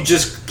 When you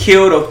just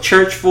killed a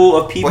church full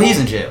of people. Well, he's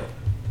in jail.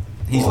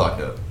 He's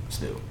locked up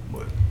still,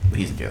 but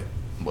he's in jail.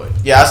 But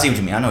yeah, I see what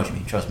you mean. I know what you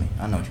mean. Trust me,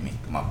 I know what you mean.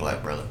 My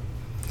black brother.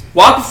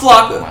 Waka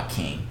Flocka. My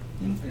king.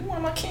 You're one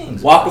of my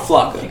kings. Waka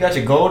Flocka. You got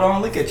your gold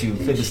on. Look at you.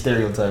 Fit the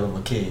stereotype of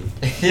a king.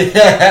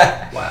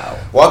 Wow.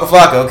 Waka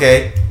Flocka.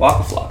 Okay.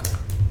 Waka Flocka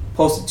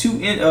posted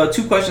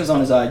 2 questions on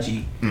his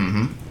IG.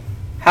 Mm-hmm.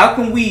 How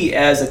can we,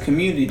 as a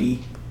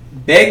community,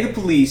 beg the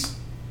police,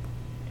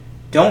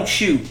 don't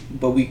shoot,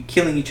 but we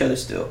killing each other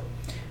still?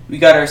 We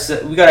gotta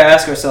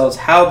ask ourselves,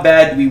 how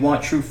bad do we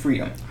want true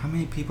freedom? How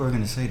many people are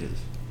gonna say this?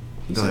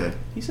 Go ahead.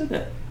 He said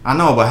that. I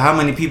know, but how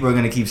many people are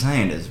gonna keep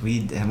saying this?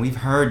 We've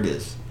heard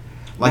this.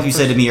 Like you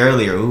said to me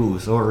earlier. Ooh,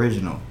 so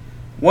original.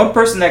 One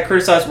person that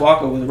criticized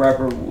Waka was a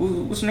rapper.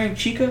 What's her name?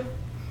 Chica.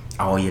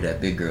 Oh yeah, that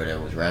big girl that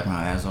was rapping her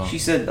ass off. She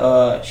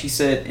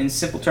said in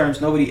simple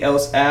terms, nobody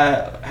else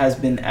has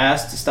been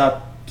asked to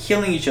stop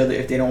killing each other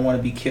if they don't want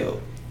to be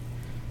killed.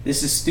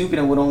 This is stupid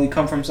and would only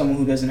come from someone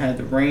who doesn't have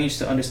the range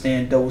to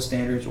understand double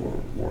standards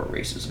or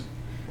racism.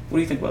 What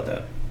do you think about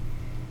that?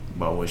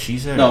 About what she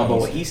said? No,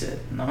 about what he said.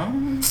 No.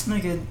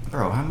 Nigga,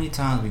 bro, how many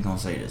times we gonna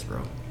say this,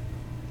 bro?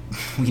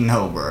 We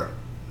know, bro.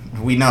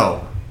 We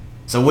know.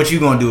 So what you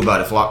gonna do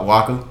about it,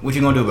 Waka? What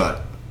you gonna do about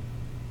it?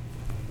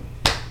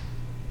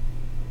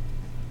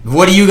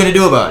 What are you gonna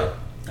do about it?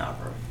 Nah,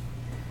 bro.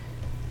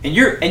 And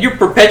you're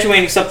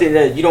perpetuating something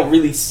that you don't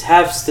really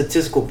have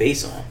statistical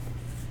base on.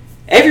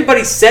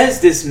 Everybody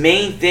says this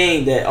main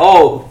thing that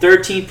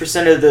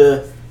 13% of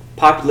the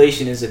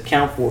population is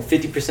account for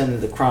 50%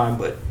 of the crime,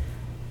 but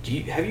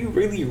have you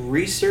really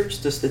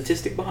researched the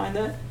statistic behind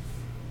that?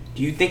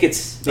 Do you think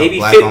it's maybe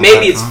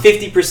it's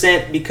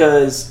 50%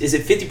 because is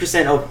it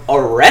 50% of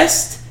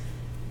arrests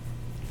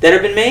that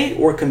have been made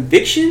or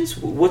convictions?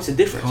 What's the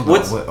difference?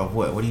 What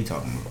are you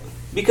talking about?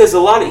 Because a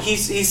lot of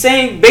he's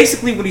saying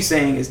basically what he's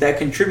saying is that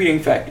contributing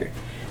factor.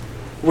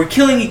 We're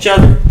killing each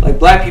other. Like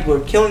black people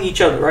are killing each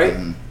other, right?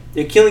 Mm-hmm.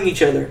 They're killing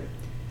each other.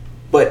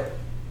 But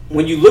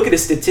when you look at the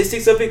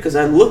statistics of it, because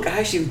I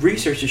actually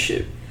researched this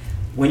shit.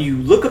 When you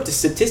look up the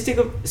statistics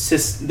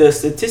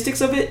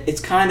of it,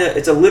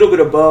 it's a little bit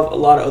above a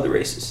lot of other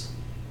races.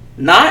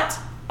 Not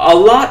a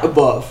lot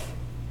above.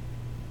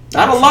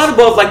 Not a lot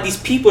above like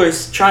these people are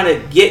trying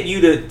to get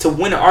you to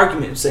win an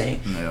argument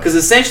saying. Because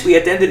essentially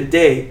at the end of the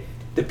day,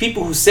 the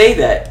people who say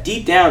that,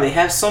 deep down, they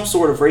have some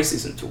sort of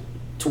racism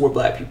toward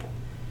black people.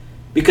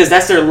 Because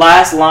that's their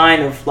last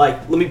line of,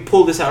 like, let me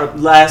pull this out.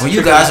 Well,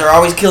 you guys are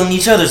always killing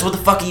each other, so what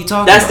the fuck are you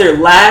talking about? That's their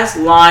last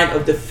line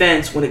of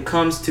defense when it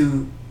comes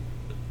to,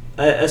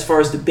 as far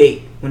as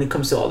debate, when it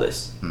comes to all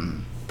this.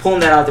 Mm.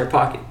 Pulling that out of their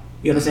pocket.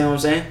 You understand what I'm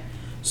saying?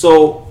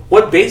 So,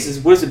 what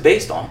is it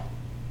based on?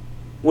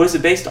 What is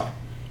it based on?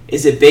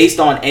 Is it based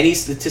on any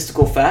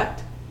statistical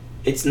fact?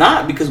 It's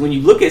not, because when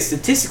you look at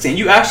statistics and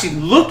you actually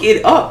look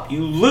it up,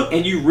 you look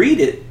and you read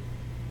it,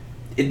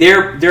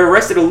 they're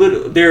arrested a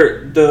little.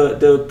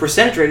 The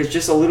percentage rate is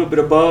just a little bit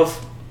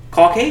above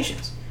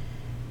Caucasians.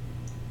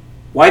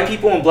 White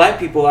people and black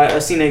people. I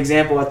seen an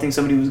example. I think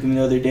somebody was giving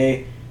the other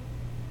day.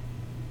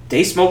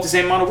 They smoke the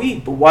same amount of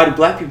weed, but why do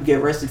black people get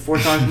arrested 4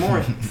 times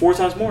more? 4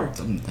 times more.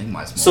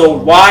 So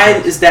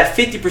why is that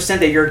 50%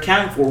 that you're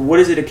accounting for? What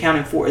is it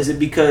accounting for? Is it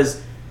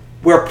because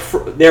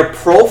they're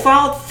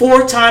profiled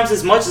 4 times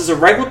as much as a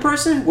regular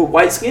person with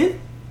white skin?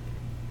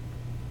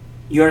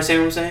 You understand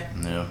what I'm saying?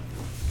 Yeah.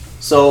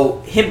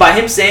 So by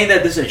him saying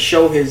that doesn't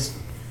show his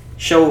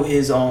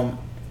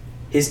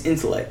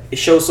intellect. It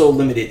shows so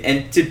limited.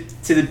 And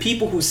to the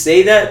people who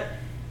say that,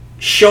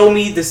 show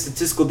me the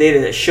statistical data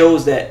that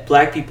shows that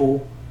black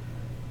people,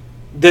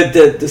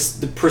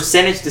 the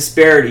percentage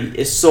disparity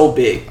is so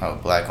big. Oh,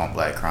 black on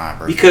black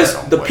crime. Because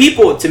the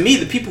people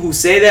who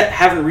say that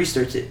haven't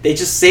researched it. They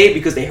just say it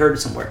because they heard it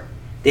somewhere.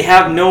 They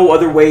have no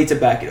other way to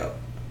back it up.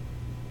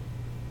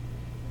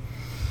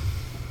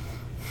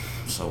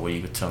 So what,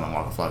 you could tell him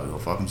Mark Flock to go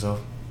fuck himself?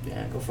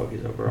 Yeah, go fuck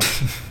yourself, bro.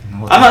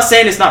 I'm not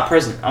saying it's not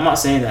present. I'm not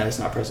saying that it's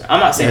not present. I'm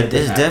not saying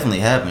it's definitely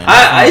happening.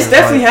 It's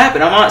definitely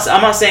happened.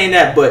 I'm not saying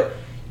that, but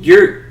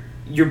you're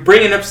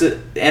bringing up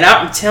and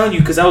I'm telling you,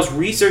 because I was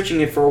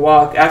researching it for a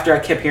while after I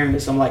kept hearing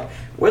this. I'm like,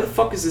 where the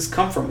fuck does this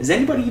come from? Is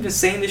anybody even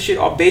saying this shit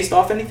all based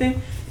off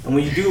anything? And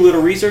when you do a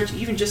little research,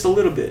 even just a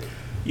little bit,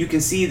 you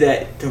can see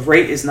that the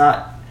rate is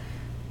not.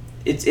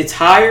 It's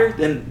higher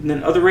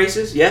than other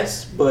races,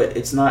 yes, but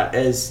it's not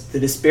as the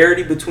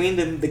disparity between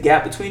them, the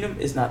gap between them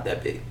is not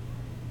that big.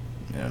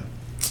 Yeah.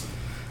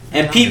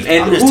 And who's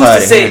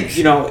to say,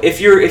 if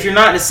you're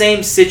not in the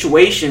same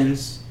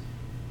situations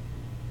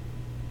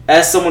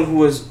as someone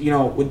who is,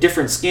 with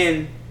different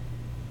skin,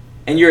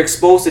 and you're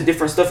exposed to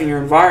different stuff in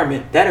your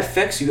environment, that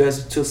affects you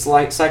as to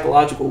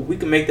psychological. We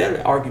can make that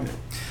an argument.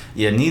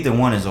 Yeah, neither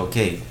one is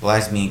okay.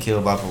 Blacks being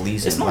killed by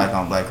police and black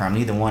on black crime,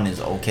 neither one is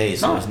okay.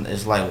 So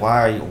it's like,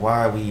 why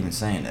are we even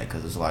saying that?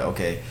 Because it's like,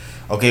 okay,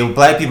 well,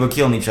 black people are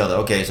killing each other.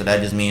 Okay, so that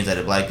just means that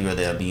the black people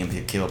that are being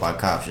killed by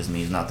cops just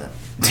means nothing.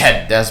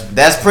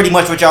 That's pretty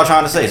much what y'all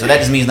trying to say. So that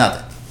just means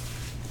nothing.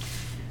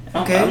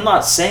 Okay. I'm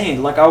not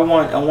saying, like, I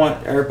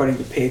want everybody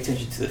to pay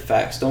attention to the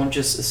facts. Don't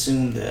just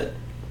assume that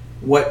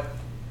what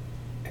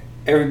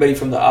everybody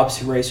from the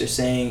opposite race are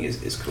saying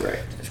is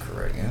correct. It's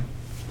correct, yeah.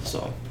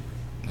 So.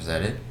 Is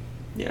that it?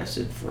 Yeah, that's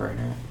it for right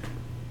now.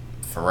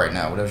 For right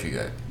now, what else you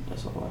got?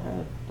 That's all I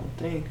had, I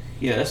think.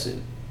 Yeah, that's it.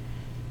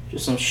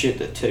 Just some shit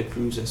that Ted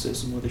Cruz has said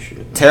some other shit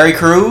about. Terry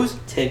Crews?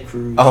 Ted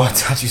Cruz. Oh, I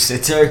thought you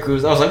said Terry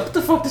Crews. I was like, what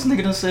the fuck this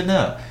nigga done said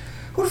now?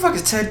 Who the fuck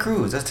is Ted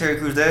Cruz? That's Terry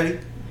Crews' daddy?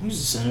 He's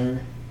a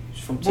senator.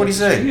 He's from Texas. What'd he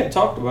say? We had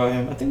talked about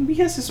him. I think we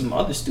had said some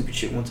other stupid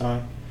shit one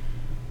time.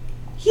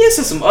 He had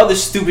said some other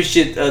stupid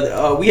shit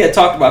we had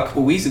talked about a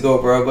couple weeks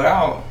ago, bro, but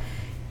I don't...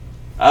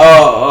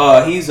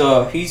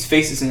 he's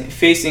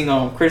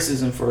facing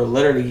criticism for a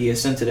letter that he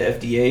has sent to the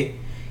FDA.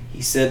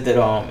 He said that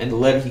in the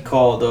letter he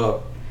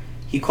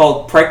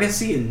called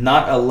pregnancy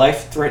not a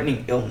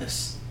life-threatening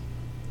illness.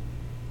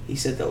 He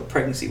said that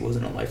pregnancy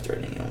wasn't a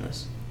life-threatening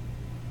illness.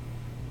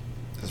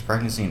 Is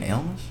pregnancy an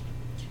illness?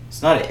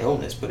 It's not an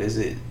illness, but is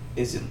it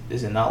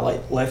not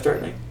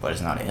life-threatening? But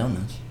it's not an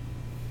illness.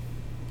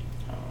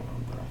 I don't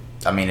know, bro.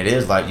 I mean, it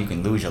is like you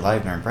can lose your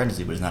life during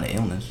pregnancy, but it's not an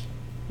illness.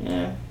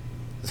 Yeah.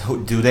 So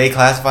do they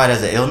classify it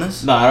as an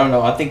illness? No, I don't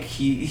know. I think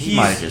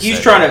he's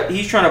trying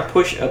to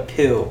push a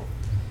pill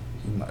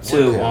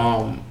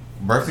to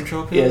birth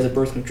control pill. Yeah, it's a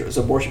birth control. It's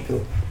an abortion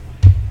pill.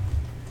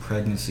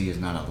 Pregnancy is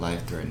not a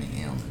life-threatening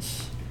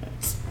illness.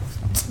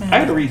 I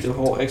had to read the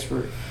whole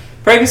expert.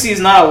 Pregnancy is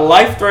not a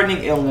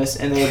life-threatening illness,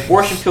 and the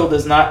abortion pill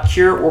does not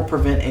cure or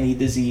prevent any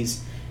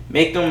disease.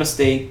 Make no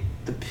mistake,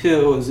 the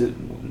pill was it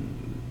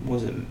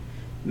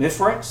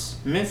Mifprex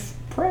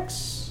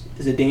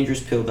is a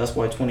dangerous pill. That's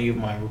why 20 of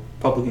my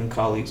Republican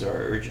colleagues are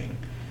urging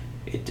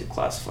it to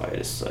classify it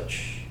as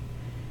such.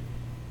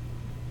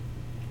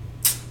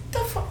 The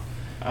fuck?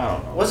 I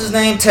don't know. What's his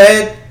name?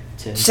 Ted,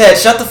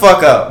 shut the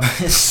fuck up.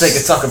 This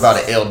nigga talk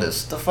about an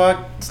illness. The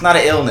fuck? It's not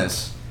an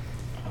illness.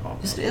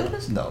 Is it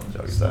illness? No, I'm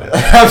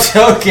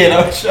joking.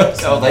 I'm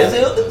joking. I was like, is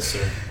it illness?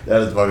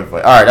 That is fucking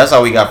funny. Alright, that's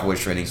all we got for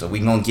what's trending. So we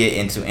gonna get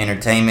into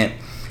entertainment.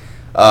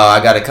 I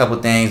got a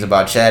couple things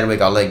about Chadwick.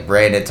 I'll let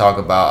Brandon talk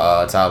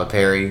about Tyler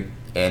Perry,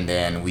 and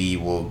then we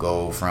will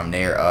go from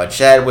there.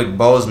 Chadwick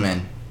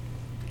Boseman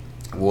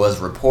was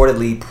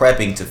reportedly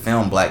prepping to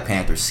film Black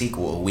Panther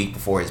sequel a week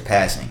before his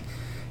passing.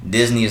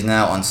 Disney is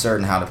now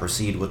uncertain how to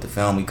proceed with the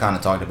film. We kind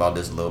of talked about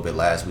this a little bit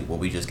last week. Well,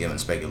 we just given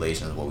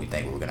speculations of what we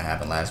think were going to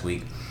happen last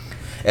week.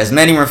 As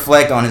many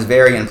reflect on his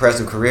very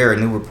impressive career, a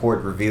new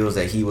report reveals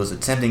that he was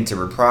attempting to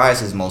reprise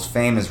his most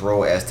famous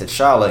role as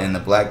T'Challa in the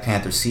Black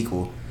Panther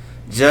sequel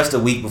just a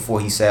week before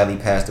he sadly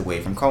passed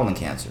away from colon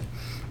cancer.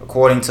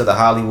 According to The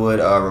Hollywood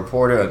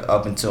Reporter,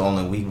 up until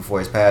only a week before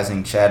his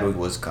passing, Chadwick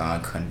was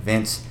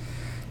convinced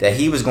that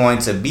he was going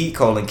to beat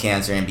colon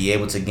cancer and be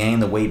able to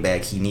gain the weight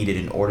back he needed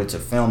in order to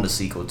film the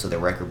sequel to the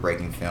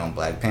record-breaking film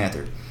Black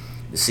Panther.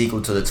 The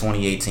sequel to the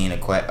 2018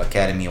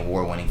 Academy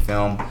Award-winning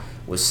film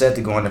was set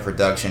to go into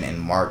production in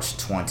March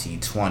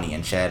 2020,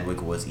 and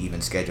Chadwick was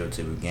even scheduled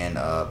to begin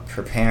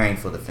preparing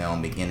for the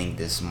film beginning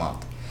this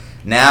month.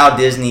 Now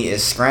Disney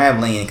is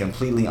scrambling and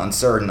completely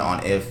uncertain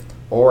on if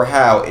or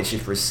how it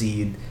should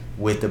proceed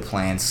with the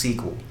planned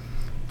sequel.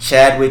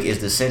 Chadwick is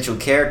the central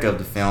character of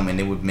the film, and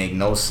it would make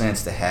no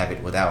sense to have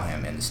it without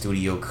him, and the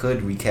studio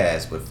could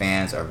recast, but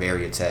fans are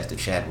very attached to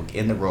Chadwick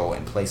in the role,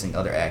 and placing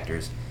other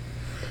actors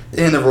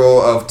in the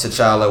role of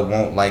T'Challa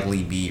won't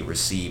likely be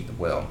received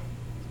well.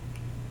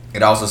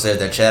 It also says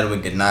that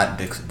Chadwick did not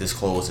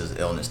disclose his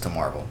illness to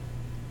Marvel.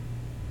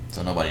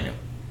 So nobody knew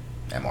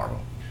at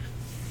Marvel.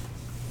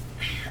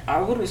 I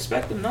would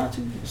expect them not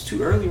to. It's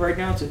too early right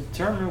now to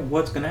determine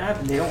what's going to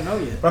happen. They don't know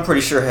yet. But I'm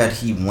pretty sure had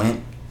he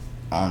went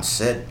on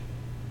set,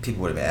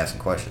 people would have been asking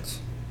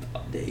questions.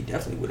 They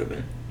definitely would have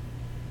been.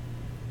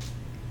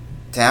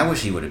 Damn, I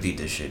wish he would have beat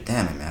this shit.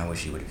 Damn it, man. I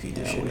wish he would have beat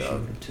this shit, I wish dog. he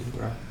would have too,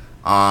 bro.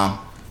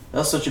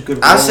 That's such a good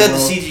role, I said bro.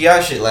 the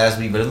CGI shit last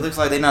week, but it looks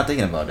like they're not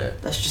thinking about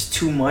that. That's just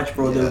too much,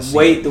 bro. Yeah,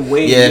 the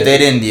way. Yeah, if they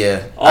didn't,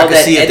 yeah. All I could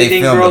that see if they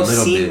editing, filmed bro, a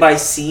little scene bit. by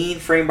scene,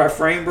 frame by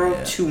frame, bro.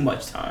 Yeah. Too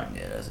much time.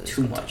 Yeah, that's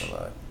too much. A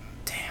lot.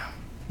 Damn.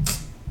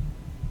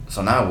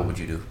 So now what would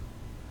you do?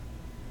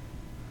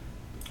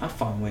 I'd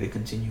find a way to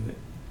continue it.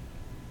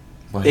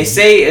 Well, They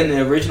say in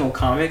the original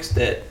comics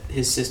that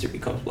his sister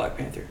becomes Black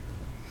Panther.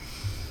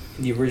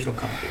 In the original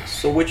comics.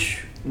 So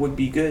which would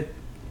be good?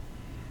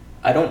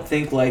 I don't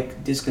think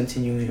like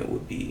discontinuing it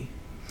would be.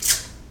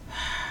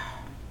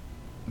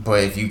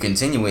 But if you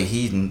continue it,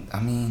 he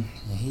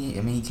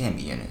can't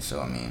be in it. So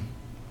I mean,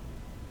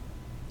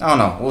 I don't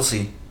know. We'll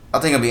see. I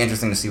think it'll be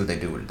interesting to see what they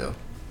do with it though.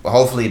 But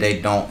hopefully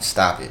they don't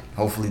stop it.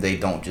 Hopefully they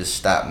don't just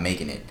stop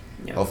making it.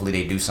 Yeah. Hopefully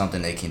they do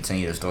something. They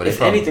continue the story.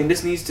 If anything,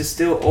 this needs to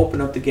still open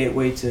up the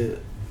gateway to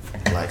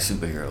black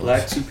superheroes.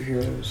 Black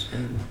superheroes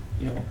and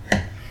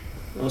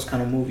those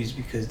kind of movies,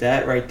 because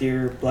that right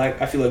there,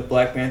 I feel like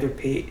Black Panther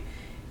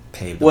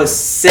was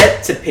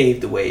set to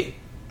pave the way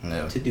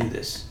to do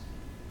this.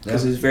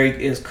 Because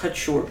it's cut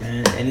short,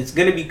 man, and it's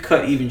gonna be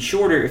cut even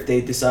shorter if they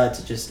decide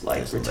to just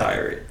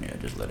retire it. Yeah,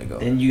 just let it go.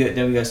 Then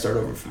we gotta start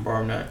over from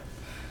bottom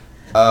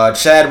 9.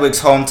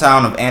 Chadwick's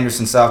hometown of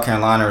Anderson, South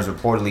Carolina, is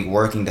reportedly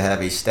working to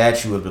have a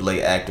statue of the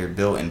late actor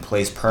built and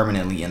placed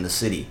permanently in the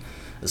city.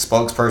 The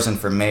spokesperson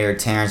for Mayor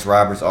Terrence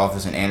Roberts'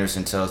 office in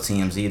Anderson tells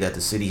TMZ that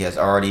the city has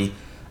already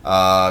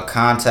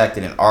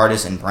contacted an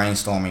artist and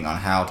brainstorming on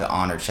how to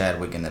honor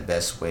Chadwick in the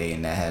best way,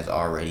 and that has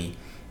already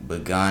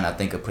begun. I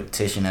think a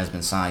petition has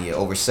been signed yet.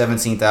 Over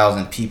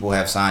 17,000 people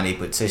have signed a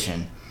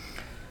petition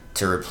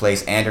to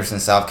replace Anderson,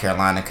 South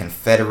Carolina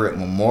Confederate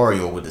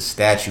Memorial with a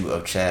statue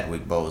of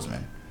Chadwick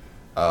Boseman.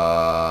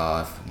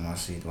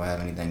 Let's see, do I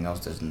have anything else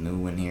that's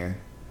new in here?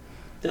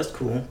 That's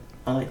cool.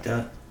 I like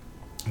that.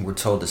 We're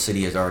told the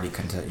city has already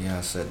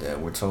I said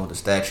that. We're told the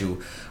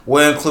statue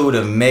will include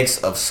a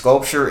mix of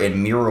sculpture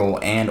and mural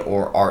and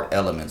or art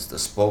elements. The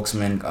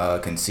spokesman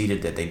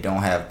conceded that they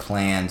don't have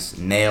plans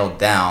nailed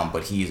down,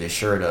 but he's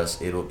assured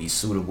us it'll be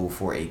suitable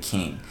for a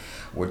king.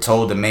 We're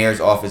told the mayor's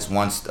office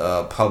wants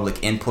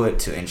public input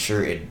to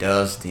ensure it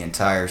does the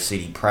entire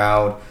city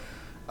proud.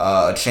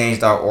 A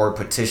Change.org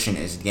petition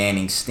is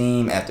gaining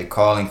steam after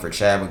calling for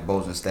Chadwick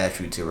Boseman's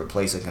statue to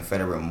replace a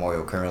Confederate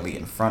memorial currently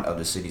in front of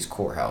the city's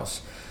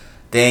courthouse.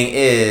 Thing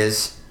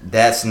is,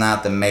 that's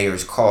not the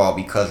mayor's call,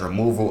 because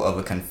removal of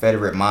a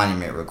Confederate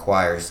monument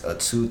requires a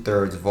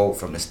 2/3 vote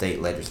from the state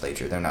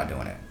legislature. They're not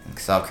doing it. In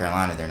South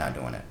Carolina, they're not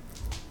doing it.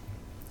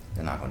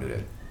 They're not going to do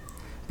that.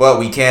 But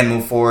we can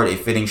move forward. A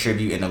fitting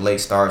tribute in the late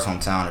star's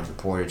hometown is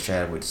reported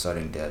Chadwick's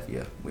sudden death.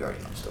 Yeah, we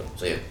already know the story.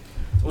 So yeah,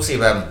 we'll see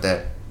what happens with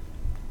that.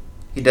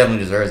 He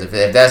definitely deserves it.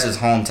 If that's his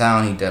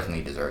hometown, he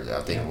definitely deserves it.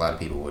 I think a lot of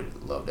people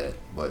would love that.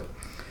 But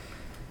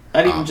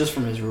not even just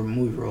from his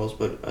movie roles,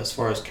 but as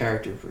far as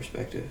character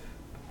perspective.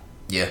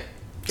 Yeah.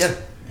 Yeah.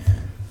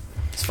 Man.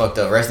 It's fucked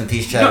up. Rest in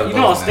peace, Chadwick. You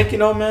know what I was thinking,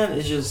 though, man?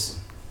 It's just...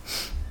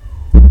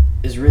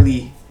 It's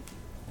really,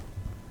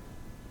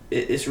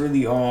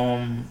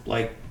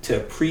 to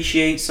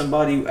appreciate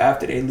somebody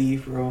after they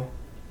leave, bro.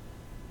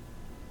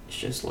 It's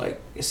just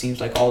it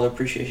seems like all the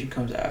appreciation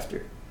comes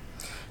after.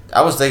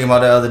 I was thinking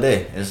about that the other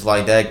day. It's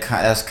like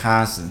that's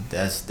constant.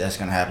 That's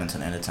gonna happen to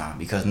the end of time,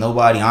 because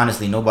nobody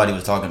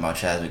was talking about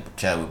Chadwick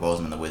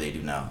Boseman the way they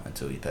do now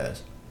until he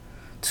passed.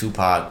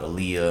 Tupac,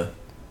 Aaliyah,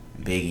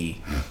 Biggie.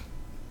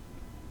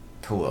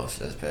 Who else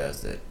has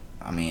passed it?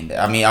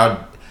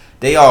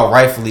 They all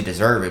rightfully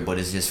deserve it, but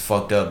it's just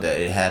fucked up that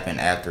it happened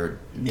after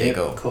they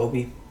go.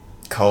 Kobe.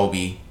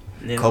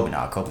 Nip.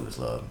 Kobe was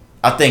loved.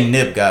 I think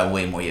Nip got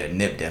way more. Yeah,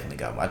 Nip definitely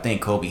got more. I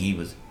think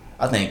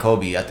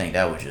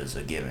that was just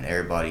a given.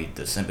 Everybody,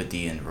 the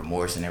sympathy and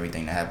remorse and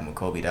everything that happened with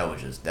Kobe, that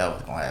was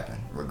gonna happen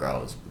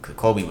regardless. Because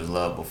Kobe was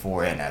loved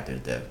before and after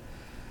his death.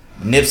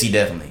 Nipsey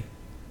definitely.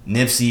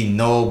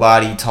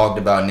 Nobody talked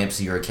about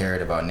Nipsey or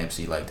cared about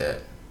Nipsey like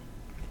that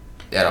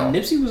at all.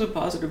 Nipsey was a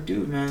positive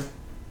dude, man.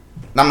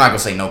 I'm not gonna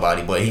say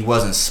nobody, but he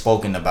wasn't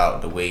spoken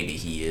about the way that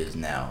he is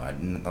now.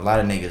 A lot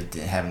of niggas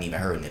haven't even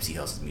heard Nipsey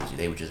Hussle's music.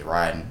 They were just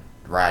riding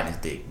his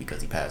dick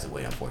because he passed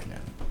away,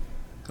 unfortunately.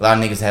 A lot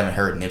of niggas haven't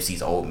heard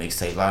Nipsey's old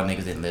mixtape. A lot of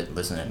niggas didn't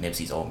listen to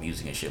Nipsey's old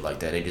music and shit like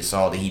that. They just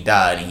saw that he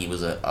died and he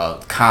was a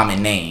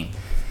common name.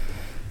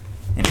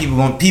 And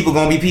people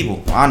gonna be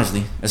people.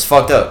 Honestly, it's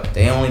fucked up.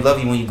 They only love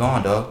you when you're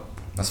gone, dog.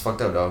 That's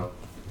fucked up, dog.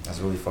 That's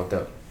really fucked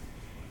up.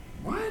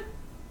 What? What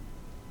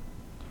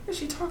is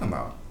she talking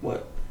about?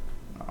 What?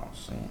 Oh,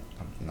 shit.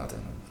 Nothing.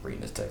 I'm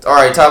reading this text. All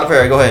right, Tyler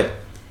Perry, go ahead.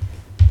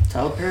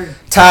 Tyler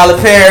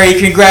Perry,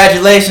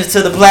 congratulations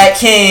to the Black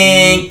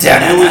King.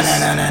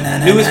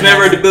 Newest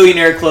member of the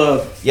Billionaire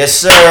Club. Yes,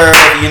 sir.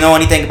 You know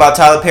anything about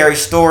Tyler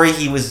Perry's story?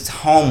 He was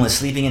homeless,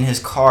 sleeping in his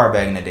car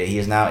back in the day. He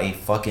is now a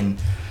fucking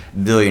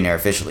billionaire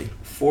officially.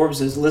 Forbes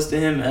has listed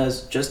him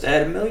as just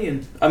at $1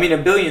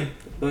 billion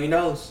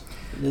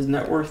in his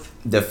net worth.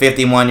 The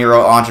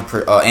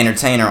 51-year-old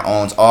entertainer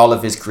owns all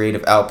of his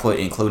creative output,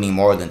 including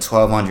more than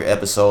 1,200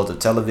 episodes of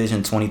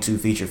television, 22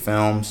 feature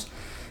films,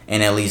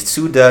 and at least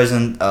two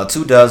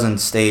dozen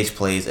stage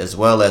plays, as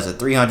well as a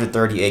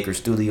 330-acre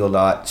studio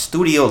lot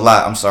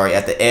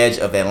at the edge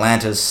of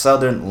Atlanta's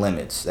southern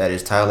limits. That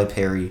is Tyler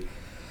Perry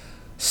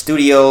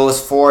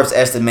Studios. Forbes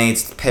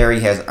estimates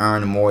Perry has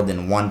earned more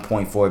than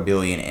 $1.4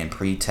 billion in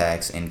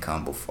pre-tax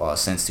income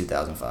since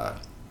 2005.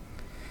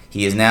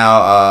 He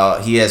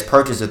has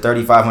purchased a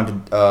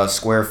 3,500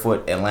 square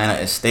foot Atlanta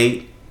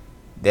estate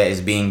that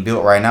is being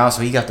built right now.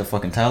 So he got the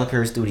fucking Tyler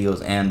Perry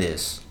Studios and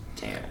this.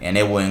 Damn. And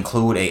it will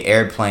include a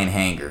airplane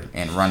hangar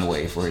and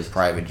runway for his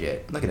private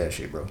jet. Look at that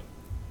shit, bro.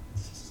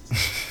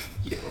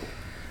 Yo.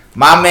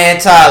 My man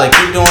Tyler,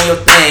 keep doing your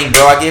thing,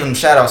 bro. I gave him a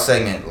shout out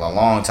segment a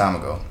long time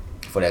ago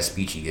for that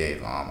speech he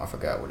gave. I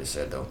forgot what it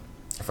said though.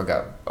 I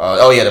forgot.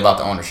 About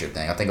the ownership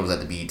thing. I think it was at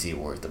the BET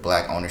Awards, the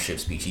black ownership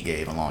speech he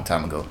gave a long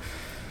time ago.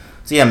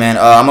 So yeah, man,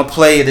 I'm gonna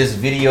play this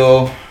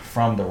video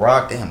from The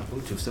Rock. Damn,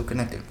 Bluetooth's still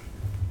connected.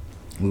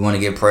 We want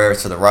to give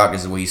prayers to The Rock.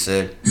 This is what he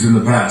said. In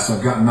the past,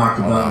 I've gotten knocked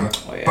about.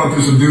 Gone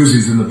through some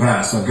doozies in the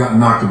past. I've gotten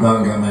knocked about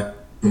and gotten a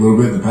little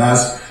bit in the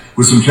past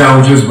with some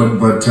challenges,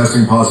 but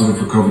testing positive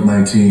for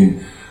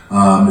COVID-19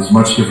 is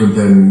much different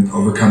than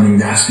overcoming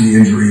nasty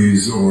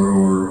injuries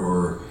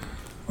or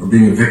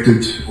being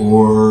evicted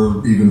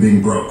or even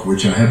being broke,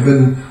 which I have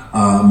been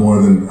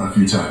more than a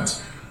few times.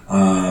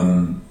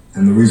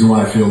 And the reason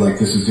why I feel like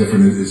this is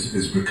different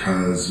is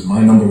because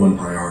my number one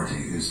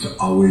priority is to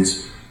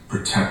always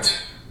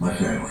protect my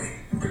family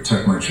and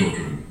protect my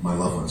children, my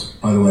loved ones.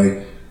 By the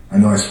way, I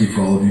know I speak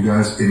for all of you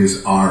guys. It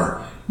is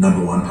our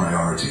number one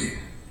priority.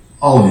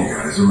 All of you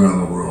guys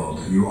around the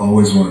world, you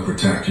always want to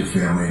protect your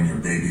family and your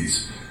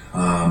babies.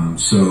 And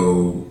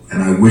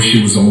I wish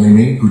it was only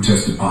me who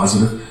tested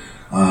positive,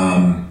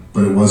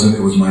 but it wasn't.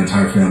 It was my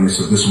entire family,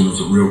 so this one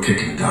was a real kick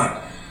in the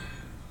gut.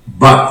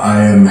 But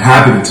I am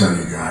happy to tell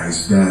you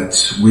guys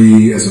that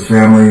we as a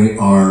family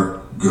are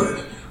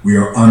good. We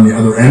are on the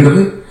other end of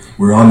it.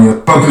 We're on the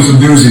gone through some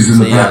doozies in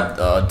the past.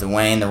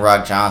 Dwayne The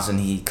Rock Johnson,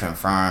 he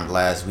confirmed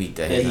last week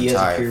that his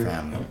entire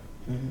family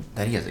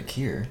that he has a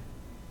cure.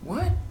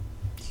 What?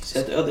 He's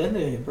at the other end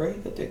of it, bro. He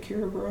got that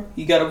cure, bro.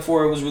 He got it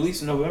before it was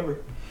released in November.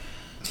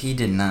 He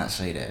did not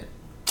say that.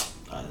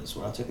 That's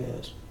what I took it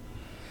as.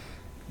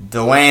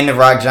 Dwayne The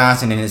Rock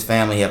Johnson and his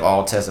family have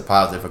all tested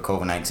positive for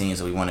COVID-19,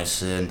 so we want to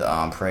send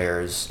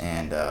prayers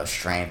and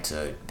strength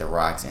to The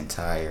Rock's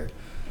entire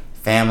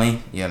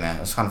family. Yeah,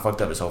 man, it's kind of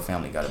fucked up. His whole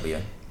family got to be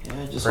a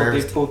just hope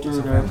they pull through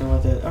and everything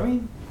like that. I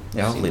mean,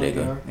 yeah, hopefully they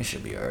good. It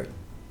should be alright.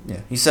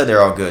 Yeah, he said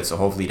they're all good, so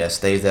hopefully that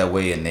stays that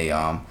way, and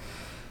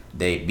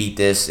they beat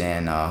this,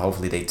 and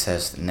hopefully they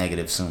test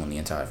negative soon, the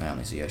entire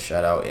family. So yeah,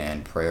 shout out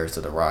and prayers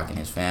to The Rock and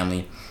his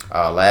family.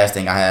 Last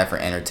thing I have for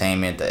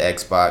entertainment, the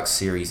Xbox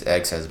Series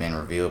X has been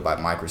revealed by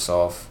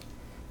Microsoft.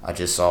 I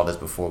just saw this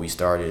before we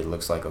started. It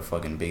looks like a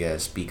fucking big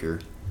ass speaker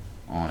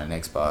on an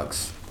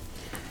Xbox.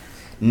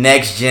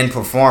 Next gen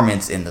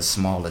performance in the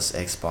smallest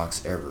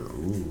Xbox ever.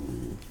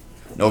 Ooh.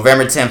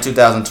 November 10th,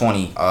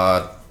 2020.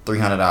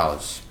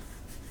 $300.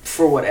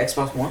 For what,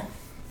 Xbox One?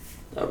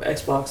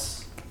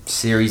 Xbox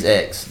Series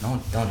X.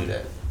 No, don't do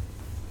that.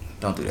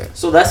 Don't do that.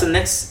 So that's the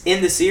next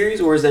in the series,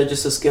 or is that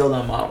just a scaled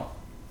down model?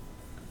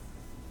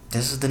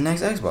 This is the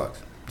next Xbox.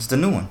 It's the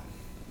new one.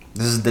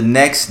 This is the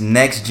next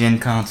gen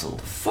console.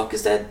 The fuck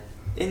is that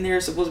in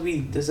there supposed to be?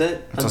 Does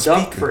that it's a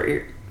duck for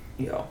ear?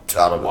 Yo,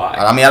 I don't know. Why?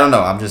 I mean, I don't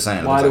know. I'm just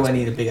saying. Why do I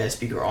need a big ass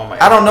speaker on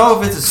my? I don't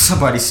know if it's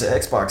somebody said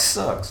Xbox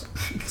sucks.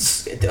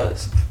 It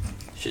does.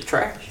 Shit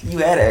trash. You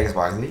had an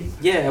Xbox, Lee.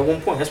 Yeah, at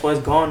one point. That's why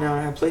it's gone now.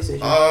 I have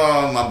PlayStation.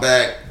 Oh, my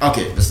back.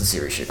 Okay, this is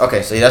serious shit.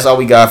 Okay, so that's all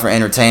we got for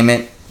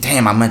entertainment.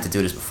 Damn, I meant to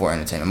do this before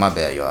entertainment. My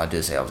bad, y'all. I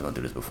did say I was going to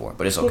do this before,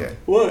 but it's okay.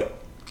 What?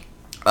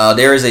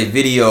 There is a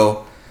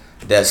video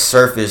that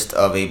surfaced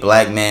of a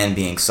black man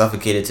being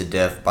suffocated to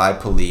death by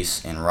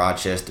police in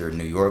Rochester,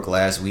 New York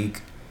last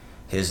week.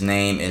 His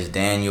name is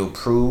Daniel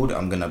Prude.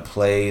 I'm going to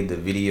play the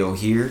video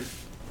here,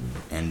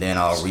 and then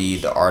I'll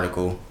read the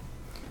article.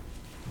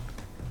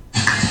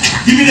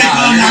 Give me that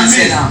gun, not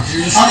me.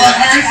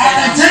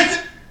 I take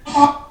the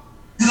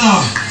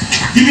gun.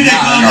 Give me that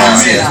gun,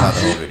 not me. That's not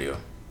the whole video.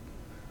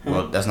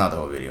 Well, That's not the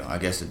whole video. I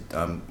guess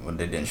well,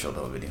 they didn't show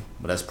the whole video,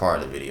 but that's part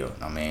of the video.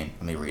 I mean,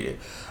 let me read it.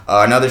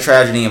 Another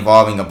tragedy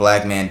involving a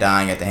black man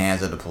dying at the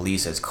hands of the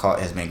police has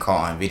been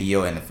caught on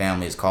video, and the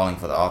family is calling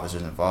for the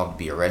officers involved to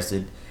be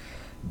arrested.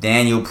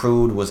 Daniel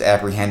Prude was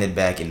apprehended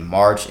back in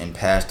March and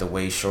passed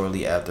away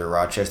shortly after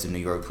Rochester, New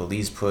York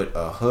police put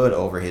a hood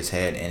over his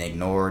head and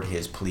ignored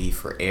his plea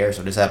for air.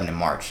 So this happened in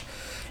March.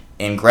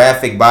 In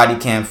graphic body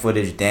cam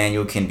footage,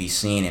 Daniel can be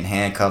seen in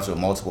handcuffs with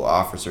multiple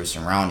officers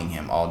surrounding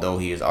him. Although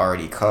he is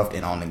already cuffed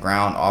and on the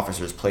ground,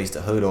 officers place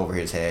the hood over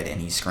his head and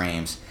he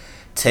screams,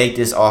 "Take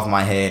this off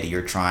my head,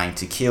 you're trying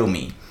to kill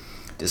me."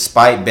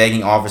 Despite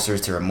begging officers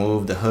to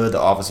remove the hood,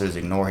 the officers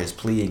ignore his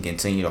plea and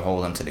continue to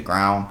hold him to the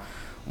ground.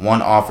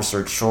 One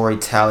officer, Troy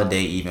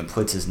Talladay, even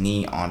puts his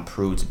knee on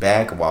Prude's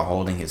back while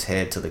holding his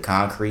head to the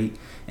concrete.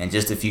 In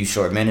just a few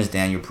short minutes,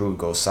 Daniel Prude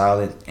goes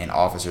silent and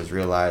officers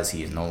realize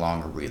he is no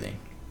longer breathing.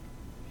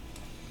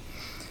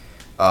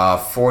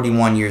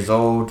 41 years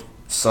old,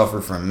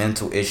 suffered from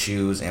mental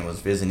issues and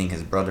was visiting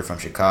his brother from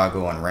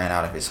Chicago and ran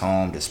out of his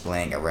home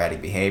displaying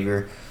erratic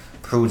behavior.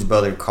 Prude's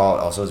brother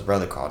called, his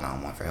brother called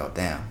 911 for help,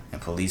 and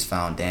police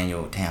found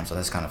Daniel, so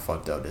that's kind of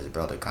fucked up that his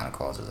brother kind of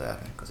caused this to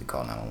happen because he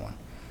called 911.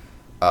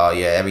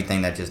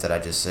 Everything that I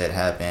just said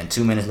happened.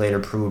 2 minutes later,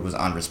 Prude was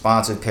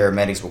unresponsive.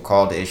 Paramedics were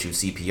called to issue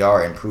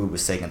CPR, and Prude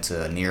was taken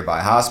to a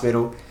nearby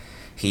hospital.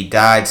 He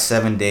died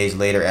 7 days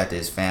later after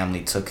his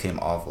family took him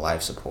off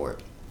life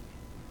support.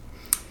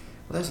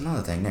 Well, that's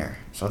another thing there.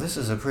 So this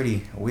is a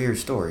pretty weird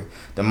story.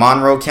 The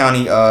Monroe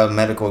County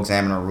medical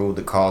examiner ruled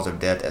the cause of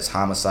death as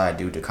homicide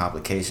due to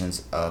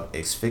complications of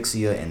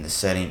asphyxia in the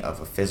setting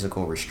of a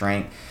physical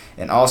restraint,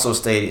 and also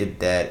stated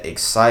that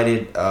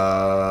excited,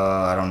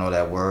 I don't know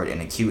that word, and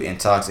acute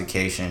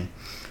intoxication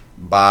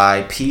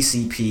by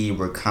PCP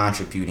were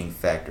contributing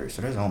factors.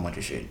 So there's a whole bunch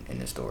of shit in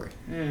this story.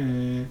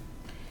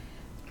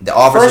 The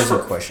officers in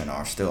question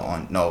are still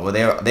on. No, well,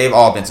 they've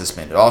all been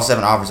suspended. All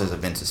 7 officers have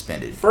been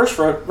suspended. First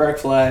red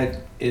flag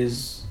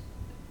is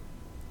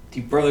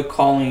the brother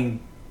calling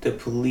the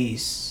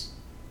police.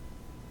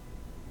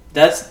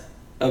 That's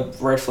a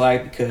red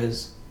flag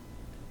because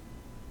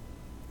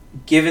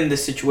given the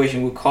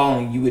situation we're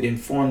calling, you would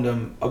inform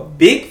them. A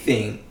big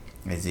thing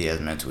is he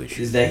has mental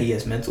issues. Is that he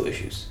has mental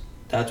issues.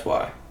 That's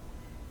why.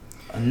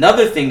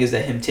 Another thing is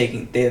that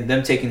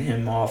them taking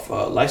him off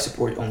life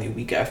support only a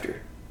week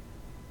after.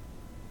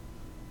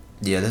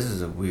 Yeah, this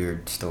is a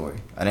weird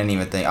story. I didn't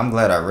even think. I'm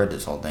glad I read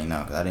this whole thing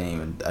now because I didn't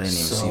even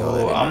see all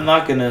that. I'm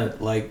not gonna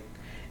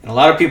and a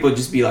lot of people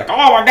just be like,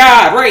 "Oh my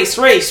God, race."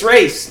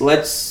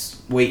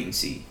 Let's wait and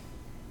see.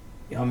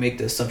 Y'all make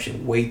the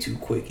assumption way too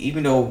quick.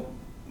 Even though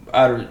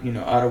out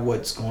of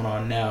what's going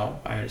on now,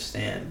 I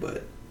understand,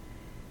 but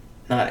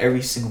not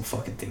every single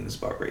fucking thing is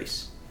about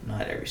race.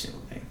 Not every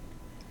single thing.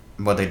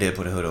 But they did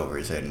put a hood over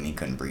his head and he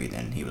couldn't breathe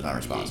and he was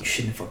unresponsive. Yeah, you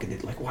shouldn't have fucking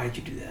did. Why did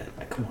you do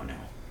that? Come on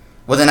now.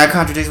 Well, then that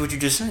contradicts what you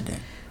just said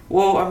then.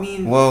 Well, I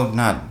mean... Well,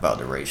 not about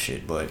the race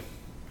shit, but...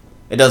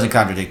 It doesn't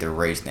contradict the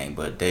race thing,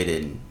 but they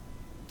didn't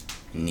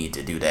need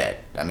to do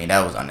that. I mean,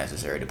 that was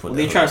unnecessary to put... Were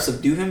they trying to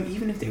subdue him?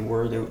 Even if they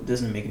were, that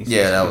doesn't make any sense.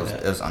 Yeah,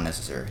 that was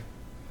unnecessary.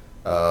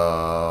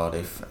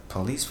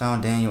 Police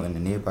found Daniel in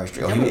the nearby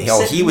street.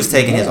 He was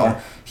taking his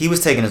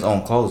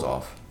own clothes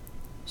off.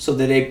 So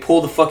did they pull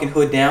the fucking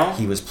hood down?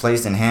 He was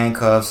placed in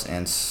handcuffs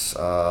and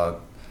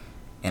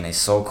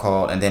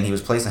then he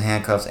was placed in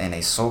handcuffs and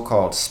a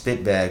so-called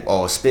spit bag.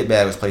 Oh, a spit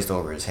bag was placed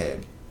over his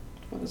head.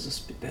 What is a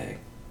spit bag?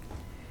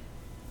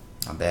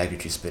 A bag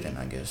that you spit in,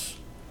 I guess.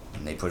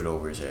 And they put it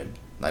over his head.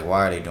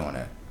 Why are they doing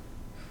that?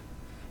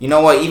 You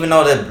know what? Even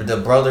though the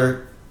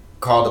brother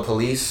called the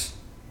police,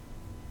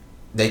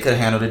 they could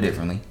have handled it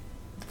differently.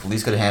 The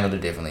police could have handled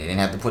it differently. They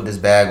didn't have to put this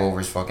bag over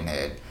his fucking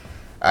head.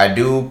 I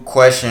do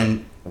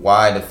question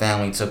why the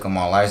family took him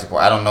on life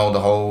support. I don't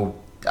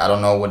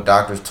know what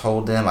doctors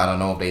told them. I don't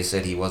know if they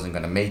said he wasn't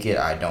going to make it.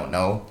 I don't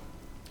know.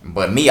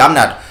 But me, I'm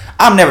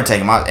never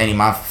taking any of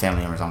my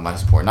family members on life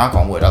support. Knock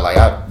on wood.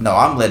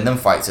 I'm letting them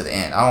fight to the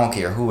end. I don't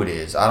care who it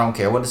is. I don't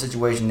care what the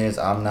situation is.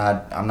 I'm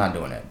not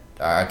doing it.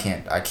 I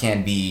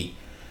can't be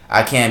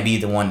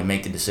the one to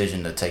make the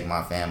decision to take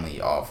my family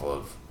off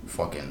of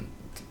fucking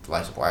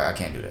life support. I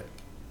can't do that.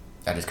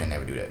 I just could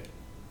never do that.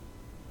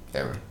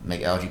 Ever.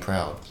 Make Algie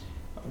proud.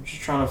 I'm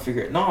just trying to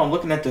figure it. No, I'm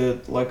looking at the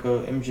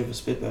image of a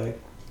spit bag.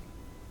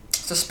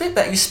 It's a spit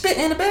bag. You spit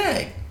in a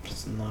bag.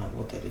 That's not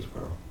what that is,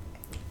 bro.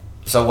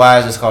 So why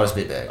is this called a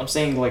spit bag? I'm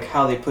saying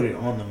how they put it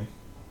on them.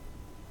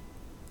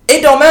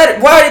 It don't matter.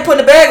 Why are they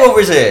putting a bag over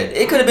his head?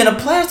 It could have been a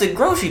plastic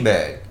grocery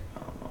bag. I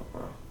don't know,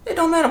 bro. It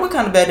don't matter what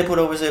kind of bag they put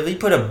over his head. If you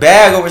put a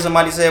bag over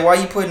somebody's head, why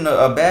are you putting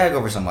a bag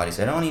over somebody's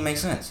head? It don't even make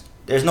sense.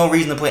 There's no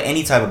reason to put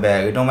any type of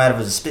bag. It don't matter if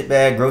it's a spit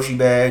bag, grocery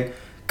bag,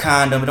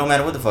 condom. It don't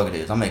matter what the fuck it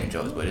is. I'm making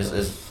jokes, but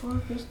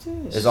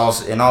it's all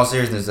in all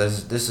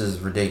seriousness. This is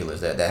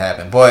ridiculous that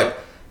happened. But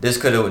this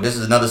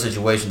is another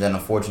situation that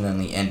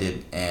unfortunately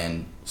ended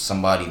in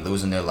somebody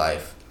losing their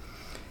life.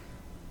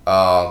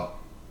 The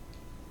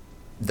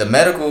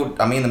medical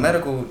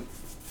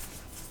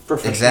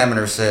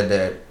examiner said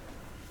that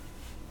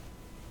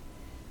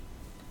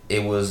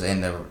it was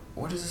in the,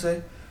 what does it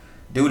say?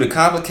 Due to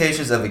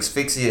complications of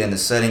asphyxia in the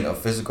setting of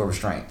physical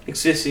restraint.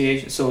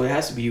 Asphyxiation. So it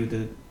has to be with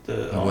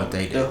What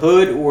they the did.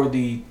 hood or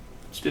the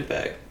spit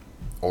bag.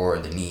 Or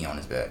the knee on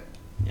his back.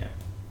 Yeah.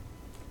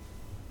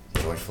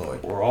 George Floyd.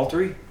 Or all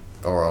three.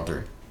 Or all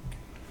three.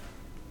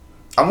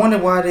 I wonder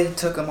why they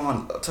took him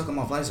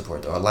off life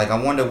support though. Like,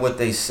 I wonder what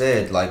they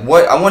said. Like,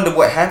 I wonder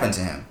what happened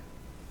to him.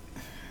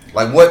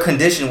 Like, what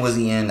condition was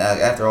he in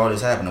after all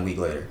this happened a week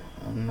later?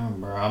 I don't know,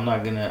 bro.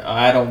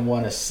 I don't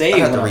want to say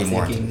have what to I'm read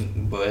more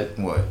thinking, but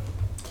What?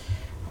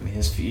 I mean,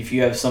 if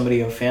you have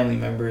somebody, a family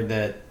member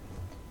that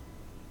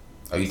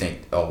Oh, you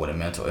think? Oh, with a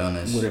mental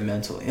illness. with a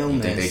mental illness,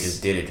 You think they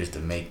just did it just to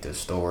make the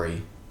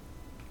story?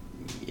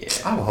 Yeah.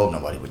 I would hope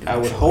nobody would do. I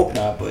would shit hope like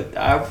that. not, but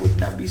I would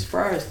not be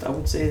surprised. I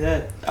would say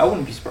that. I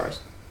wouldn't be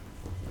surprised.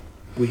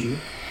 Would you?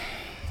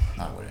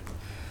 I wouldn't.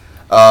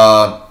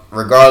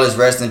 Regardless,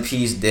 rest in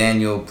peace,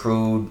 Daniel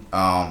Prude.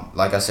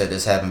 Like I said,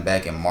 this happened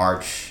back in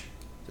March.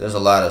 There's a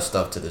lot of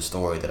stuff to the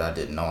story that I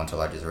didn't know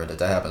until I just read it.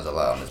 That happens a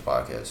lot on this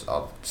podcast.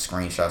 I'll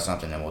screenshot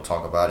something and we'll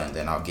talk about it, and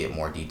then I'll get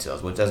more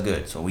details, which that's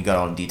good. So we got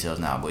all the details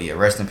now. But yeah,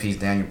 rest in peace,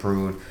 Daniel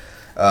Prude.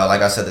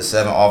 Like I said, the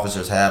 7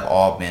 officers have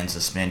all been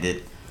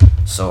suspended.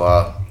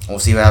 So we'll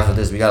see what happens with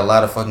this. We got a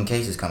lot of fucking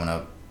cases coming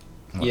up.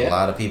 With Yeah. A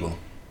lot of people.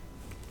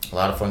 A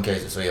lot of fun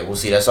cases. So yeah, we'll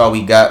see. That's all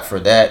we got for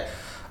that.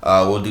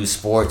 We'll do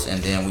sports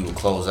and then we will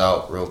close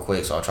out real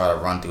quick. So I'll try to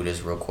run through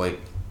this real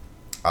quick.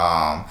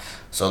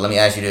 So let me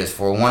ask you this: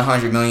 for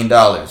 $100 million,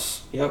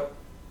 Yep.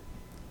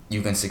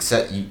 you can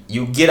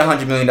you get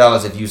 $100 million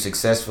if you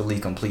successfully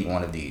complete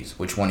one of these.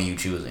 Which one are you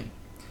choosing?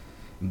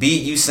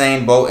 Beat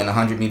Usain Bolt in a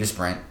 100-meter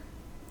sprint.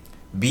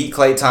 Beat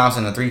Klay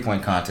Thompson in a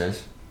 3-point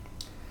contest.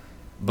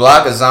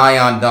 Block a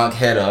Zion dunk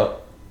head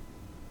up.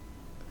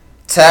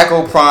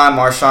 Tackle prime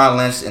Marshawn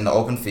Lynch in the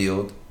open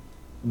field.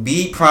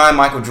 Beat prime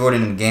Michael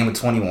Jordan in a game of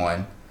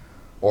 21.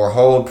 Or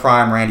hold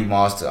prime Randy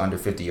Moss to under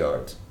 50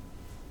 yards.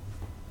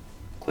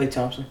 Klay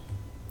Thompson.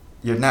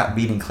 You're not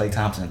beating Klay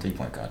Thompson in a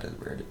 3-point contest,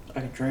 Brandon. I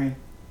can train.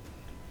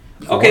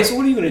 For Okay, what? so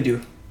what are you gonna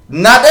do?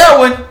 Not that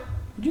one.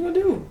 What you gonna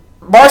do?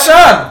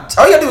 Marshawn.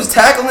 All you gotta do is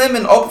tackle him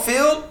in the open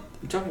field.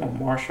 You're talking about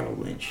Marshall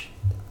Lynch.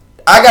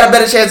 I got a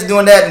better chance of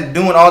doing that than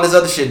doing all this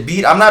other shit.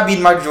 I'm not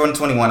beating Michael Jordan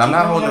 21. I'm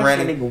not holding How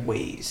Randy. nigga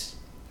weighs.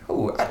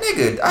 Who? You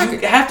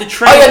have to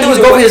train. all you gotta do is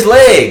either go way. for his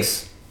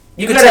legs.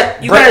 You can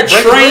gotta break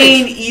his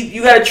train. legs.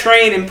 You gotta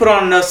train and put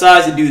on enough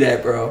size to do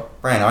that, bro.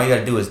 Brandon, all you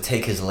gotta do is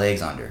take his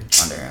legs under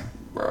him.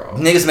 Bro.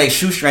 Niggas make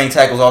shoestring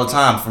tackles all the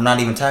time from not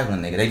even tackling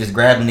a nigga. They just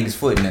grab the nigga's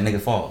foot and the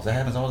nigga falls. That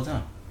happens all the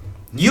time.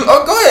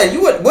 Go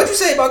ahead. What'd you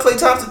say about Klay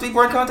Thompson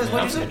 3-point contest? Man, What'd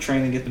I'm you say? gonna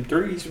train to get them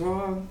threes,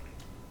 bro.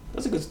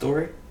 That's a good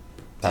story.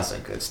 That's a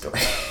good story.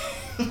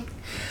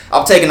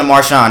 I'm taking the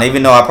Marshawn,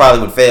 even though I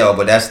probably would fail,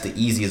 but that's the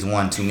easiest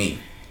one to me.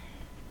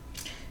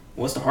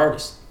 What's the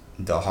hardest?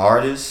 The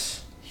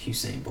hardest?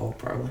 Usain Bolt,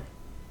 probably.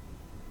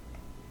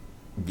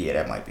 Yeah,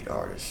 that might be the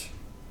hardest.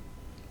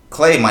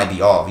 Clay might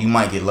be off. You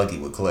might get lucky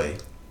with Clay.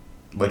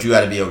 But you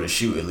got to be able to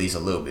shoot at least a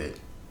little bit.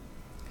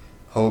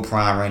 Hold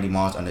prime Randy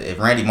Moss under. If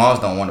Randy Moss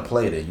don't want to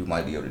play, then you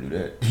might be able to do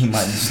that. He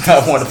might just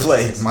not want to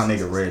play. My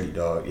nigga Randy,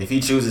 dog. If he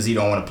chooses he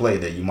don't want to play,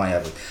 then you might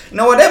have to. You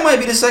know what? That might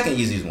be the second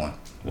easiest one.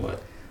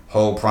 What?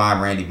 Hold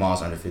prime Randy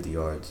Moss under 50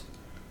 yards.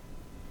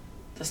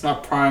 That's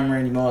not prime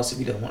Randy Moss if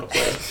he doesn't want to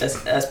play.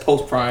 That's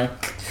post prime.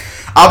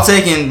 I'm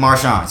taking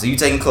Marshawn. So you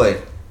taking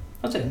Clay?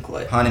 I'm taking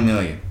Klay. 100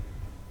 million.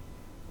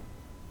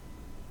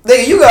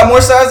 Nigga, you got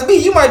more size than me.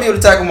 You might be able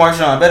to tackle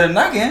Marshawn better than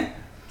I can.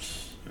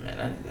 Man,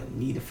 I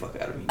need the fuck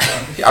out of me.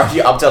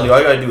 I'm telling you, all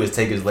you gotta do is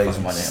take his legs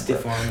from my damn.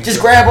 Stiff arm me,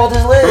 Just bro. grab both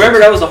his legs. Remember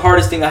that was the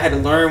hardest thing I had to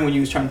learn when you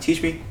was trying to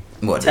teach me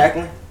What?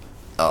 tackling.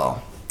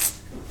 Oh.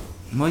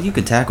 Well, you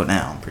can tackle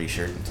now. I'm pretty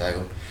sure you can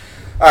tackle.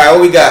 All right,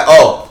 what we got?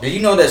 Oh, did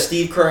you know that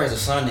Steve Kerr has a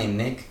son named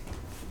Nick?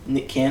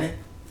 Nick Cannon.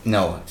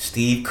 No,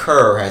 Steve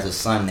Kerr has a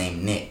son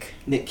named Nick.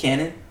 Nick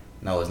Cannon.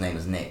 No, his name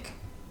is Nick.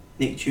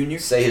 Nick Jr.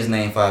 Say his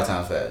name 5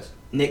 times fast.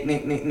 Nick. No,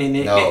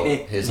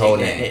 Nick, his Nick, whole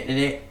Nick, name.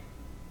 Nick.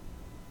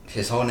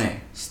 His whole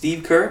name.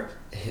 Steve Kerr.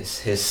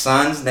 His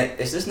son's name.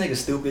 Is this nigga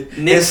stupid?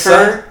 Nick his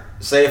Kerr? son.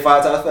 Say it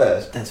 5 times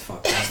fast. That's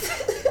fucked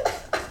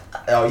up.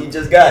 Oh, you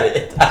just got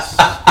it.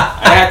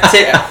 I have to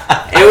take.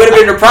 It would have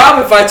been a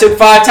problem if I took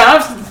 5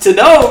 times to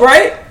know,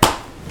 right?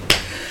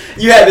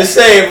 You had to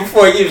say it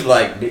before you was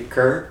like Nick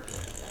Kerr.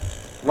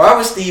 Why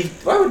would Steve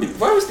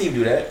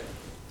do that?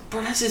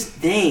 Bro, that's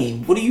his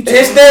name. What are you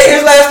His talking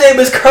his last name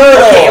is Kerr.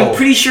 Okay, though. I'm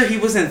pretty sure he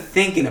wasn't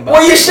thinking about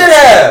Well, you that. should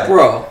have.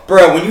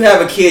 Bro, When you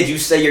have a kid, you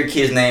say your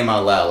kid's name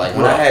out loud. Like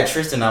when Bro. I had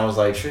Tristan, I was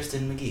like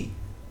Tristan McGee.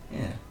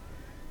 Yeah.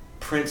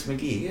 Prince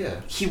McGee.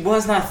 Yeah. he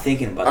was not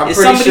thinking about I'm it.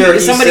 pretty sure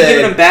Is he somebody said-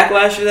 giving him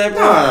backlash for that, No,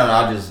 bro?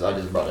 I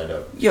just brought it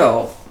up.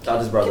 Yo, I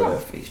just brought get it off my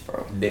up. face,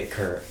 bro. Nick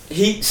Kerr.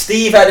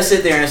 Steve had to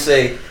sit there and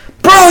say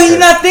Bro, he's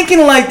not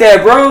thinking like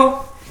that,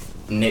 bro.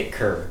 Nick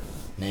Kerr.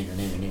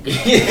 Nigga.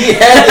 He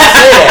had to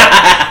say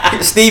that.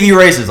 Steve, you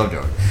racist. I'm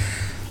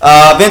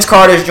joking. Vince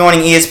Carter is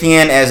joining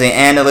ESPN as an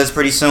analyst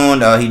pretty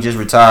soon. He just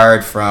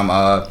retired from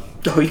Oh,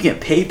 you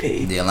get paid.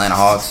 the Atlanta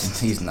Hawks.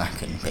 He's not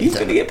getting paid. He's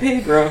gonna get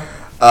paid, bro.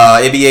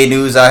 NBA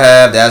news I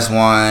have, that's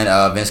one.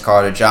 Vince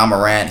Carter, John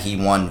Morant, he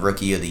won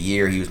Rookie of the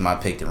Year. He was my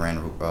pick to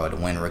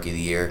win Rookie of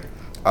the Year.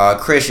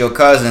 Chris, your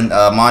cousin,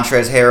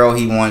 Montrezl Harrell,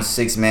 he won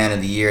Sixth Man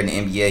of the Year in the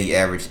NBA. He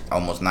averaged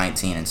almost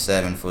 19 and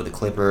 7 for the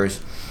Clippers.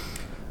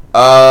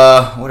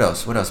 What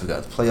else? What else we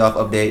got? Playoff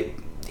update.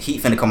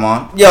 Heat finna come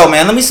on. Yo,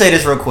 man, let me say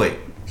this real quick.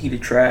 Heat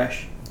of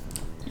trash.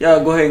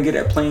 Y'all go ahead and get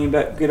that plane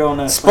back. Get on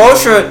that.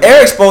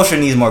 Eric Spoelstra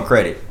needs more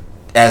credit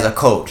as a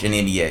coach in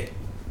the NBA.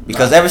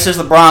 Because ever since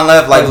LeBron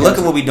left, look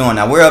at what we doing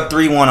now. We're up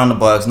 3-1 on the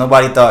Bucks.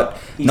 Nobody thought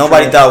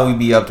we'd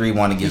be up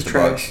 3-1 against the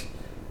Bucks.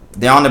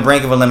 They're on the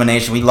brink of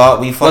elimination. We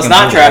fucking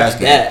blew the last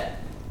game. That.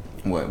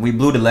 What? We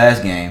blew the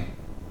last game.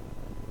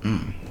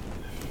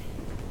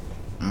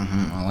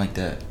 I like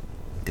that.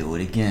 Do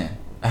it again.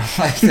 I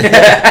like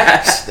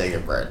that. Stay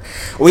it, Brad.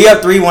 We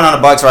up 3-1 on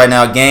the Bucks right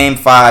now. Game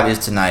 5 is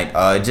tonight.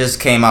 It just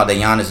came out that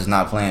Giannis is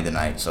not playing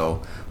tonight,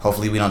 so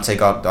hopefully we don't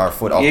take our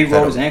foot off the pedal. He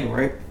rolled his ankle,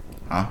 right?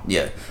 Huh?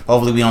 Yeah.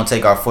 Hopefully we don't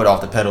take our foot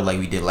off the pedal like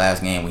we did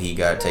last game when he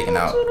got taken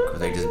out because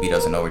they just beat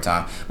us in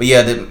overtime. But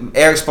yeah,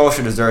 Eric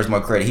Spoelstra deserves more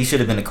credit. He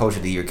should have been the Coach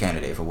of the Year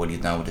candidate for what he's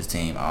done with his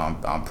team.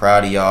 I'm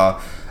proud of y'all.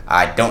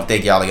 I don't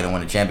think y'all are going to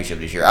win the championship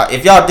this year.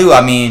 If y'all do,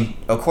 I mean,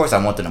 of course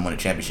I want them to win the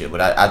championship.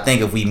 But I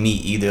think if we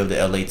meet either of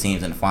the LA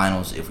teams in the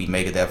finals, if we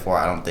make it that far,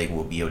 I don't think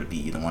we'll be able to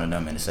beat either one of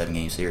them in a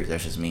 7-game series.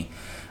 That's just me.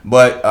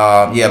 But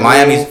yeah,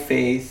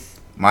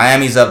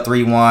 Miami's up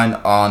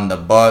 3-1 on the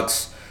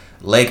Bucks.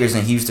 Lakers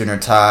and Houston are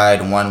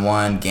tied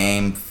 1-1.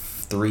 Game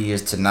 3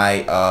 is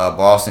tonight.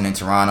 Boston and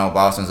Toronto.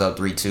 Boston's up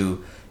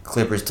 3-2.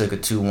 Clippers took a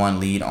 2-1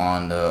 lead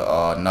on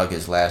the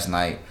Nuggets last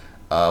night.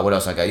 What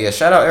else I got? Yeah,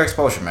 shout out Eric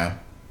Spoelstra, man.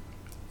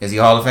 Is he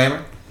a Hall of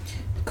Famer?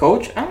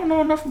 Coach? I don't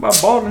know enough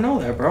about ball to know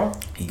that, bro.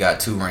 He got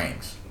 2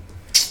 rings.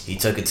 He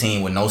took a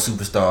team with no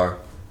superstar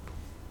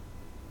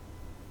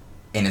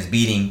and is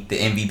beating the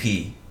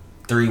MVP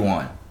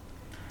 3-1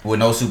 with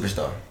no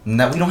superstar.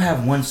 Now, we don't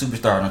have one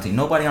superstar on our team.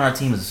 Nobody on our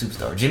team is a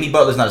superstar. Jimmy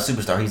Butler's not a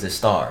superstar. He's a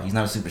star. He's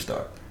not a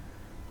superstar.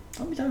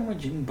 Don't be talking about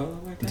Jimmy Butler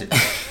like that,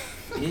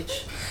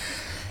 bitch.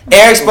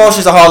 Eric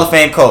Spoelstra's a Hall of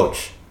Fame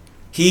coach.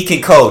 He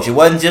can coach. It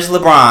wasn't just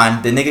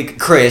LeBron, the nigga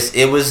Chris.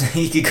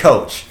 He could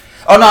coach.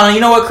 Oh, no, you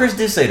know what? Chris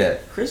did say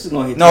that. Chris is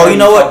going to get tired. No, you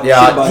know what?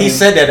 Yeah, he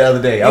said that the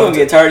other day. He's going to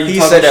get tired of you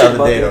talking shit about He said that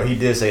the other day, though. He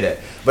did say that.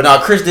 But no,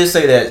 Chris did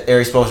say that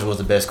Eric Spoelstra was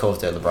the best coach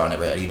that LeBron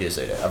ever had. He did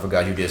say that. I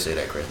forgot you did say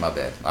that, Chris. My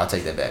bad. I'll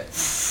take that back.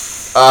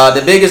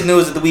 The biggest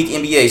news of the week,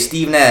 NBA.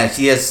 Steve Nash,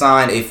 he has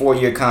signed a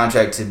 4-year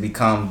contract to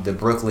become the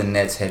Brooklyn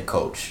Nets head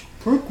coach.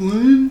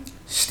 Brooklyn.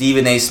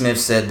 Stephen A. Smith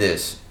said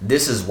this.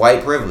 This is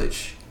white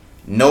privilege.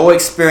 No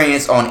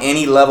experience on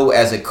any level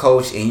as a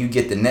coach and you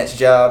get the Nets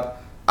job.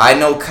 I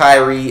know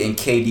Kyrie and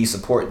KD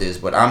support this,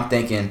 but I'm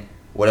thinking,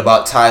 what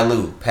about Ty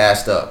Lue?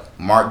 Passed up.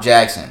 Mark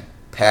Jackson?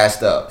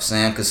 Passed up.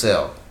 Sam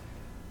Cassell?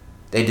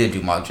 They did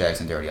do Mark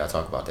Jackson dirty. I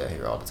talk about that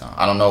here all the time.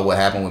 I don't know what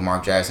happened with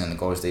Mark Jackson and the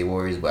Golden State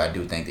Warriors, but I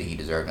do think that he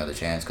deserved another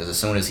chance because as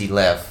soon as he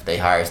left, they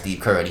hired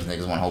Steve Kerr. These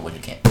niggas won a whole bunch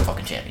of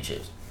fucking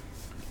championships.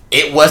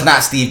 It was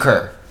not Steve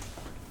Kerr.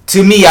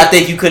 To me, I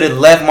think you could have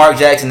left Mark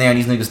Jackson there and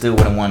these niggas still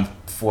would have won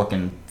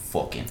fucking.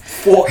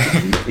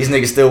 These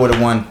niggas still would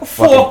have won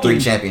fucking 3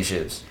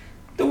 championships.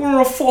 They won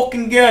a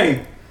fucking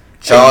game.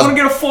 Charles, hey, you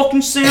wanna get a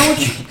fucking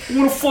sandwich? You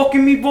want a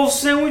fucking meatball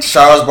sandwich?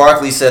 Charles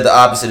Barkley said the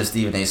opposite of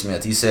Stephen A.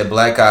 Smith. He said,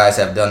 black guys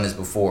have done this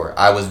before.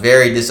 I was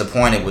very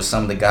disappointed with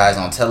some of the guys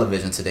on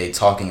television today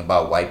talking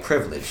about white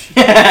privilege.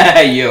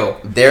 Yo.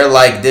 They're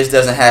like, this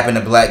doesn't happen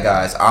to black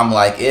guys. I'm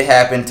like, it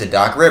happened to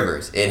Doc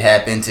Rivers. It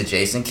happened to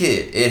Jason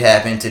Kidd. It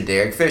happened to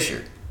Derek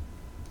Fisher.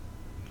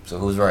 So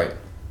who's right?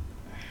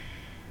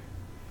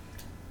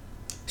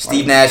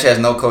 Steve Nash has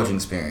no coaching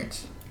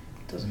experience.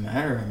 Doesn't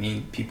matter. I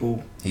mean,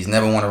 people... He's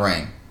never won a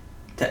ring.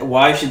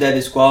 Why should that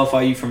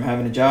disqualify you from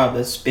having a job?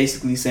 That's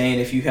basically saying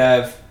if you've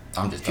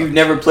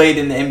never played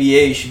in the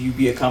NBA, should you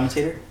be a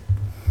commentator?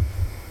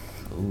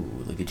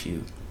 Ooh, look at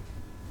you.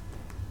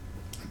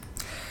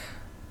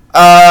 Who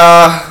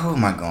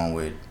am I going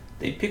with?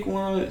 They pick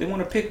one they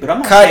want to pick, but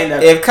I'm not saying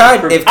that.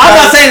 I'm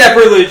not saying that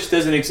privilege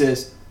doesn't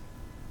exist.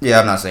 Yeah,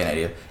 I'm not saying that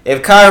either.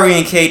 If Kyrie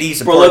and KD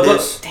support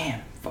this,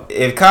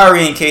 if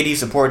Kyrie and KD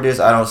support this,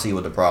 I don't see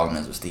what the problem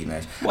is with Steve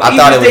Nash. Well, I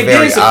thought it was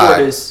very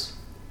odd.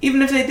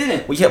 Even if they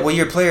didn't. Well,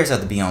 your players have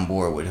to be on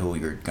board with who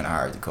you're going to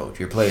hire as the coach.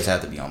 Your players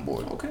have to be on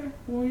board. Okay.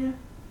 Well, yeah.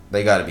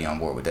 They got to be on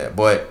board with that.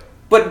 But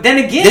then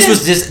again,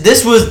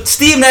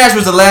 Steve Nash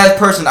was the last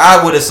person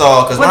I would have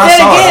saw because when I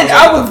saw it,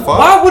 I was like,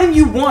 why wouldn't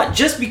you want,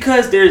 just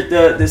because there's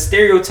the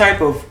stereotype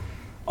of,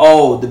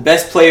 oh, the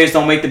best players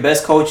don't make the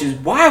best coaches,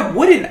 why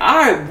wouldn't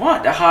I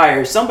want to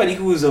hire somebody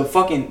who's a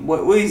fucking,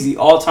 what is he,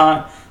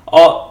 all-time?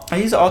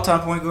 He's an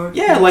all-time point guard.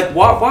 Yeah, like,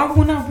 why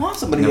wouldn't I want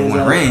somebody who won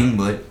a ring,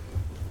 but...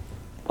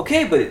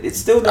 Okay, but it's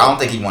still... I don't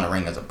think he won a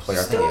ring as a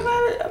player.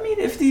 I mean,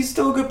 if he's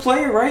still a good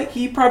player, right?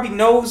 He probably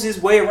knows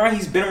his way around.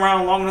 He's been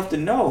around long enough to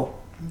know.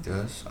 He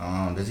does.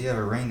 Does he have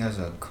a ring as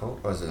a coach,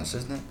 as an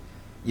assistant?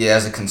 Yeah,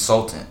 as a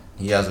consultant.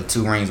 He has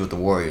 2 rings with the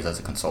Warriors as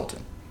a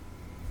consultant.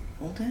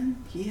 Well,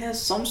 then, he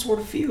has some sort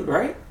of field,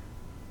 right?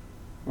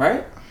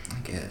 Right? I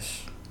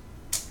guess.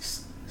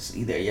 It's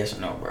either yes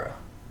or no, bro.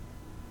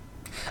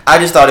 I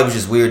just thought it was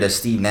just weird that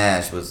Steve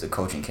Nash was the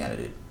coaching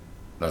candidate.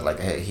 But like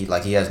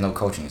he has no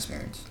coaching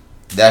experience.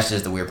 That's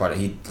just the weird part.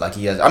 He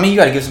has. I mean, you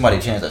got to give somebody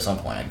a chance at some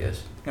point. I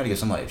guess you got to give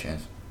somebody a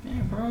chance. Yeah,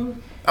 bro.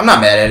 I'm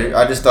not mad at it.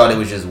 I just thought it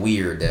was just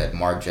weird that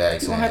Mark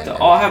Jackson. You don't have to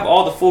all have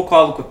all the full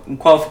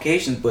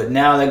qualifications, but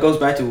now that goes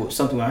back to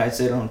something I had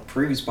said on a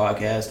previous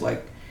podcast.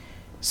 Like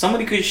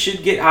somebody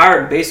should get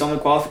hired based on their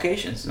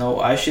qualifications.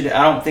 No, I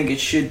don't think it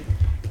should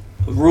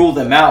rule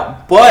them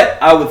out, but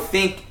I would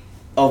think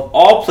of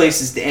all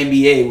places the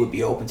NBA would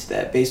be open to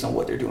that based on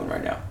what they're doing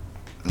right now.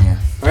 Yeah.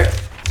 Right.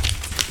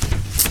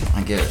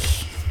 I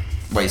guess.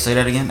 Wait, say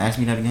that again. Ask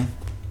me that again.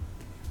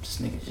 This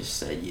nigga just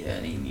said, yeah,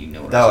 and you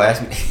know what No, I'm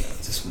ask me.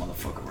 This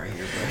motherfucker right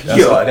here,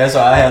 bro. That's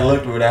why I had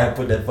looked when I had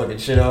put that fucking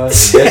shit on.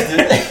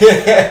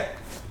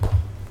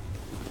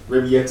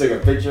 Remember you took a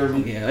picture of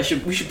me? Yeah, we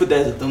should put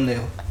that as a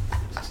thumbnail.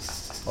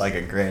 Like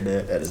a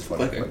granddad. That is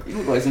funny. You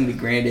look like somebody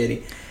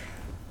granddaddy.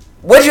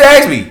 What'd you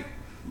ask me?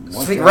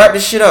 Wrap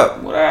this shit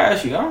up. What I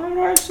asked you? I don't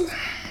know what I asked you.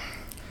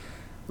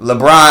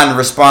 LeBron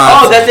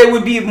responds. Oh, that they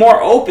would be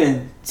more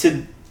open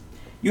to.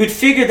 You would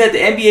figure that the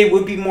NBA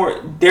would be more.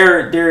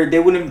 They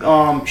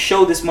wouldn't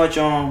show this much.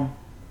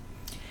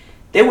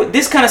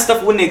 This kind of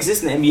stuff wouldn't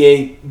exist in the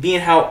NBA,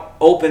 being how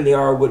open they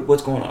are with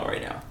what's going on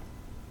right now.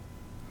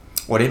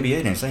 Well, the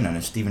NBA didn't say nothing.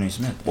 It's Stephen A.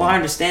 Smith. Well, I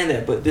understand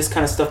that, but this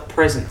kind of stuff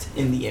present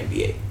in the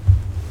NBA.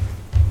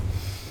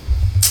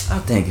 I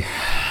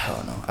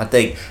don't know. I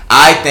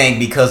think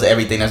because of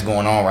everything that's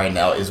going on right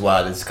now is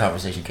why this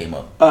conversation came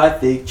up. I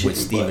think chicken with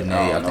Stephen butt.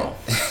 A. I don't know.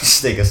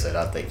 Nigga said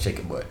I think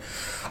chicken butt.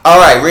 All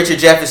right, Richard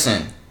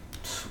Jefferson.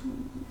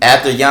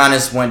 After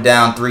Giannis went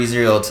down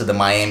 3-0 to the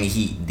Miami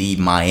Heat. The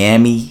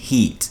Miami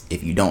Heat,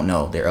 if you don't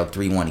know, they're up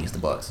 3-1 against the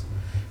Bucks.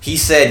 He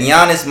said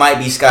Giannis might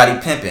be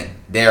Scottie Pippen.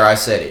 There, I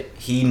said it.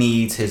 He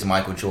needs his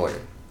Michael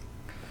Jordan.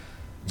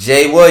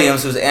 Jay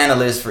Williams, who's an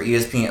analyst for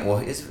ESPN,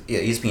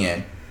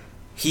 ESPN,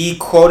 he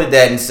quoted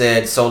that and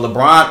said, so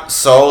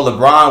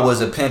LeBron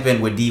was a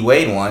pimpin' with D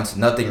Wade once.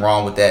 Nothing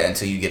wrong with that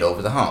until you get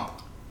over the hump.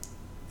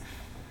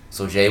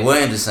 So Jay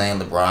Williams is saying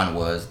LeBron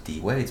was D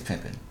Wade's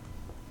pimpin'.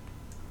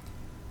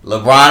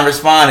 LeBron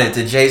responded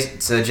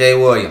to Jay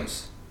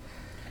Williams.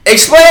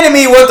 Explain to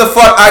me what the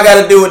fuck I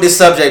gotta do with this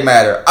subject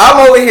matter.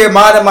 I'm over here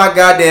minding my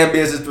goddamn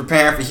business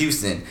preparing for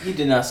Houston. He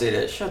did not say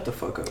that. Shut the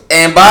fuck up.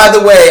 And by the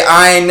way,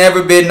 I ain't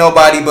never been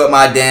nobody but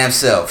my damn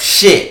self.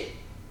 Shit.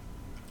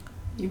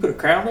 You put a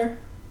crown there?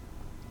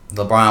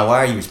 LeBron, why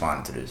are you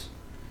responding to this?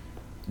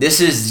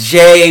 This is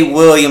Jay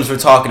Williams we're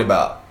talking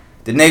about.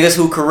 The niggas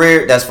who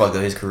that's fucked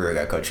up. His career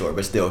got cut short,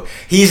 but still.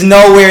 He's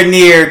nowhere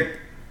near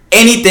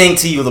anything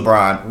to you,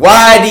 LeBron.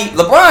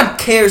 LeBron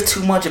cares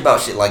too much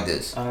about shit like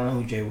this. I don't know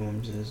who Jay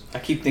Williams is. I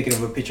keep thinking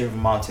of a picture of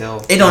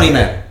Montel. It don't even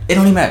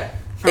matter.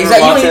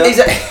 Exactly.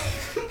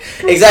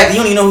 You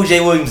don't even know who Jay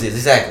Williams is.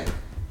 Exactly.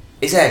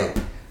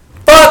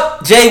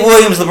 Fuck Jay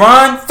Williams,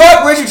 LeBron.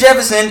 Fuck Richard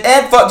Jefferson.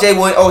 And fuck Jay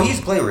Williams. Oh, he's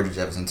played Richard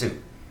Jefferson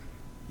too.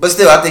 But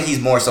still, I think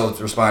he's more so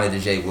responding to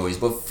Jay Williams.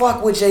 But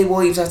fuck what Jay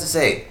Williams has to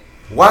say.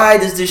 Why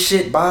does this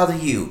shit bother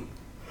you?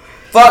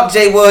 Fuck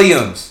Jay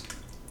Williams.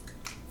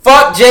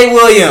 Fuck Jay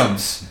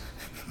Williams.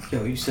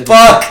 Yo, you said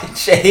fuck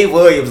Jay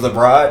Williams,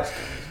 LeBron.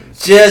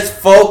 Just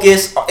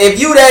focus. If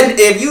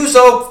you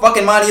so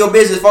fucking minding your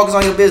business, focus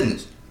on your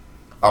business.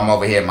 I'm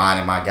over here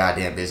minding my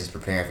goddamn business,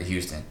 preparing for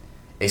Houston.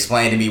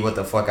 Explain to me what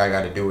the fuck I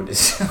got to do with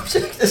this.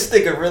 This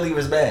nigga really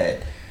was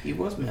mad. He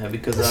was mad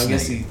because I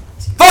guess he.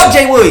 Fuck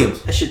Jay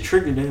Williams. That shit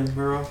triggered him,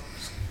 bro.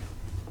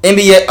 Not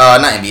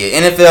NBA.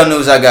 NFL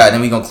news I got.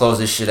 Then we gonna close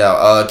this shit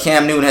out.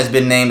 Cam Newton has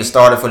been named the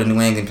starter for the New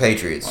England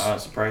Patriots. Wow,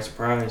 surprise.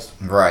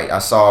 Right. I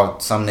saw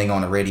some nigga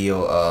on the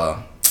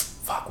radio.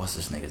 What's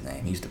this nigga's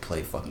name? He used to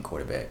play fucking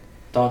quarterback.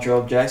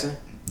 Dontrell Jackson?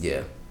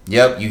 Yeah.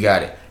 Yep, you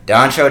got it.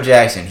 Dontrell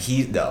Jackson.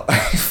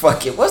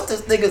 Fuck it. What's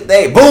this nigga's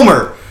name?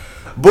 Boomer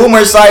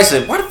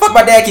Esiason. Why the fuck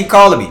my dad keep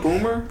calling me?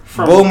 Boomer?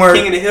 From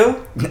King of the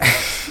Hill?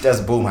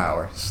 That's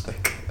Boomhauer.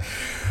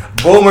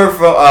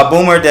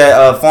 Boomer,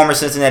 that former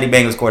Cincinnati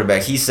Bengals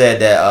quarterback. He said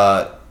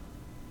that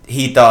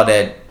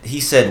he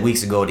said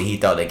weeks ago that he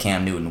thought that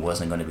Cam Newton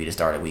wasn't going to be the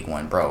starter week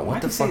 1. Bro,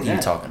 what the fuck are you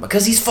talking about?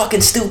 Because he's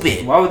fucking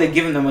stupid. Why would they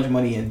give him that much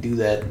money and do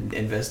that and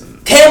invest in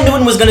him? Cam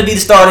Newton was going to be the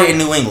starter in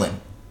New England.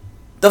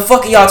 The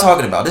fuck are y'all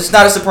talking about? This is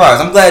not a surprise.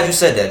 I'm glad you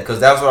said that because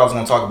that's what I was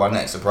going to talk about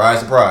next.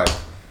 Surprise.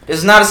 This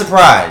is not a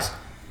surprise.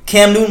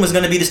 Cam Newton was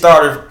going to be the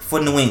starter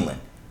for New England.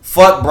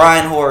 Fuck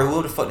Brian Hoyer.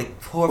 Who the fuck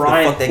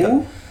they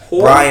got?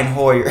 Brian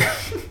Hoyer.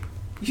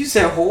 You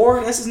said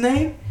whore? That's his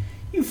name?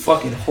 You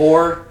fucking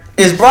whore.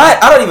 Is Brian?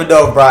 I don't even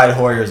know if Brian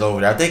Hoyer is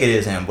over there. I think it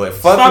is him. But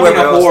fuck whoever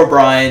else. Whore,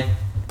 Brian.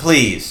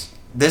 Please.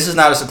 This is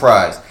not a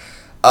surprise.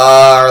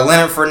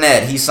 Leonard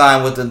Fournette. He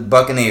signed with the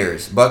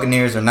Buccaneers.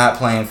 Buccaneers are not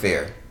playing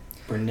fair.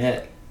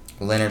 Leonard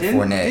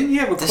Fournette. Didn't you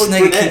have a this Coach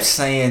nigga Burnett? keeps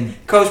saying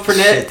Coach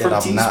Burnett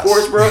from Team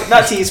Sports, bro.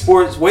 Not Team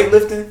Sports.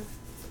 Weightlifting.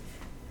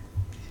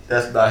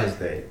 That's not his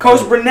name.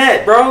 Coach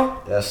Burnett, bro.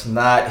 That's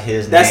not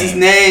his name. That's his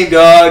name,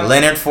 dog.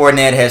 Leonard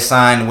Fournette has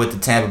signed with the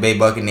Tampa Bay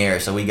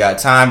Buccaneers. So we got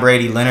Tom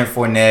Brady, Leonard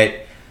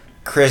Fournette,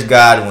 Chris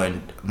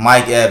Godwin,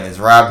 Mike Evans,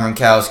 Rob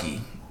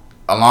Gronkowski.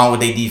 along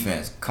with their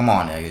defense. Come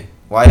on, nigga.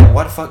 Why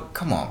the fuck?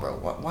 Come on, bro.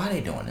 Why are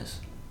they doing this?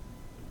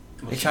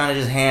 They trying to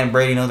just hand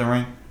Brady another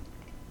ring?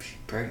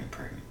 Pregnant.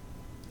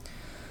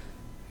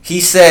 He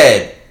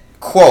said,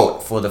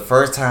 quote, "For the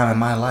first time in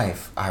my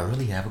life, I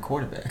really have a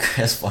quarterback."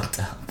 That's fucked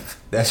up.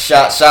 That's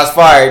shots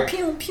fired.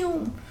 Pew,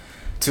 pew.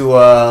 To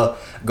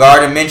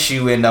Gardner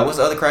Minshew and what's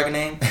the other cracker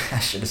name? I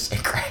should have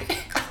said crack.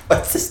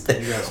 What's this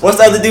thing? What's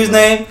the other dude's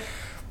name?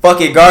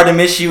 Fucking Gardner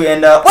Minshew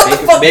and what the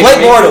fuck? Blake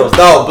Bortles.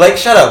 No, Blake.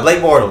 Shut up,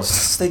 Blake Bortles.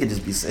 This nigga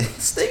just be saying.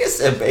 This nigga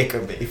said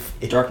Baker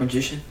Mayfield. Dark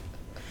magician.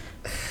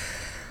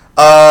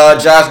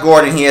 Josh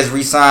Gordon, he has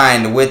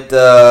re-signed with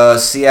the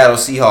Seattle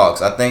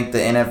Seahawks. I think the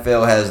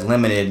NFL has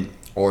limited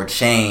or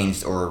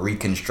changed or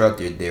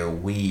reconstructed their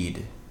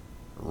weed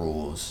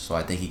rules, so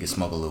I think he can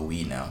smoke a little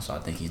weed now. So I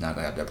think he's not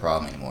gonna have that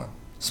problem anymore.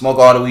 Smoke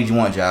all the weed you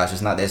want, Josh.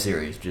 It's not that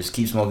serious. Just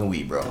keep smoking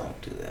weed, bro.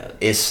 Don't do that.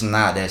 It's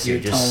not that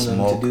serious. You're just telling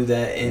smoke them to do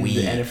that in weed.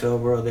 the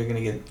NFL, bro. They're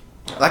gonna get.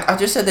 Like I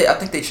just said, I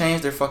think they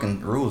changed their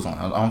fucking rules on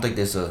it. I don't think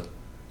there's a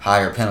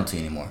higher penalty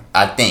anymore.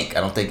 I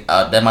don't think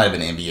that might have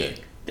been the NBA.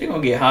 They're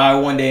gonna get high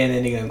one day and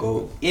then they're gonna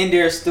go in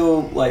there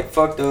still like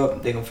fucked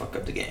up. They're gonna fuck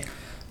up the game.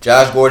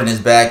 Josh Gordon is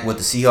back with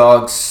the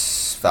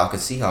Seahawks.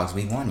 Falcons Seahawks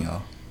week 1,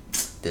 y'all.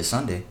 This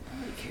Sunday.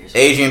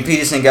 Adrian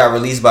Peterson got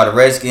released by the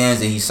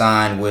Redskins and he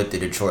signed with the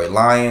Detroit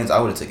Lions. I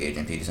would have took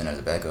Adrian Peterson as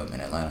a backup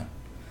in Atlanta.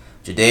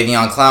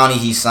 Jadeveon Clowney,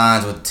 he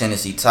signs with the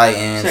Tennessee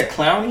Titans. Is that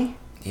Clowney?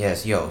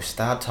 Yes, yo,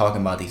 stop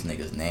talking about these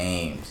niggas'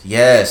 names.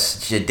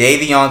 Yes,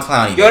 Jadeveon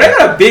Clowney. Yo, they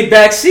got a big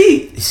back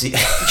seat.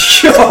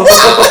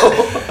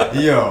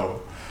 Yo.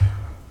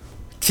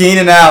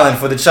 Keenan Allen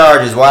for the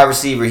Chargers, wide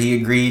receiver. He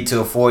agreed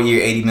to a 4-year,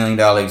 $80 million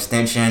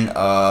extension.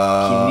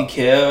 Kenny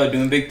Kell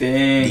doing big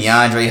things.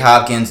 DeAndre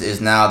Hopkins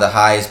is now the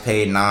highest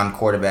paid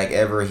non-quarterback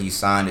ever. He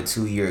signed a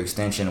 2-year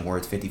extension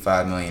worth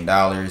 $55 million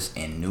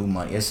in new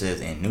money. It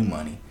says in new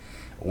money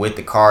with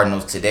the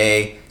Cardinals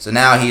today. So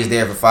now he is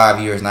there for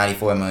 5 years,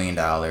 $94 million.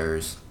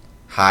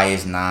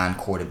 Highest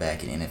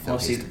non-quarterback in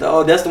NFL history.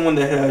 Oh, that's the one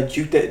that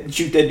juked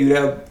that dude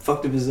out,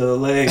 fucked up his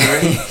leg,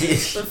 right?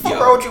 Fuck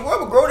wrong with you?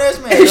 I'm a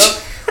grown-ass man, yo.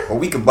 Or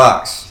Weaker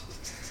Box.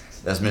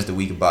 That's Mr.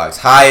 Weaker Box.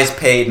 Highest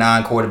paid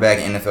non-quarterback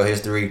in NFL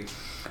history.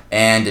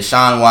 And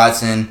Deshaun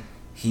Watson,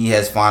 he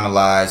has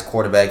finalized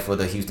quarterback for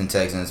the Houston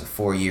Texans, a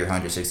 4-year,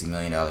 $160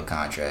 million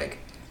contract.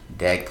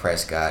 Dak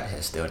Prescott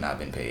has still not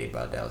been paid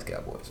by the Dallas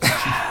Cowboys.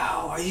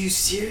 Wow, are you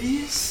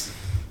serious?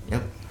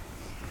 Yep.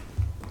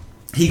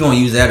 He gonna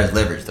use that as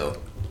leverage, though,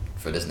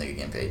 for this nigga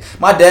getting paid.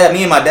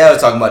 Me and my dad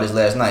was talking about this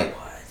last night.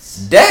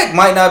 What? Dak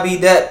might not be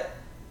that...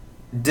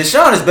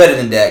 Deshaun is better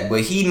than Dak,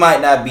 but he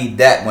might not be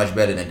that much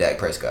better than Dak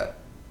Prescott.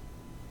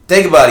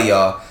 Think about it,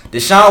 y'all.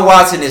 Deshaun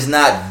Watson is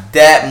not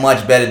that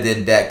much better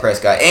than Dak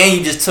Prescott. And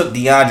you just took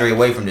DeAndre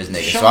away from this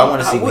nigga. So I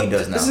want to see what he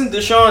does now. Isn't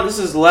Deshaun, this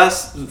is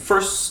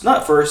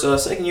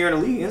second year in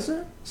the league, isn't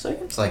it?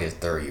 Second? It's like his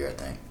 3rd year, I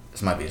think.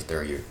 This might be his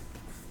 3rd year.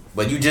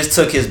 But you just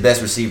took his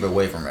best receiver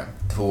away from him,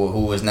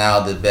 who is now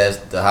the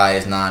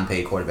highest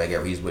non-paid quarterback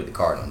ever. He's with the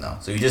Cardinals now.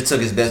 So you just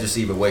took his best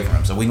receiver away from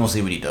him. So we're going to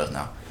see what he does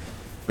now.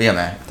 But yeah,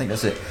 man, I think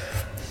that's it.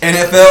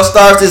 NFL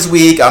starts this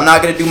week. I'm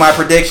not going to do my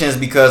predictions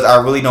because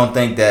I really don't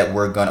think that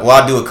we're going to...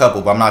 Well, I'll do a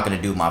couple, but I'm not going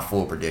to do my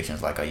full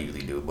predictions like I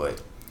usually do.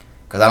 But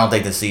because I don't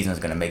think the season is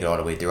going to make it all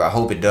the way through. I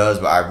hope it does,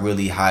 but I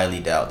really highly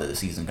doubt that the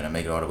season is going to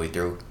make it all the way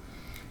through.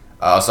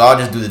 So I'll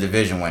just do the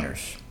division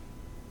winners.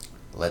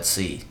 Let's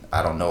see.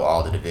 I don't know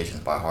all the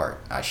divisions by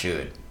heart. I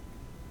should.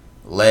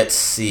 Let's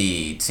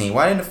see. Team,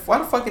 why the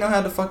fuck you don't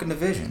have the fucking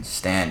divisions?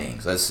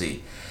 Standings. Let's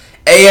see.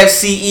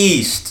 AFC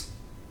East.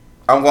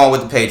 I'm going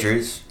with the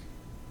Patriots.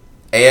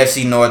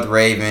 AFC North,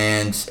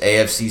 Ravens.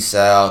 AFC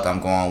South, I'm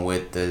going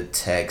with the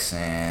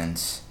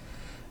Texans.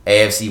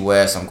 AFC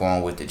West, I'm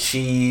going with the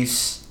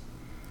Chiefs.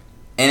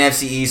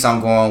 NFC East,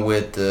 I'm going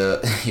with the...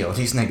 Yo,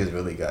 these niggas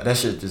really got... That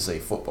should just say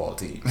football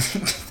team.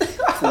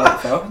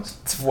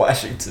 It's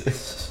Washington.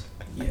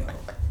 Yeah.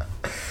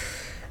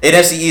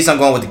 NFC East, I'm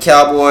going with the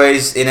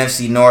Cowboys.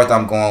 NFC North,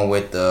 I'm going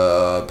with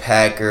the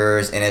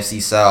Packers.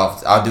 NFC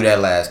South, I'll do that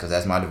last because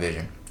that's my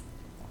division.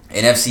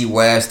 NFC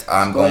West,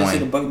 I'm going... to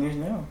the Buccaneers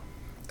now.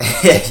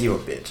 Yeah, you a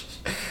bitch.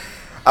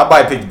 I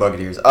might pick the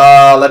Buccaneers.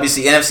 Let me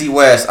see. NFC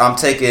West, I'm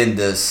taking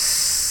the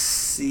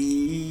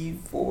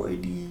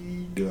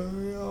C40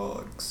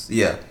 Dogs.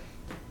 Yeah.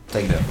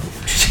 Take them.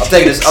 I'll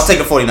take the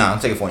 49ers.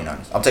 I'm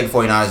taking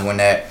 49ers to win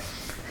that.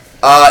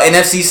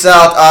 NFC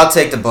South, I'll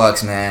take the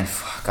Bucks, man.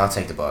 Fuck, I'll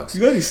take the Bucks.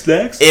 You got any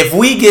snacks? If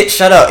we get...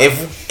 Shut up.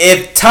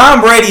 If Tom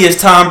Brady is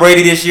Tom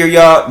Brady this year,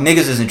 y'all,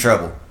 niggas is in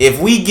trouble.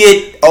 If we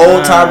get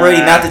old Tom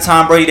Brady, not the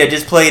Tom Brady that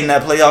just played in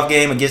that playoff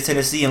game against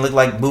Tennessee and looked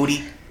like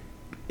booty.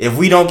 If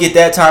we don't get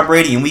that Tom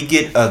Brady and we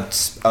get a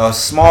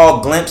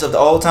small glimpse of the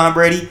old Tom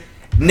Brady,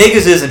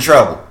 niggas is in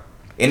trouble.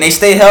 And they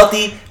stay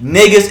healthy,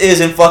 niggas is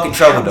in fucking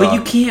trouble, dog. But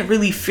you can't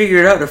really figure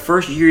it out the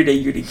first year that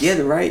you're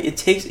together, right? It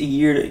takes a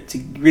year to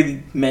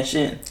really mesh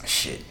in.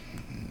 Shit.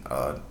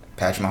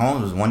 Patrick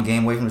Mahomes was 1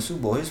 game away from the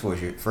Super Bowl his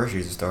first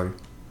year as a starter.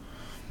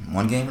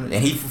 1 game. And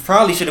he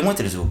probably should have went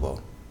to the Super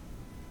Bowl.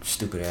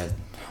 Stupid ass.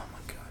 Oh, my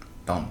God.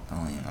 Don't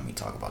even let me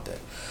talk about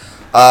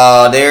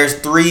that. There's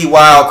 3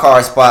 wild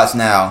card spots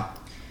now.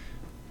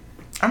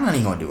 I'm not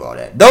even gonna do all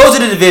that. Those are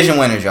the division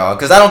winners, y'all,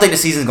 because I don't think the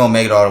season's gonna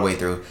make it all the way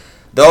through.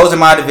 Those are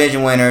my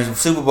division winners.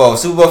 Super Bowl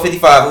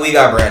 55. Who we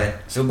got, Brandon?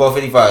 Super Bowl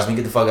 55. So we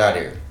get the fuck out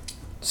of here.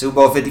 Super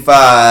Bowl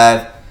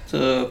 55.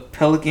 The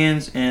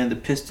Pelicans and the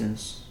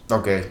Pistons.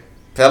 Okay.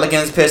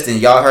 Pelicans,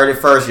 Pistons. Y'all heard it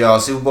first, y'all.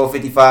 Super Bowl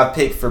 55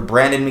 pick for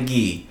Brandon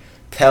McGee.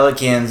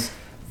 Pelicans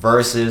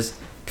versus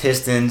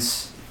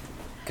Pistons.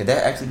 Could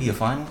that actually be a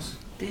finals?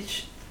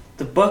 Bitch.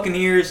 The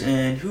Buccaneers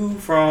and who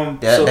from...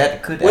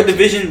 That could what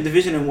actually.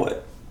 division and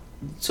what?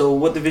 So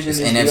what division It's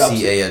is NFC,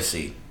 the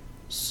AFC.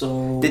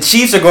 So... The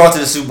Chiefs are going to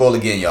the Super Bowl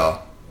again,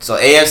 y'all. So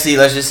AFC,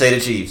 let's just say the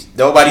Chiefs.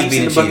 Nobody's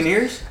beating the Chiefs.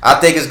 Buccaneers? I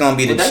think it's going to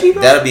be the Chiefs.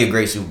 That'll be a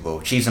great Super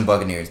Bowl. Chiefs and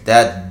Buccaneers.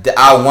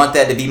 I want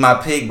that to be my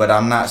pick, but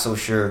I'm not so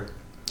sure.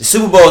 The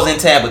Super Bowl is in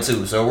Tampa,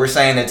 too. So we're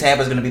saying that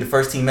Tampa's going to be the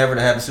first team ever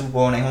to have the Super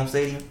Bowl in their home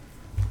stadium?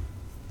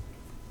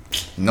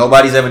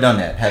 Nobody's ever done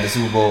that. Had the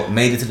Super Bowl,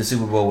 made it to the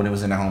Super Bowl when it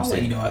was in their home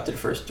stadium. You know, after the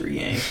first 3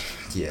 games.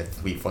 Yeah,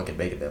 we fucking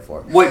make it that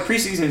far. Wait,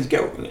 preseason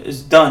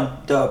is done,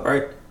 dub,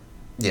 right?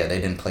 Yeah, they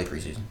didn't play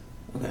preseason.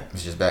 Okay.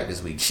 It's just back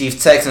this week.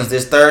 Chiefs Texans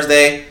this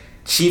Thursday.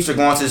 Chiefs are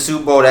going to the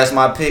Super Bowl. That's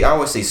my pick. I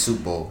always say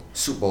Super Bowl.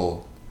 Super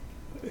Bowl.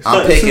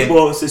 I'm picking Super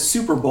Bowl. It's a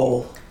Super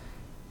Bowl.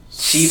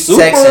 Chiefs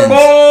Super Texans. Super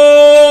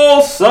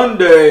Bowl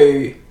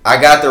Sunday. I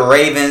got the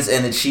Ravens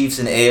and the Chiefs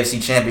in the AFC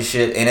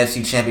Championship.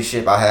 NFC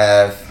Championship,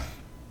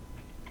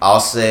 I'll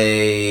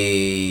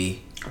say...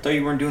 I thought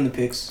you weren't doing the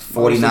picks.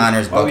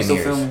 49ers, Why are we still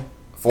Buccaneers. filming?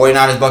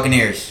 49ers,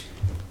 Buccaneers.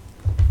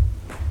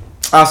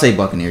 I'll say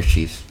Buccaneers,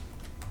 Chiefs.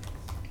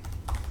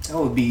 That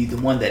would be the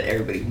one that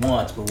everybody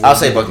wants, but I'll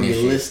say Buccaneers,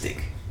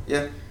 realistic.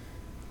 Yeah.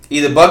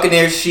 Either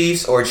Buccaneers,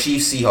 Chiefs, or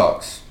Chiefs,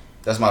 Seahawks.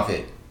 That's my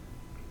pick.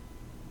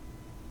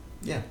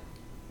 Yeah.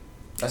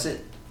 That's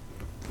it.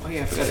 Oh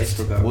yeah, I forgot they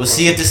still got. We'll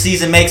see if the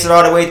season makes it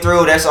all the way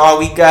through. That's all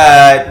we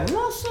got.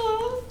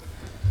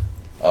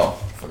 Oh,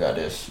 forgot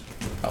this.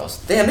 Oh,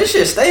 damn, this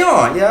shit stay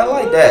on. Yeah, I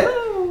like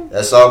that.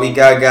 That's all we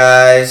got,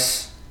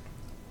 guys.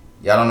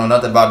 Y'all don't know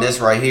nothing about this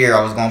right here.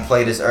 I was going to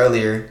play this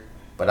earlier,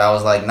 but I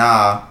was like,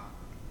 nah.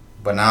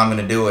 But now I'm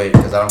going to do it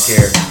because I don't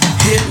care.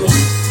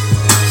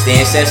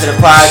 Staying Sensitive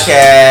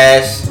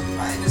Podcast.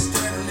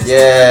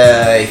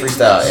 Yeah, hey,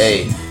 freestyle.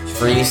 Hey,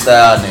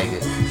 freestyle, nigga.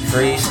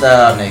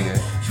 Freestyle, nigga.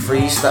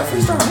 Freestyle,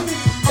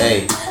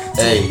 nigga.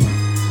 Hey.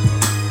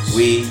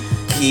 We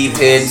keep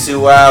hitting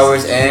 2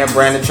 hours, and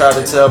Brandon tried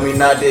to tell me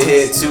not to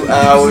hit 2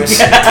 hours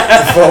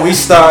before we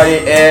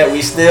started, and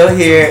we still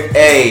here.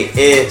 Hey,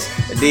 it's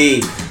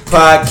the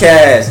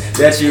podcast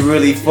that you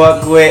really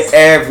fuck with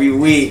every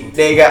week.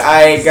 Nigga,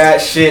 I ain't got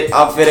shit.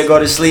 I'm finna go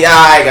to sleep.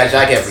 I ain't got shit.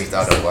 I can't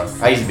freestyle no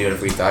more. I used to be able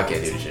to freestyle. I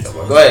can't do this shit no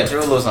more. Go ahead,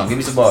 drill a little something. Give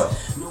me some bars.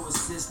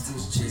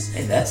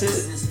 And that's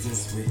it.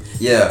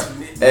 Yeah.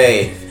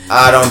 Hey,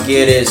 I don't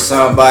get it.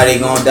 Somebody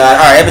gonna die.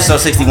 Alright, episode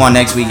 61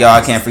 next week, y'all.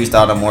 I can't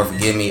freestyle no more.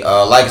 Forgive me.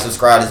 Like and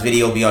subscribe. This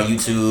video will be on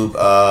YouTube.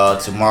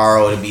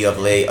 Tomorrow it'll be up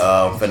late.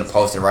 I'm finna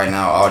post it right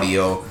now.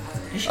 Audio.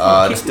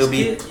 It'll still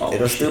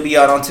be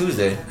out on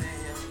Tuesday.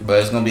 But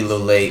it's gonna be a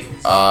little late.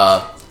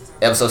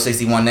 Episode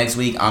 61 next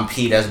week. I'm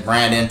Pete. That's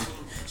Brandon.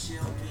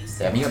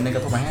 Damn, you up, nigga.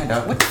 Put my hand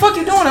out. What the fuck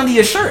you doing under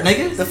your shirt,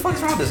 nigga? The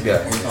fuck's wrong with this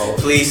guy?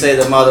 Please say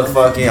the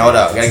motherfucking. Hold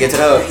up. Gotta get to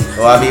the hook.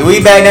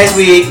 We back next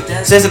week.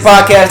 Since the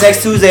podcast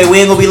next Tuesday.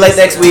 We ain't gonna be late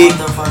next week.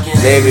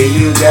 Baby,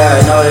 you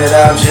gotta know that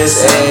I'm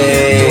just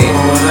a.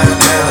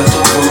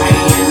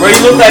 Bro,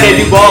 you look like that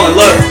dude ballin'.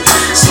 Look.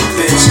 So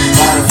bitch,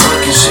 why the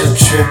fucking ship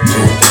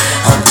tripping?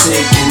 I'm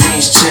taking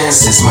these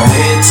chances. My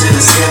head to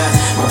the sky,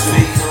 my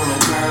feet on the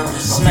ground.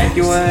 Smack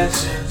your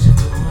ass.